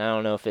lot, and I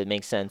don't know if it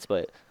makes sense,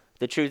 but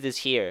the truth is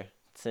here.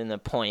 It's in the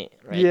point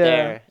right Yeah.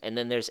 there. And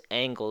then there's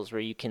angles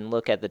where you can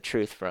look at the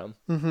truth from,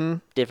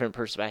 different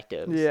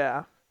perspectives.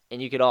 Yeah.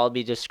 And you could all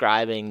be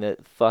describing the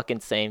fucking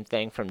same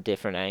thing from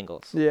different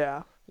angles,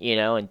 Yeah.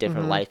 and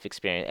different Mhm. life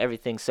experience.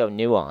 Everything's so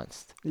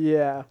nuanced.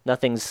 Yeah.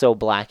 Nothing's so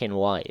black and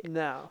white.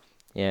 No.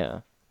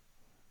 Yeah.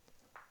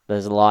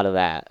 There's a lot of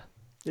that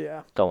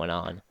Yeah. going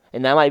on.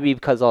 And that might be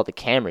because of all the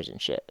cameras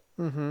and shit.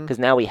 Mhm. Because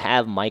now we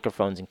have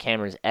microphones and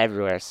cameras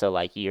everywhere, so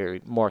like you're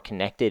more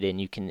connected and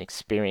you can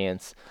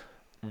experience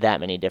that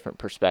many different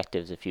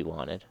perspectives if you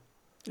wanted.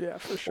 Yeah,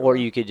 for sure. Or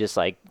you could just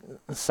like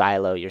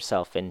silo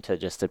yourself into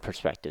just the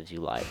perspectives you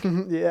like,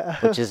 Yeah.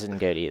 which isn't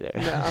good either.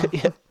 No.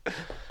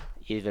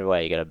 Either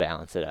way, you gotta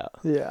balance it out.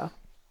 Yeah.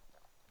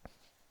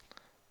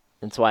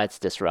 That's why it's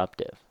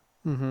disruptive,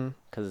 Mhm.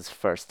 because it's the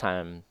first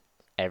time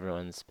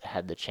everyone's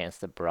had the chance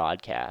to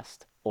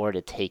broadcast or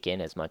to take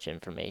in as much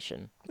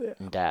information Yeah.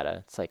 and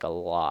data. It's like a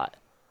lot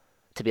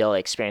to be able to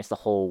experience the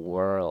whole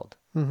world.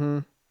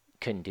 Mhm.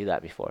 Couldn't do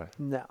that before.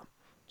 No.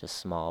 Just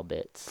small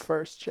bits.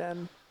 First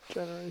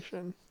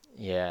generation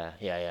Yeah.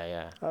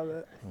 of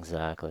it.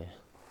 Exactly.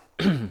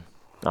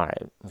 All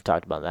right, we've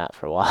talked about that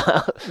for a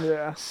while.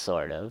 Yeah.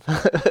 Sort of.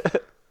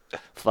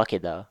 Fuck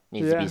it though.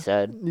 Needs to Yeah, be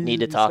said. needs Need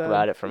to to be talk said.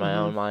 about it for my Mhm.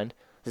 own mind.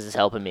 This is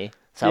helping me.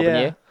 It's helping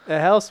Yeah. you. It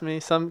helps me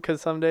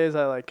because some days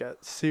I like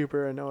get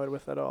super annoyed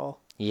with it all.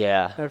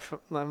 Yeah.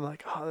 I'm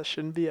like, oh, this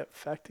shouldn't be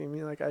affecting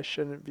me. Like I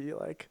shouldn't be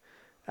like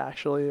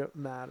actually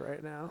mad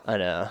right now. I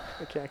know.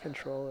 I can't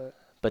control it.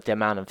 But the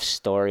amount of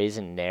stories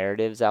and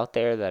narratives out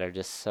there that are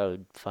just so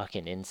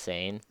fucking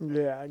insane,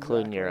 Yeah.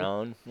 including your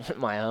exactly. own,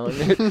 my own.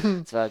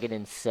 It's fucking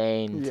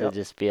insane to Yep.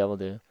 just be able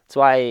to. That's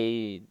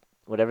why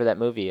whatever that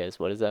movie is.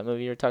 What is that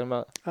movie you're talking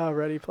about?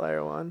 Ready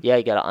Player One. Yeah,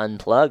 you gotta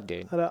unplug,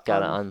 dude. Gotta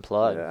Gotta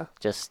unplug. yeah.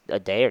 Just a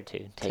day or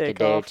two. Take a Take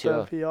day or off two. the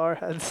off. VR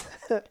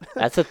headset.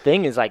 That's the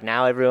thing is like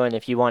now everyone,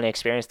 if you want to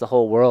experience the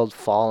whole world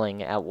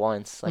falling at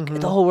once, like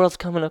Mhm. the whole world's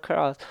coming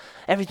across,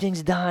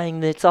 everything's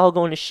dying, it's all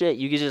going to shit.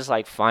 You could just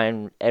like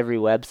find every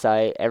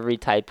website, every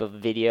type of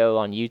video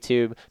on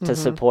YouTube to Mhm.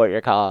 support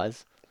your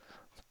cause.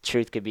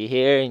 Truth could be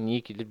here, and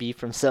you could be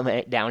from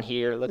somewhere down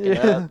here looking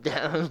Yeah. up,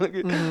 down.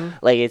 Mhm.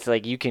 Like it's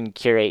like you can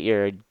curate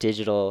your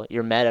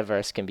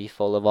metaverse can be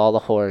full of all the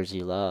horrors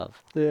you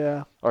love,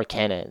 Yeah. or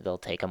can it? They'll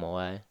take them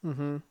away.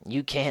 Mhm.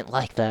 You can't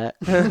like that,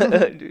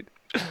 dude.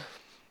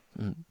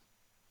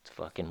 It's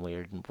fucking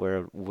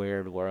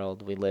weird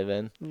world we live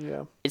in.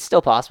 Yeah. It's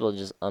still possible to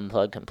just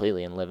unplug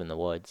completely and live in the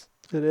woods.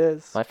 It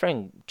is. My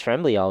friend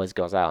Tremblay always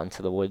goes out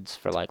into the woods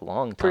for like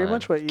long time. Pretty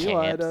much what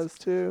Eli camps. does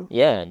too.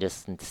 Yeah, and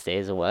just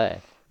stays away.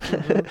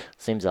 Mhm.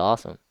 Seems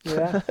awesome.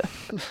 Yeah.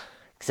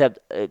 Except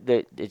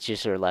it's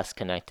just you're less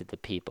connected to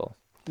people.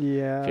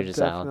 Yeah. If you're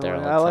just out there all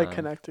definitely. the I like time.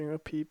 connecting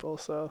with people,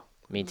 so.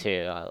 Me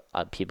too.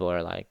 People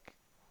are like,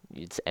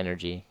 it's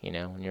energy, you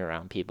know, when you're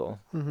around people.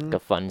 Mhm. Like a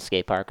fun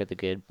skate park with a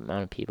good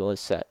amount of people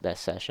is that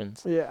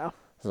sessions. Yeah.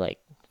 It's like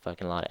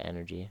fucking a lot of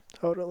energy.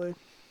 Totally.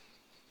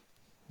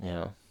 You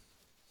know.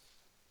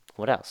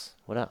 What else?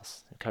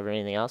 Cover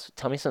anything else?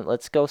 Tell me some.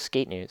 Let's go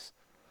skate news.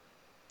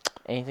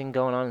 Anything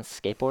going on in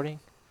skateboarding?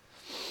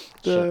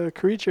 The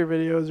Creature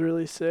video is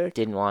really sick.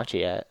 Didn't watch it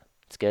yet.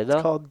 It's good though.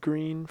 It's called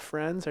Green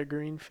Friends or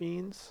Green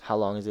Fiends. How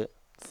long is it?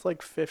 It's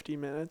like 50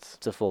 minutes.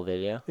 It's a full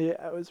video.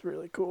 Yeah, it was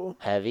really cool.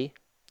 Heavy.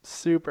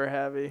 Super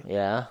heavy.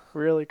 Yeah.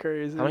 Really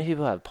crazy. How many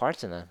people have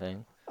parts in that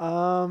thing?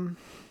 Um,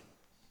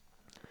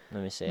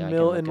 Let me see. I can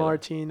Milton look it up.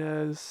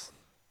 Martinez,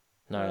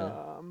 Gnarly.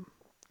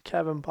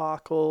 Kevin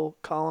Bockel,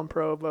 Colin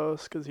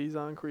Provost, because he's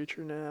on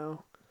Creature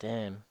now.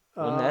 Damn.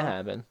 When that Uh,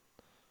 happened?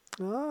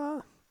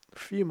 A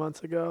few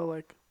months ago,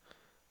 like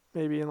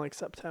maybe in like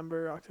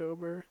September,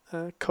 October.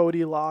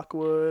 Cody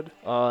Lockwood.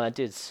 Oh, that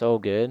dude's so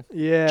good.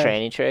 Yeah.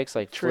 Tranny tricks,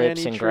 like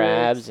flips Tranny and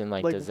grabs tricks, and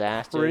like, like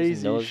disasters and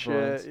crazy nose shit.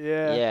 ones.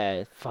 Yeah.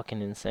 Yeah,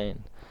 fucking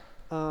insane.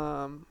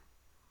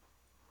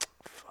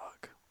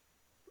 Fuck.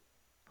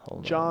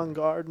 Hold John on.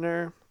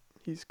 Gardner.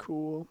 He's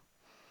cool.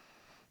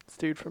 This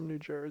dude from New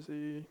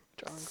Jersey.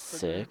 John Gardner.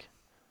 Sick.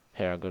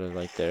 Here, I'll go to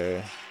like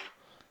their.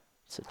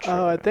 It's a Oh, I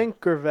trailer. think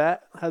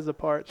Gravette has a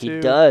part He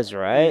too. does,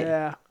 right?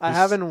 Yeah. I He's-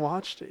 haven't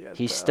watched it yet.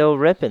 He's though. still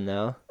ripping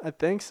though. I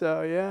think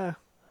so, yeah.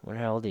 I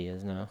wonder how old he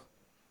is now.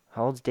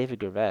 How old's David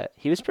Gravette?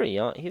 He was pretty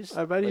young. He was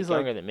I bet he's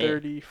younger like than me.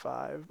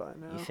 35 by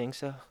now. You think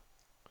so?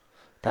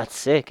 That's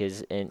sick.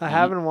 I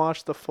haven't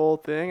watched the full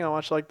thing. I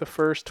watched like the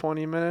first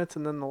 20 minutes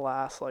and then the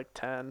last like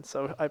 10.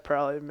 So I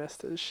probably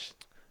missed it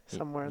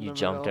somewhere in the You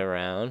jumped middle.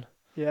 around.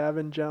 Yeah, I've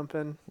been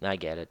jumping. I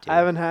get it, dude. I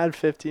haven't had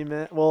 50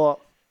 minutes. Well,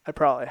 I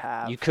probably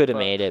have. You could have but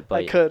made it, I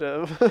but could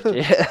have.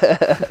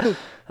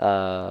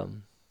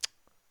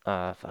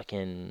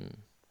 fucking.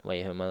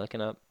 Wait, who am I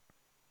looking up?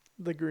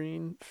 The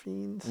Green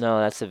Fiends. No,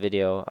 that's the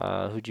video.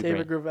 Who'd you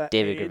David bring? Gravette.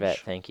 David Age. Gravette.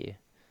 Thank you.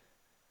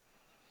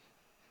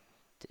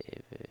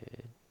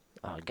 David.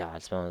 Oh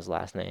God, spell his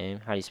last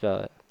name. How do you spell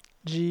it?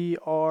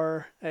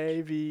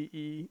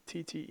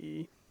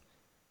 Gravette.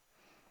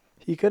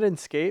 He couldn't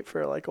skate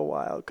for like a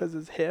while because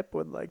his hip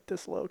would like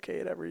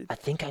dislocate every I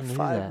think I knew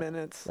 5 that.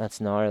 minutes.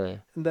 That's gnarly.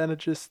 And then it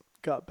just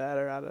got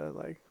better out of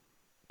like,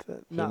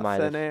 not might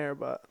thin have- air,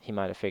 but He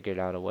might have figured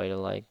out a way to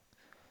like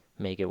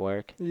make it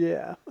work.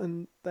 yeah.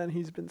 And then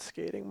he's been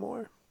skating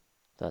more.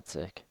 That's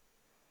sick.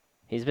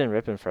 He's been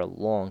ripping for a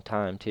long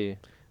time too.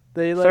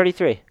 They like.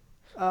 33.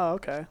 Oh,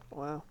 okay.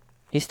 Wow.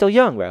 He's still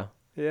young, bro.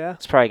 Yeah.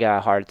 He's probably got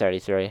a hard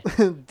 33.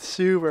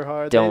 Super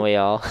hard. Don't we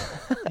all?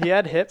 He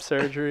had hip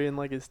surgery in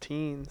like his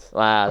teens.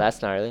 Wow,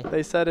 that's gnarly.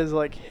 They said his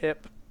like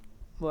hip,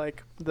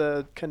 like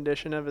the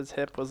condition of his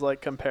hip was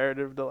like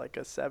comparative to like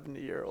a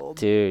 70-year-old.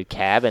 Dude,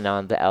 cabin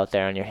out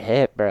there on your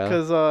hip, bro.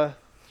 Because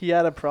he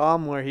had a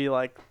problem where he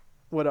like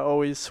would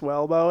always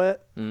swell bow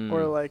it,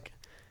 or like,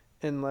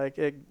 and like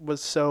it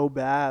was so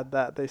bad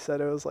that they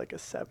said it was like a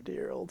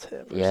 70-year-old's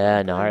hip. Or Yeah,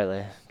 something.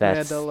 gnarly.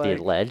 That's to, the like,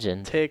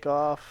 legend. Take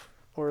off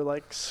or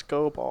like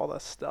scope all the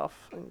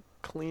stuff and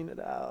clean it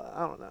out.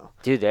 I don't know.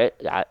 Dude,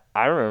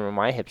 I remember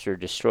my hips were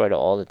destroyed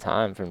all the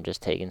time from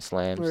just taking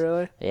slams.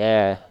 Really?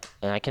 Yeah,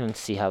 and I can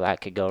see how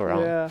that could go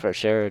wrong Yeah. for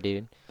sure,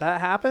 dude.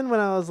 That happened when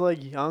I was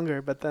like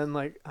younger, but then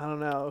like I don't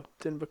know,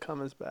 didn't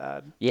become as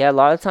bad. Yeah, a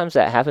lot of times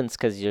that happens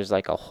because there's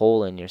like a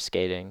hole in your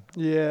skating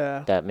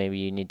Yeah. that maybe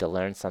you need to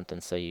learn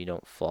something so you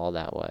don't fall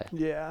that way,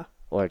 Yeah.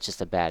 or it's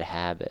just a bad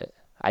habit.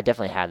 I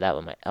definitely had that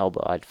with my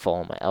elbow. I'd fall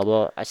on my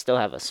elbow. I still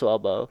have a swell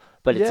bow,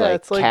 but it's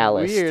like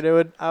calloused.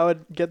 weird. I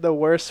would get the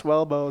worst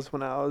swell bows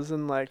when I was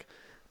in like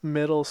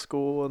middle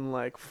school and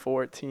like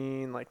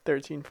 14, like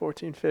 13,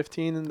 14,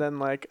 15, and then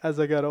like as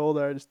I got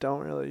older,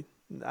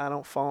 I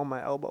don't fall on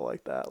my elbow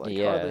like that, like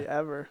Yeah. hardly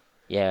ever.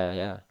 Yeah,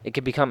 yeah. It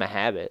could become a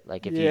habit.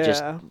 Like if you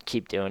just Yeah.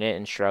 keep doing it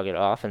and shrug it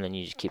off, and then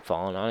you just keep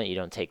falling on it, you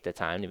don't take the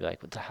time to be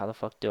like, how the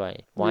fuck do I?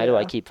 Why do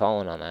I Yeah. keep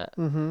falling on that?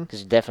 Mhm. Because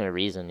there's definitely a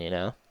reason, you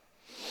know.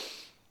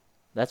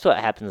 That's what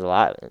happens a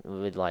lot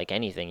with like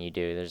anything you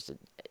do. There's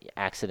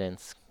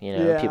accidents,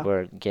 Yeah.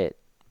 people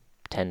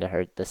tend to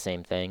hurt the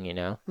same thing,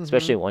 Mhm.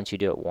 especially once you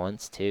do it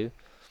once too.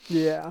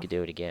 Yeah. You could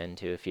do it again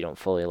too if you don't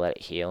fully let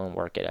it heal and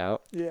work it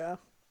out. Yeah.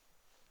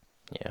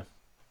 Yeah.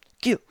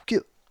 Cute.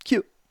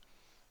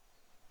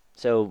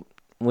 So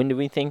when do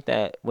we think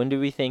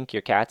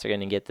your cats are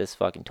gonna get this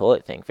fucking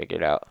toilet thing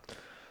figured out?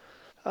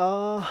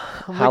 I'm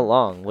How like,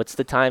 long? What's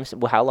the time?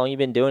 How long you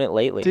been doing it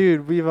lately?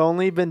 dude, we've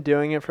only been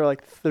doing it for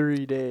like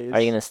 3 days.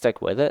 Are you gonna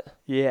stick with it?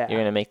 Yeah. You're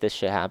gonna make this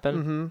shit happen?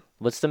 Mm-hmm.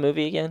 What's the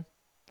movie again?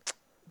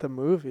 The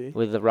movie.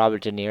 With the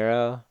Robert De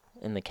Niro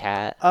and the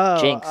cat.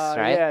 Oh, Jinx,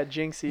 right? Yeah,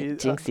 Jinxie.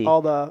 Jinxie.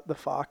 All the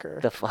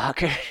Fokker. The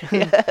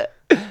Fokker.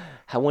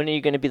 When are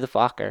you gonna be the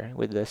Fokker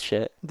with this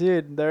shit?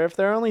 Dude, if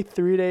they're only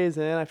 3 days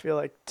in, I feel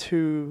like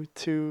two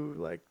to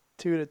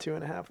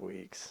 2.5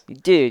 weeks.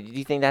 Dude, do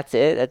you think that's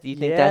it? Do you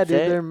think that's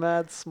dude, it? they're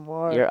mad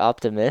smart. You're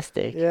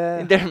optimistic.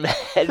 Yeah. They're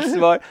mad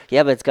smart.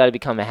 Yeah, but it's got to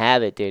become a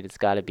habit, dude. It's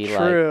got to be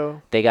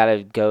True. they got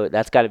to go.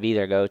 That's got to be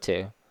their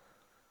go-to.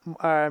 All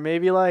right,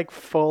 maybe like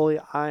fully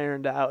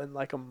ironed out in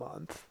like a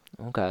month.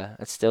 Okay,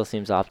 it still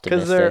seems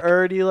optimistic. Because they're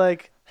already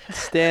like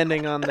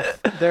standing on the.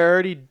 They're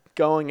already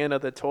going into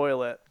the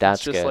toilet. That's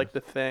it's just good. like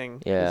the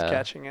thing Yeah. is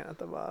catching it at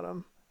the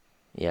bottom.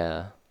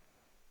 Yeah.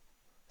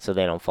 So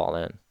they don't fall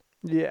in.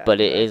 Yeah. But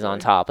it is on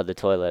exactly. top of the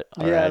toilet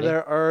already. Yeah,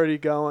 they're already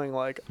going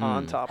like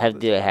on top. Do of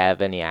they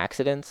have any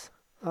accidents?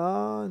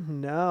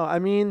 No. I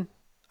mean,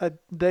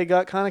 they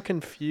got kind of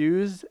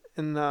confused,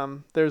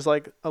 and there's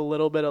like a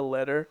little bit of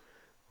litter,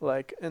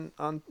 like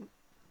on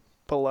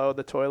below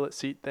the toilet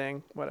seat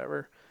thing,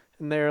 whatever.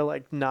 And they were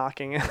like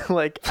knocking it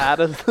like out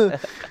of the.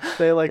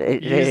 They like They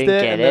used didn't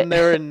it, get and then it.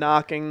 they were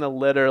knocking the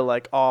litter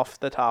like off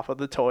the top of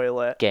the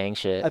toilet. Gang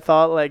shit. I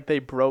thought like they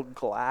broke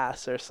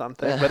glass or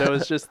something, but it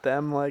was just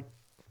them like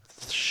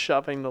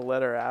shoving the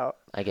litter out.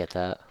 I get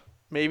that.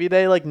 Maybe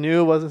they like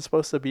knew it wasn't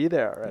supposed to be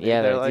there already.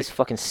 Yeah, they're these like,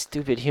 fucking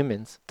stupid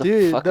humans. The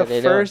dude, fuck the are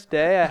they first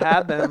day I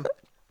had them,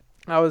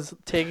 I was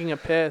taking a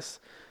piss,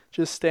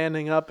 just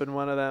standing up, and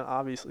one of them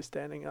obviously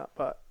standing up,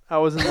 but I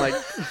wasn't like.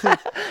 doing?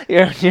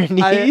 You're on your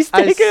knees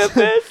taking a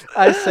piss?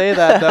 I say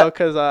that though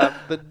because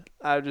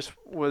I just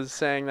was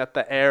saying that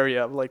the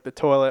area of like the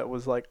toilet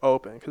was like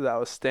open because I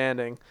was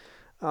standing.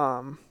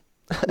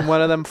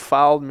 One of them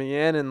fouled me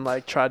in and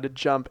like tried to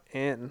jump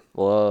in.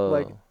 Whoa.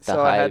 Like the so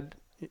hype. I had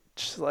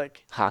just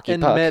like Hockey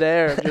in puck.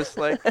 midair just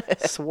like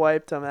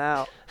swiped him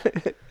out.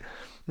 And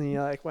he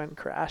like went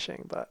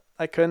crashing, but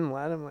I couldn't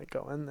let him like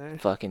go in there.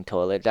 Fucking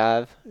toilet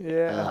dive.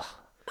 Yeah.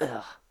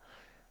 Ugh.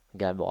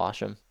 Gotta wash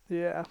them.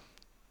 Yeah.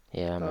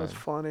 Yeah, That man. was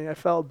funny. I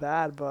felt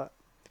bad, but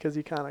because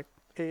he kind of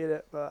ate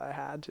it, but I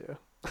had to.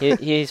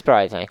 He's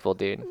probably thankful,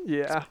 dude.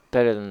 Yeah.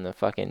 Better than the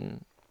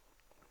fucking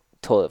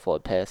toilet full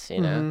of piss,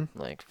 Mhm.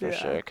 Like, for Yeah.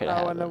 sure, could I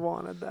have wouldn't have him.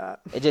 wanted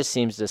that. It just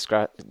seems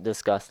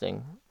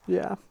disgusting.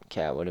 Yeah.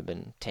 Cat would have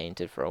been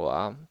tainted for a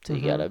while till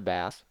you got Mhm. a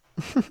bath.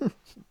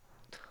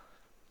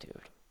 Dude.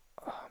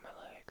 Oh,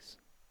 my legs.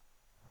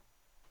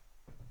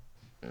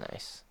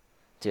 Nice.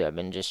 Dude, I've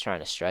been just trying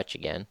to stretch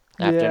again.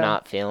 After Yeah.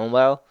 not feeling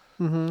well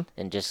Mhm.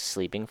 and just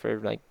sleeping for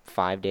like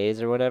 5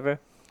 days or whatever.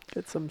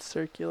 Get some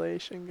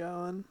circulation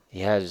going.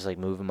 Yeah, just like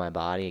moving my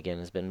body again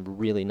has been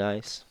really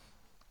nice.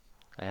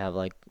 I have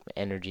like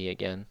energy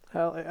again,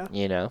 Hell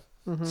yeah.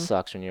 Mhm.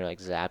 Sucks when you're like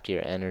zapped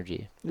your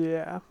energy.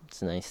 Yeah.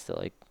 It's nice to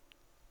like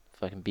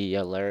fucking be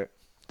alert.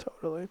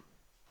 Totally.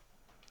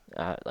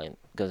 Like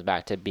goes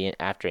back to being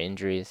after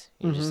injuries.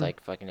 You're just Mhm.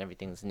 like fucking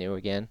everything's new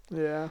again,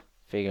 Yeah.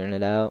 figuring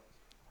it out.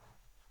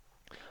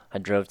 I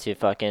drove to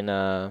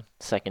fucking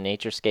Second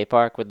Nature skate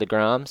park with the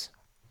Groms.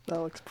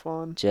 That looks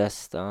fun.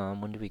 Just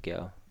when did we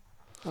go?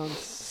 On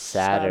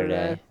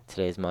Saturday.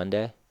 Today's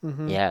Monday.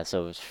 Mhm. Yeah,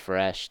 so it was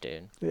fresh,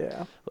 dude.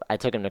 Yeah. I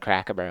took him to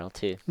Cracker Barrel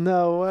too.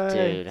 No way.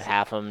 Dude,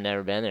 half of them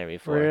never been there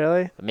before.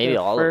 Really? Maybe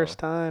Their all of them. first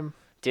time.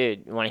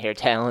 Dude, you want to hear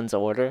Talon's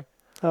order?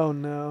 Oh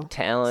no.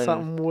 Talon,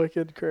 Something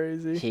wicked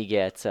crazy. he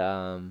gets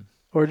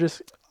Or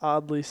just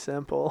oddly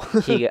simple.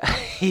 he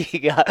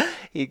got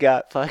he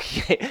got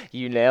fucking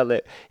you nailed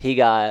it. He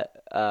got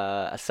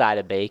a side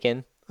of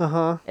bacon,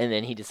 Uh-huh. and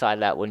then he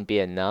decided that wouldn't be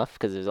enough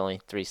because there's only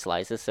 3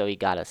 slices, so he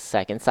got a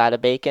second side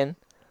of bacon,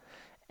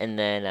 and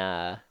then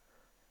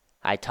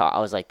I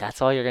was like,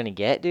 "That's all you're gonna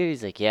get, dude?"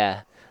 He's like,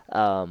 "Yeah."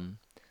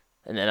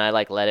 And then I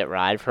like let it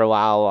ride for a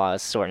while I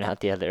was sorting out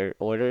the other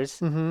orders,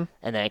 Mhm.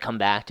 and then I come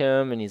back to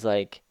him, and he's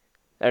like.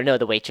 Or no,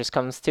 the waitress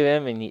comes to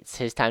him, and it's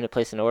his time to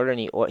place an order, and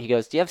he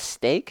goes, "Do you have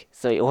steak?"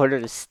 So he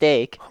ordered a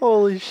steak,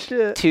 Holy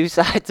shit. 2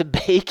 sides of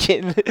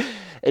bacon,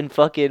 and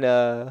fucking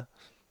and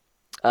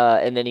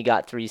then he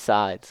got 3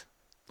 sides.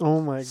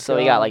 Oh my god. So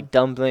he got like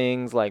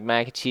dumplings, like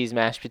mac and cheese,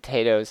 mashed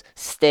potatoes,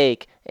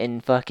 steak,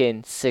 and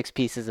fucking 6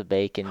 pieces of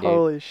bacon, dude.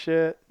 Holy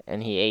shit.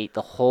 And he ate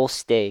the whole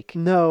steak.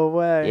 No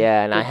way.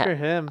 Yeah, and Good for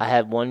him. I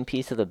had 1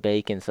 piece of the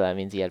bacon, so that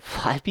means he had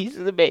 5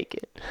 pieces of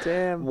bacon.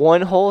 Damn.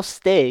 1 whole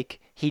steak.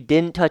 He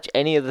didn't touch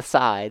any of the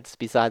sides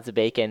besides the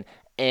bacon,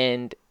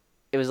 and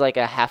it was like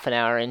a half an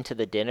hour into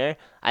the dinner.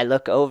 I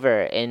look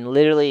over, and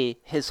literally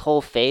his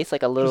whole face,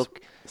 like a little,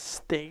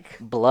 Steak.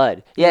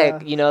 blood. Yeah, Yeah.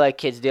 you know, like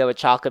kids do with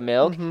chocolate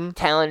milk. Mhm.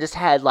 Talon just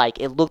had like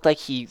it looked like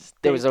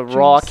there was a Steak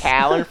raw juice.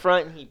 cow in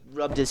front, and he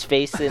rubbed his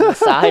face in the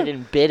side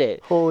and bit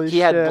it. Holy He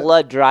shit. had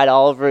blood dried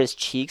all over his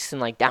cheeks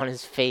and like down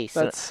his face.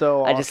 And That's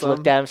so awesome. I just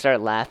looked at him,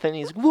 started laughing.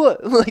 He's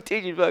what? I'm like,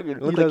 dude, you fucking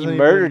look like doesn't you even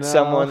murdered know.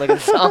 someone, like a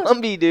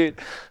zombie, dude.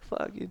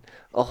 Fucking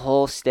a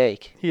whole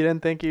steak. He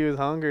didn't think he was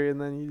hungry,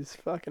 and then he just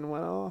fucking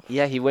went off.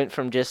 Yeah, it went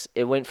from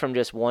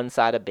just one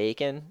side of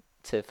bacon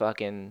to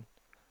fucking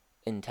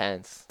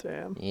intense.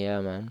 Damn.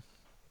 Yeah, man.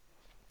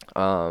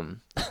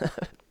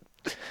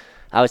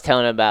 I was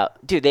telling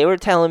about, dude, they were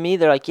telling me,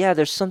 they're like, yeah,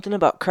 there's something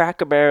about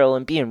Cracker Barrel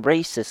and being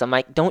racist. I'm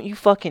like, don't you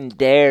fucking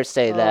dare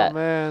say that. Oh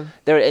man.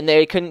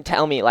 They couldn't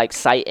tell me, like,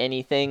 cite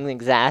anything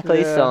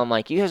exactly, so Yeah. I'm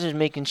like, you guys are just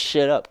making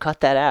shit up.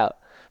 Cut that out.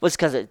 Was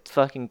because it's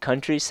fucking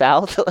country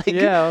south? Like,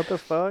 Yeah. What the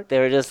fuck? they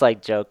were just,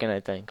 like, joking, I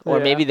think. Or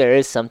Yeah. maybe there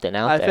is something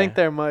out I there. think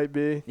there might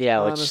be. Yeah,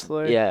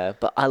 honestly. yeah,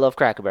 but I love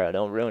Cracker Barrel.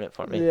 Don't ruin it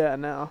for me. Yeah.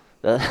 No.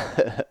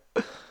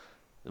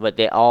 But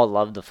they all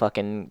love the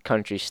fucking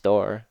country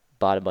store.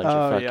 Bought a bunch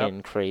of Oh, yep.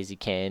 fucking crazy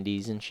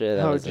candies and shit.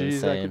 That Oh was jeez,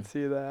 I insane. could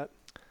see that.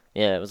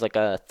 Yeah, it was like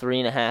a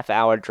 3.5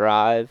 hour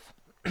drive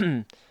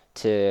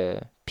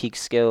to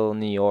Peekskill,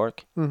 New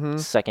York. Mhm.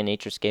 Second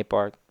Nature Skate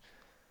Park.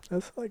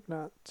 That's like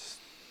not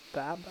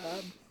that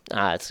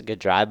bad. It's a good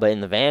drive, but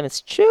in the van, it's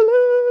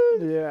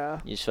chilling. Yeah.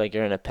 You just feel like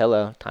you're in a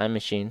pillow time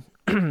machine.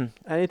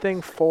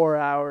 Anything 4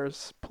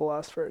 hours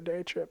plus for a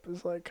day trip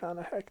is like kind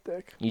of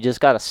hectic. You just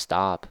gotta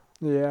stop.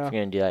 If Yeah. you're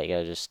gonna do that, you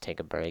gotta just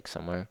take a break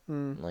somewhere.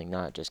 Mm. Like,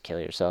 not just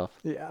kill yourself.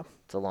 Yeah,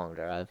 It's a long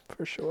drive.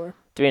 for sure.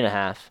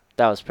 3.5.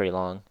 That was pretty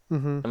long.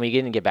 Mhm. And we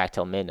didn't get back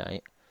till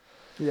midnight.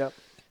 Yep.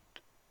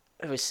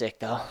 It was sick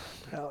though.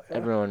 Hell yeah.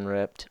 Everyone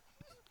ripped.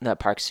 That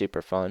park's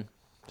super fun.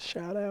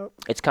 Shout out.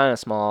 It's kind of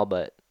small,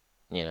 but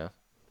you know,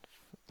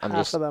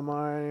 Half of them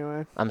are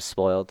anyway. I'm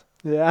spoiled.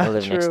 Yeah. I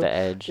live true. next to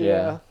Edge.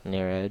 Yeah.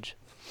 Near Edge.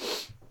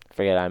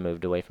 Forget I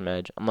moved away from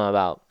Edge. I'm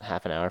about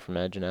half an hour from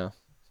Edge now.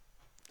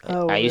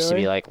 Oh, I used to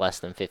be really? like less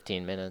than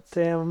 15 minutes,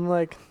 Damn, I'm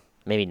like,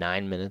 maybe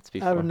 9 minutes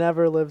before. I've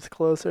never lived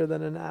closer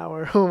than an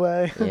hour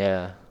away.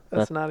 Yeah,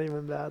 That's not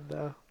even bad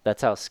though.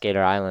 that's how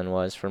Skater Island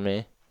was for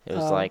me. It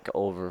was Oh. like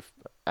over.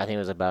 I think it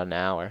was about an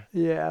hour.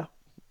 Yeah.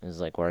 It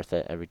was like worth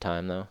it every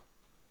time though.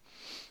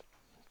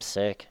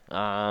 Sick.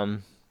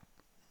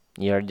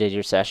 You already did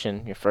your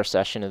session, your first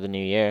session of the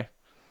new year.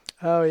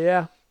 Oh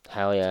yeah.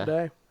 Hell yeah.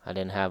 Today. I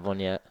didn't have one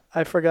yet.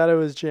 I forgot it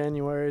was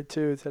January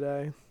too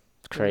today.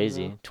 It's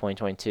crazy. know.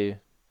 2022.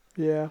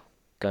 Yeah.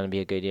 Gonna be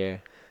a good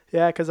year.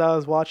 Yeah, because I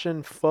was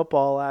watching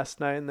football last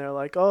night, and they're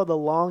like, "Oh, the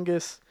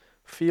longest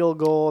field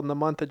goal in the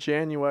month of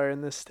January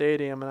in this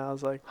stadium," and I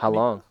was like, How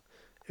long?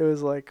 It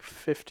was like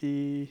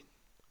 50,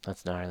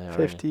 That's gnarly already.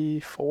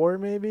 54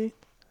 maybe.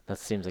 That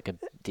seems like a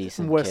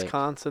decent kick.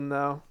 Wisconsin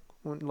though,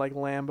 like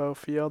Lambeau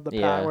Field,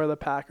 Yeah. where the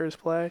Packers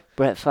play.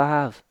 Brett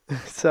Favre.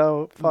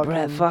 So Brett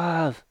fucking,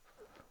 Favre.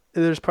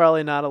 there's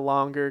probably not a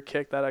longer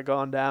kick that had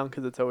gone down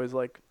because it's always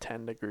like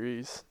 10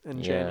 degrees in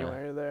Yeah.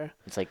 January there.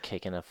 It's like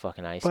kicking a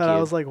fucking ice But cube. I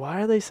was like,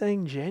 why are they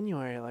saying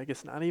January? Like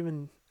it's not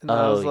even. And then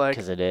I was like,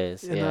 because it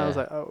is. and Yeah. then I was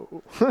like,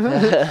 oh.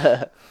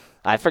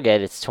 I forget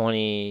it's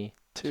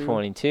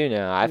 2022 Two.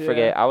 now. I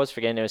was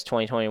forgetting it was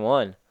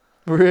 2021.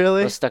 I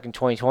Really? was stuck in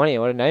 2020.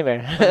 What a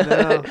nightmare. I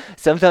know.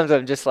 Sometimes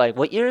I'm just like,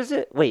 what year is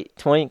it? Wait,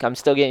 20. I'm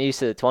still getting used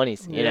to the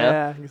 20s, you know?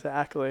 Yeah,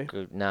 exactly.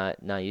 Not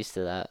used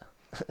to that.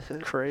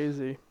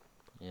 Crazy.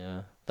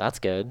 Yeah, that's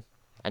good.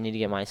 I need to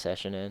get my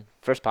session in.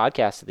 First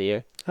podcast of the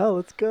year. Oh,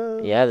 let's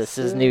go. Yeah, this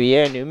is new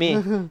year, new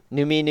me.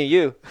 New me, new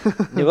you.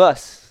 New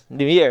us.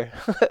 New year.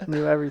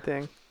 Knew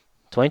everything.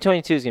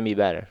 2022 is going to be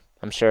better.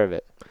 I'm sure of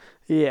it.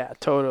 Yeah,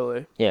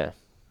 totally. Yeah,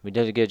 we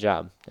did a good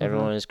job. Mm-hmm.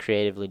 Everyone is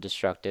creatively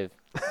destructive.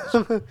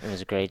 It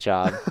was a great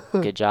job.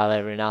 Good job,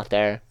 everyone out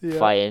there Yeah.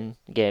 fighting,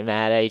 getting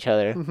mad at each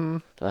other. Hmm.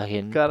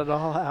 Fucking Got it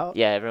all out.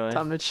 yeah, everyone.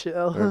 Time to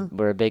chill.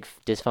 We're a big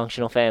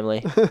dysfunctional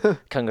family.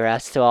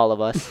 Congrats to all of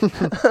us.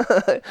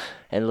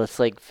 And let's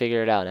like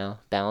figure it out now.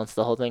 Balance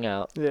the whole thing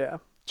out. Yeah.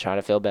 Try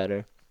to feel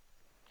better.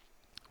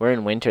 We're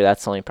in winter.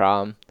 That's the only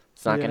problem.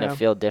 It's not gonna Yeah.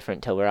 feel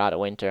different till we're out of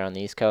winter on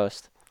the East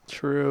Coast,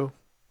 True.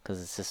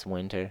 'cause it's just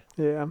winter.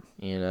 Yeah.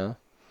 You know.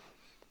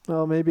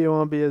 Well, maybe it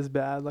won't be as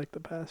bad like the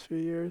past few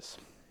years.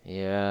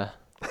 Yeah.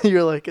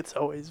 You're like, it's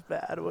always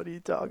bad. What are you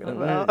talking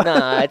about?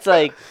 Nah, it's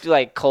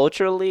like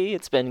culturally,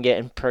 it's been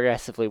getting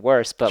progressively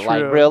worse. But like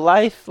True. real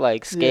life,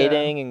 like Yeah.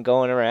 skating and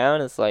going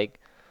around, it's like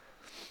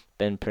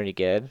been pretty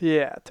good.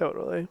 Yeah,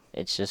 totally.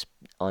 It's just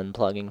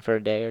unplugging for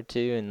a day or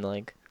two and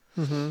like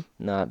Hmm.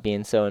 not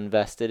being so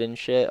invested in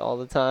shit all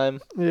the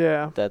time.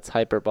 Yeah. That's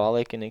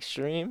hyperbolic and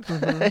extreme.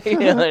 Mhm. You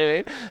know what I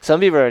mean? Some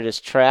people are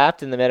just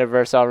trapped in the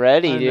metaverse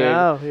already, I dude.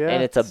 know, yeah,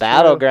 and it's a it's true.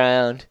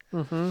 battleground.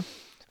 Mm-hmm.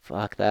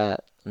 Fuck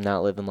that. I'm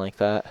not living like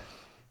that.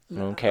 I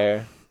don't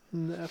care.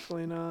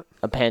 Definitely not.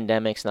 A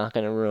pandemic's not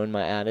gonna ruin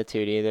my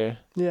attitude either.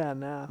 Yeah,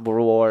 nah.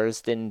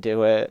 Wars didn't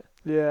do it.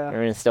 Yeah. We're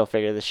gonna still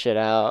figure this shit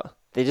out.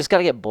 They just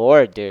gotta get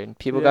bored, dude.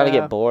 People gotta Yeah.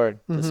 get bored.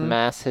 This Mhm.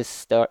 mass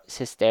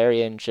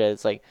hysteria and shit.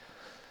 It's like,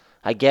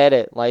 I get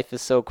it. Life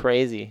is so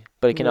crazy,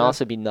 but it can Yeah.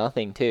 also be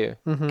nothing too.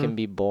 Mhm. It can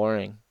be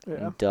boring. Yeah.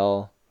 and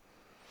dull.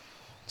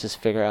 Just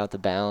figure out the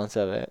balance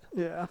of it.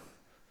 Yeah.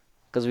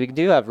 Because we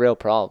do have real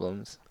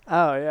problems.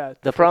 Oh yeah.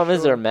 The for problem is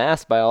sure. they're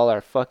masked by all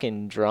our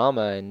fucking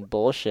drama and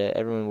bullshit.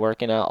 Everyone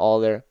working out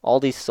all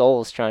these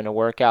souls trying to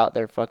work out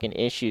their fucking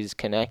issues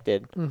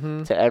connected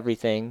Mhm. to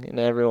everything and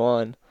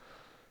everyone.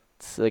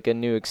 It's like a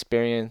new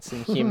experience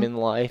in human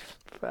life.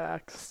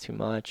 Facts. It's too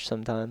much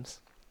sometimes.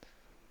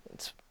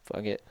 It's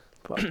fuck it.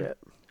 Fuck it.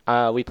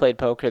 We played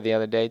poker the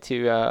other day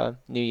too.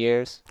 New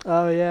Year's.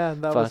 Oh yeah,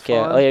 that was Fuck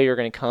yeah. fun. Oh yeah, you were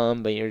gonna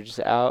come, but you're just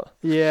out.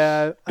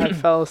 Yeah, I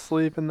fell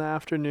asleep in the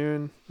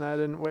afternoon and I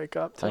didn't wake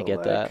up till I get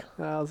like, that.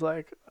 and I was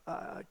like,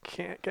 I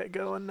can't get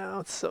going now.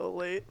 It's so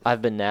late.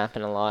 I've been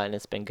napping a lot and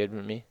it's been good for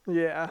me.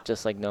 Yeah.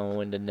 Just like knowing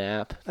when to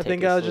nap. I take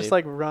think a I was just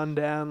sleep. like run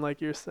down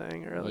like you were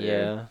saying earlier.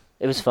 Yeah.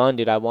 It was fun,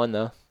 dude. I won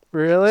though.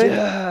 Really?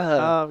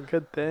 Yeah. Oh,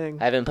 good thing.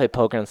 I haven't played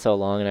poker in so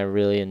long, and I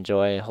really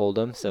enjoy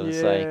Hold'em. So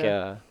it's like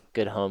Yeah. a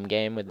good home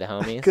game with the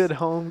homies. Good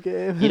home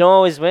game. You don't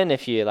always win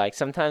if you like.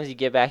 Sometimes you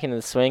get back into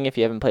the swing if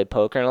you haven't played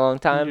poker in a long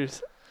time. You're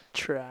just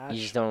trash.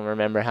 You just don't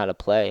remember how to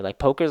play. Like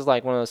poker's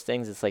like one of those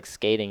things. It's like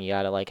skating. You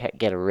gotta like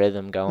get a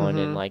rhythm going,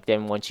 and Mhm. like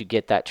then once you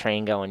get that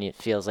train going, it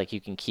feels like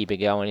you can keep it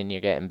going, and you're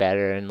getting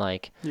better. And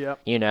like Yep.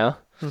 you know,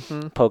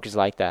 Mhm. poker's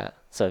like that.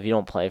 So if you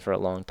don't play for a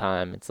long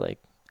time, it's like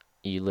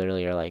you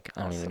literally are like,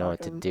 I don't even know what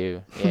to Sucking.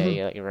 do. Yeah,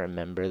 you like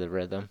remember the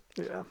rhythm.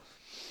 Yeah.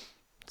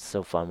 It's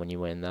so fun when you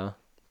win though,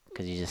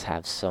 because you just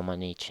have so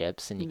many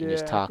chips and you can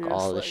just Yeah, talk you're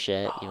all just the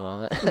like, shit you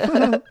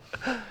want.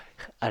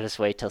 I just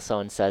wait till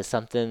someone says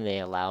something, they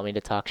allow me to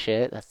talk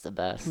shit. That's the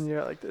best. And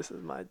you're like, this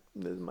is my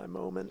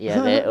moment.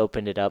 Yeah, they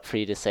opened it up for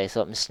you to say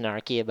something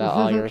snarky about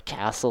all your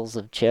castles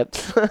of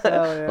chips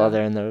while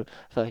they're in the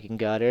fucking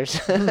gutters.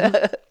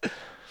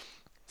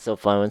 So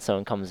fun when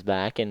someone comes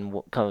back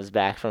and comes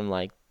back from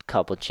like a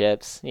couple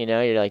chips. You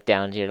know, you're like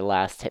down to your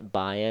last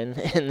buy-in,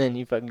 and then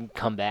you fucking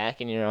come back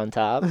and you're on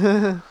top.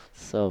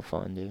 So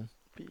fun, dude.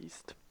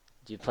 Beast.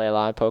 Do you play a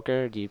lot of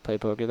poker? Do you play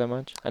poker that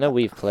much? I know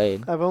we've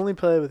played. I've only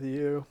played with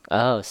you.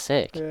 Oh,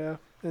 sick. Yeah.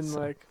 And So-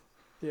 like,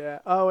 yeah.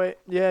 Oh wait,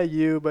 yeah,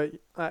 you. But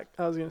I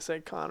was gonna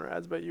say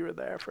Conrad's, but you were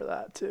there for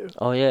that too.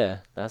 Oh yeah,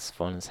 that's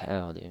fun as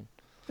hell, dude.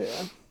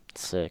 Yeah.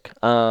 Sick.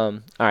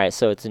 All right,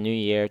 so it's a new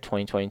year,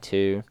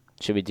 2022.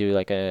 Should we do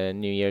like a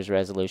New Year's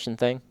resolution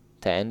thing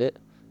to end it?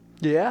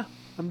 Yeah.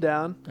 I'm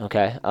down.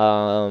 Okay.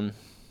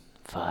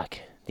 Fuck.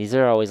 These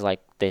are always like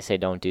they say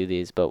don't do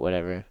these, but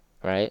whatever,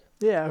 right?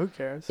 Yeah. Who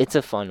cares? It's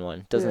a fun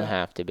one. Doesn't Yeah.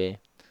 have to be.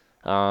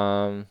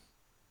 All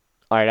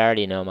right, I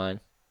already know mine.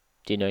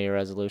 Do you know your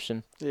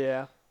resolution?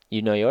 Yeah.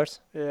 You know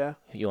yours? Yeah.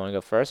 You want to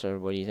go first, or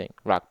what do you think?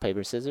 Rock,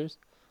 paper, scissors?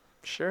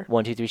 Sure.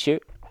 1, 2, 3,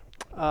 shoot.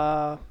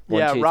 One,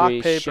 Yeah. two, Rock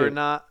three, paper, shoot.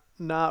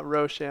 not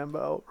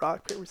Rochambeau.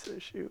 Rock paper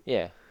scissors shoot.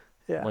 Yeah.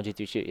 Yeah. 1, 2,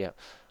 3, shoot. Yeah.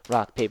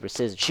 Rock, paper,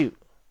 scissors, shoot.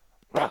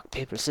 Rock,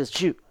 paper, scissors,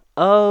 shoot.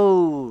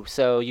 Oh,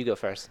 so you go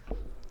first.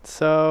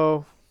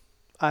 So,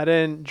 I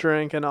didn't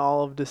drink in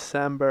all of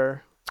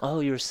December, Oh,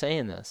 you were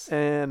saying this.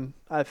 and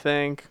I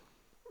think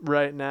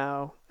right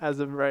now, as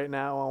of right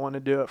now, I want to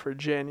do it for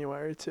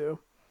January too.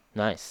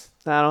 Nice.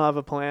 I don't have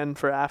a plan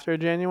for after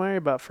January,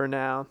 but for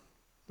now,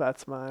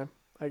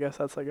 I guess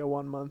that's like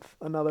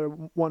another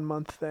 1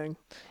 month thing.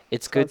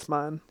 It's So good. That's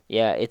mine.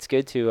 Yeah, it's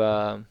good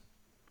to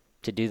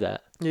do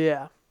that.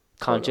 Yeah.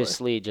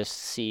 Consciously just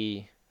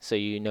see so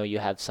you know you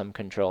have some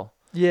control.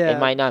 Yeah. It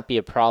might not be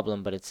a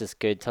problem, but it's just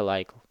good to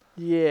like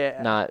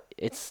Yeah.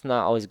 it's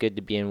not always good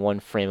to be in one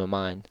frame of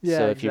mind. Yeah,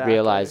 So if you exactly.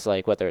 realize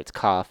like whether it's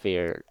coffee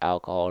or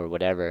alcohol or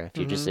whatever, if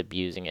you're just Mhm.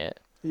 abusing it,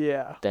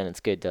 Yeah. then it's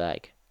good to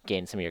like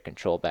gain some of your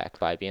control back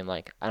by being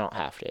like, I don't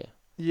have to,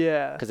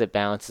 Yeah. because it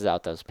balances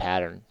out those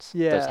patterns,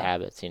 those Yeah.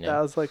 habits, you That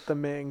know. was like the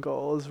main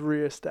goal, is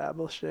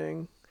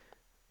reestablishing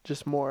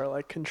just more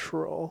like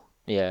control.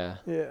 Yeah.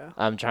 Yeah.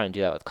 I'm trying to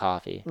do that with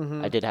coffee.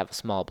 Mhm. I did have a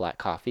small black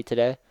coffee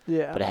today,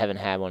 Yeah. but I haven't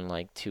had one in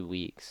like 2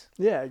 weeks.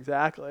 Yeah,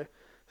 exactly.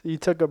 So you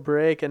took a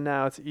break and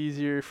now it's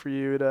easier for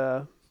you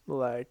to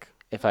like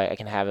If I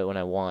can have it when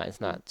I want, it's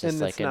not just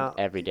And like it's an not-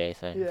 everyday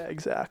thing. yeah,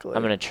 exactly.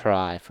 I'm gonna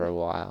try for a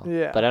while.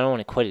 Yeah. But I don't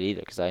want to quit it either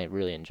because I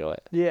really enjoy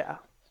it Yeah.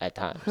 at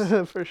times.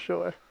 For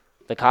sure.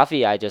 The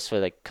coffee, I just feel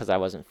like because I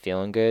wasn't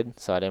feeling good,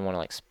 so I didn't want to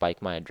like spike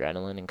my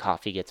adrenaline, and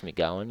coffee gets me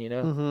going, you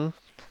know. Mhm.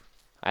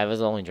 I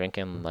was only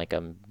drinking like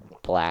a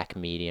black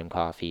medium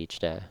coffee each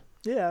day,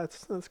 Yeah,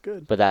 that's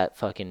good. but that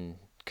fucking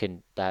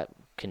can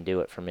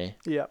do it for me.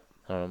 Yep.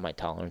 I don't know, my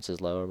tolerance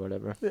is low or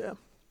whatever. Yeah.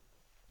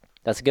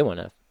 That's a good one,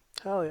 Ev.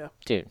 Hell yeah.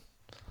 Dude.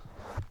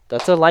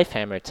 That's a life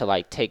hammer to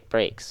like take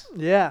breaks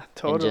Yeah,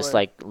 totally. and just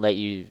like let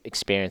you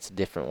experience a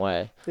different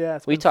way. yeah,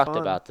 it's We been talked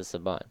fun. about this a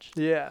bunch.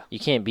 Yeah. You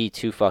can't be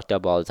too fucked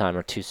up all the time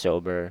or too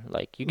sober.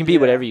 Like you can be Yeah.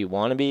 whatever you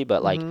want to be,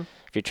 but like Mhm.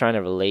 if you're trying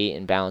to relate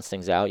and balance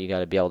things out, you got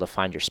to be able to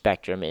find your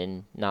spectrum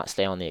and not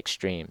stay on the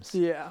extremes,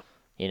 Yeah,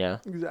 you know,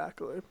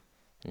 exactly.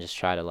 and just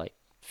try to like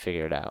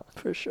figure it out.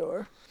 For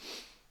sure.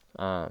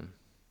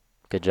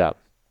 Good job.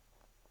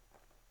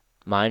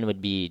 Mine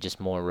would be just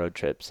more road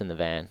trips in the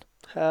van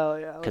Hell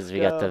yeah. because let's we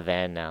got the go.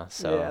 van now,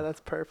 so Yeah, that's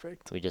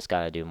perfect. we just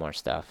got to do more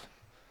stuff,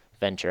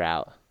 venture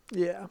out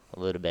Yeah. a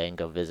little bit and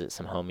go visit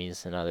some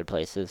homies in other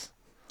places.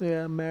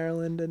 Yeah,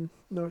 Maryland and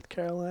North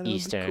Carolina.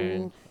 Eastern, Would be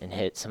cool. and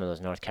hit some of those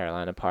North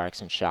Carolina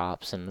parks and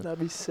shops and That'd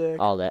be sick.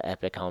 all the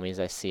epic homies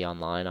I see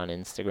online on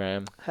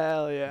Instagram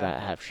Hell yeah.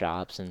 that have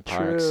shops and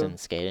parks True. and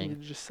skating. You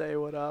just say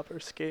what up or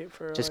skate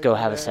for. Just like, go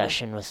have a day.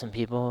 session with some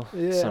people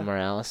Yeah. somewhere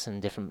else in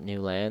different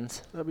new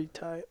lands. That'd be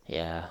tight.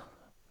 Yeah.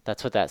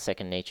 That's what that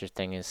second nature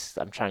thing is.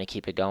 I'm trying to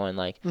keep it going.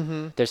 Like,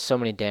 Mm-hmm. there's so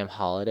many damn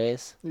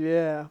holidays.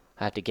 Yeah.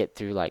 I have to get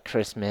through, like,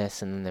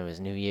 Christmas, and then there was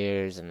New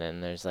Year's, and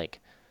then there's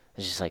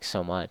just, like,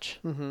 so much.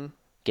 Mm-hmm.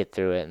 Get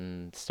through it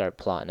and start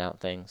plotting out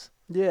things.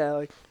 Yeah,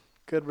 like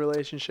good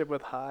relationship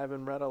with Hive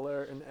and Red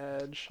Alert and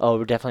Edge. Oh,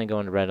 we're definitely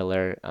going to Red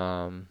Alert.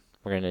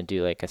 We're going to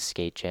do, like, a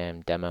skate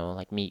jam demo,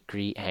 like, meet,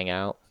 greet, hang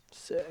out.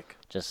 Sick.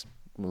 Just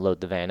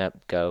load the van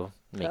up, go,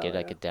 make Hell it,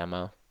 like, yeah. a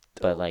demo.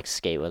 Dope. But, like,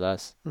 skate with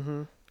us.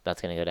 Mm-hmm. That's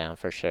going to go down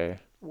for sure.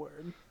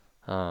 Word.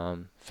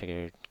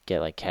 Figured get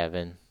like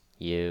Kevin,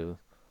 you,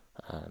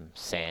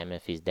 Sam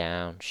if he's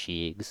down,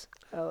 Sheegs,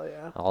 Hell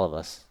yeah. all of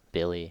us,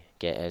 Billy,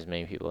 get as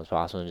many people as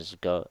possible and just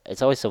go.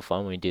 It's always so fun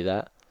when we do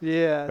that.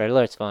 Yeah. Red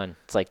Alert's fun.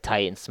 It's like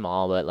tight and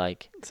small, but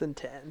like It's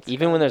intense.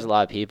 even when there's a kinda.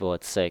 lot of people,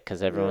 it's sick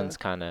because everyone's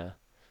kind of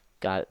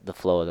got the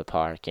flow of the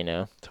park, you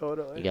know?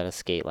 Totally. You got to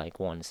skate like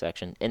one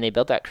section. And they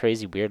built that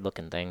crazy weird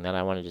looking thing that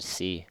I wanted to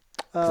see.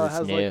 Oh, it it's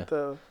has new. like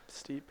the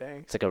steep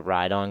banks. It's like a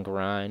ride on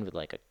grind with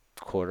like a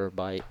quarter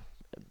bite.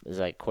 Is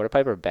it like quarter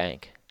pipe or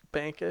bank?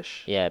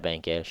 Bankish. Yeah,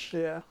 bankish.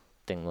 Yeah.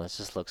 Thing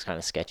just looks kind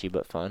of sketchy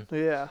but fun,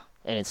 Yeah.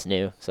 and it's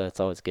new, so it's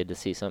always good to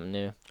see something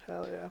new.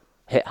 Hell yeah.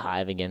 Hit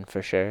Hive again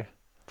for sure.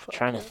 Fuck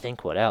Trying yeah. to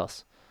think what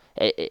else.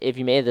 If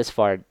you made it this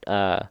far,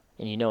 and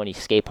you know any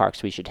skate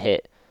parks we should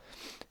hit,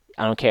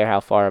 I don't care how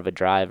far of a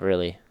drive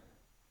really.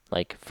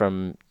 Like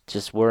from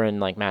just we're in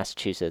like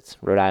Massachusetts,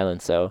 Rhode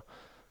Island, so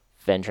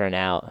venturing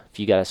out. If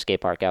you got a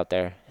skate park out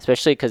there,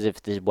 especially because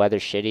if the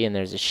weather's shitty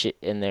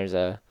and there's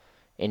a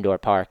indoor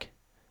park,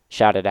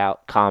 shout it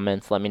out.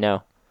 Comments, let me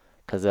know,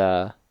 cause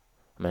I'm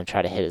gonna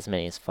try to hit as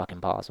many as fucking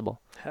possible.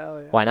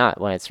 Hell yeah. Why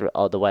not? When it's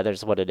all the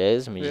weather's what it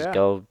is, and we Yeah. just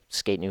go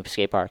skate new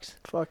skate parks,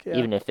 Fuck yeah.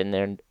 even if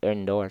they're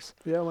indoors,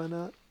 Yeah, why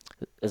not?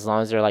 as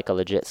long as they're like a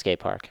legit skate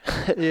park.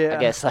 Yeah. I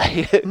guess like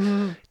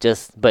Mhm.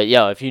 but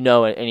yo, if you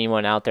know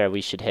anyone out there we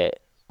should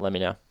hit, let me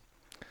know.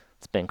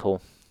 It's been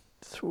cool.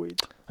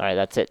 Sweet. All right,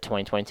 that's it.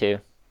 2022,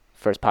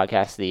 first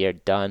podcast of the year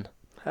done.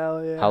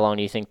 Hell yeah. How long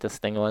do you think this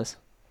thing was?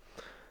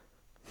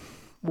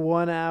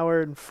 1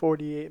 hour and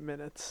 48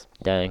 minutes.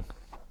 Dang,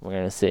 we're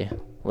gonna see.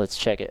 Let's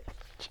check it.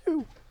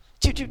 Choo.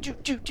 Choo choo choo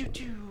choo choo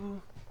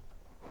choo.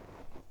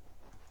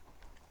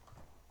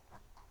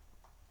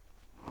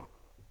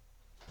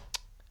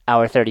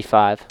 Hour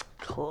 35.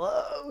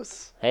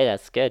 Close. Hey,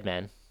 that's good,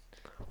 man.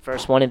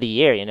 First one of the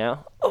year, you know?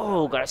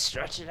 Oh, gotta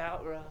stretch it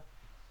out, bro.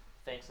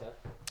 Thanks, though.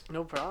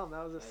 No problem.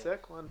 That was a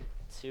sick one.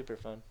 Super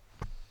fun.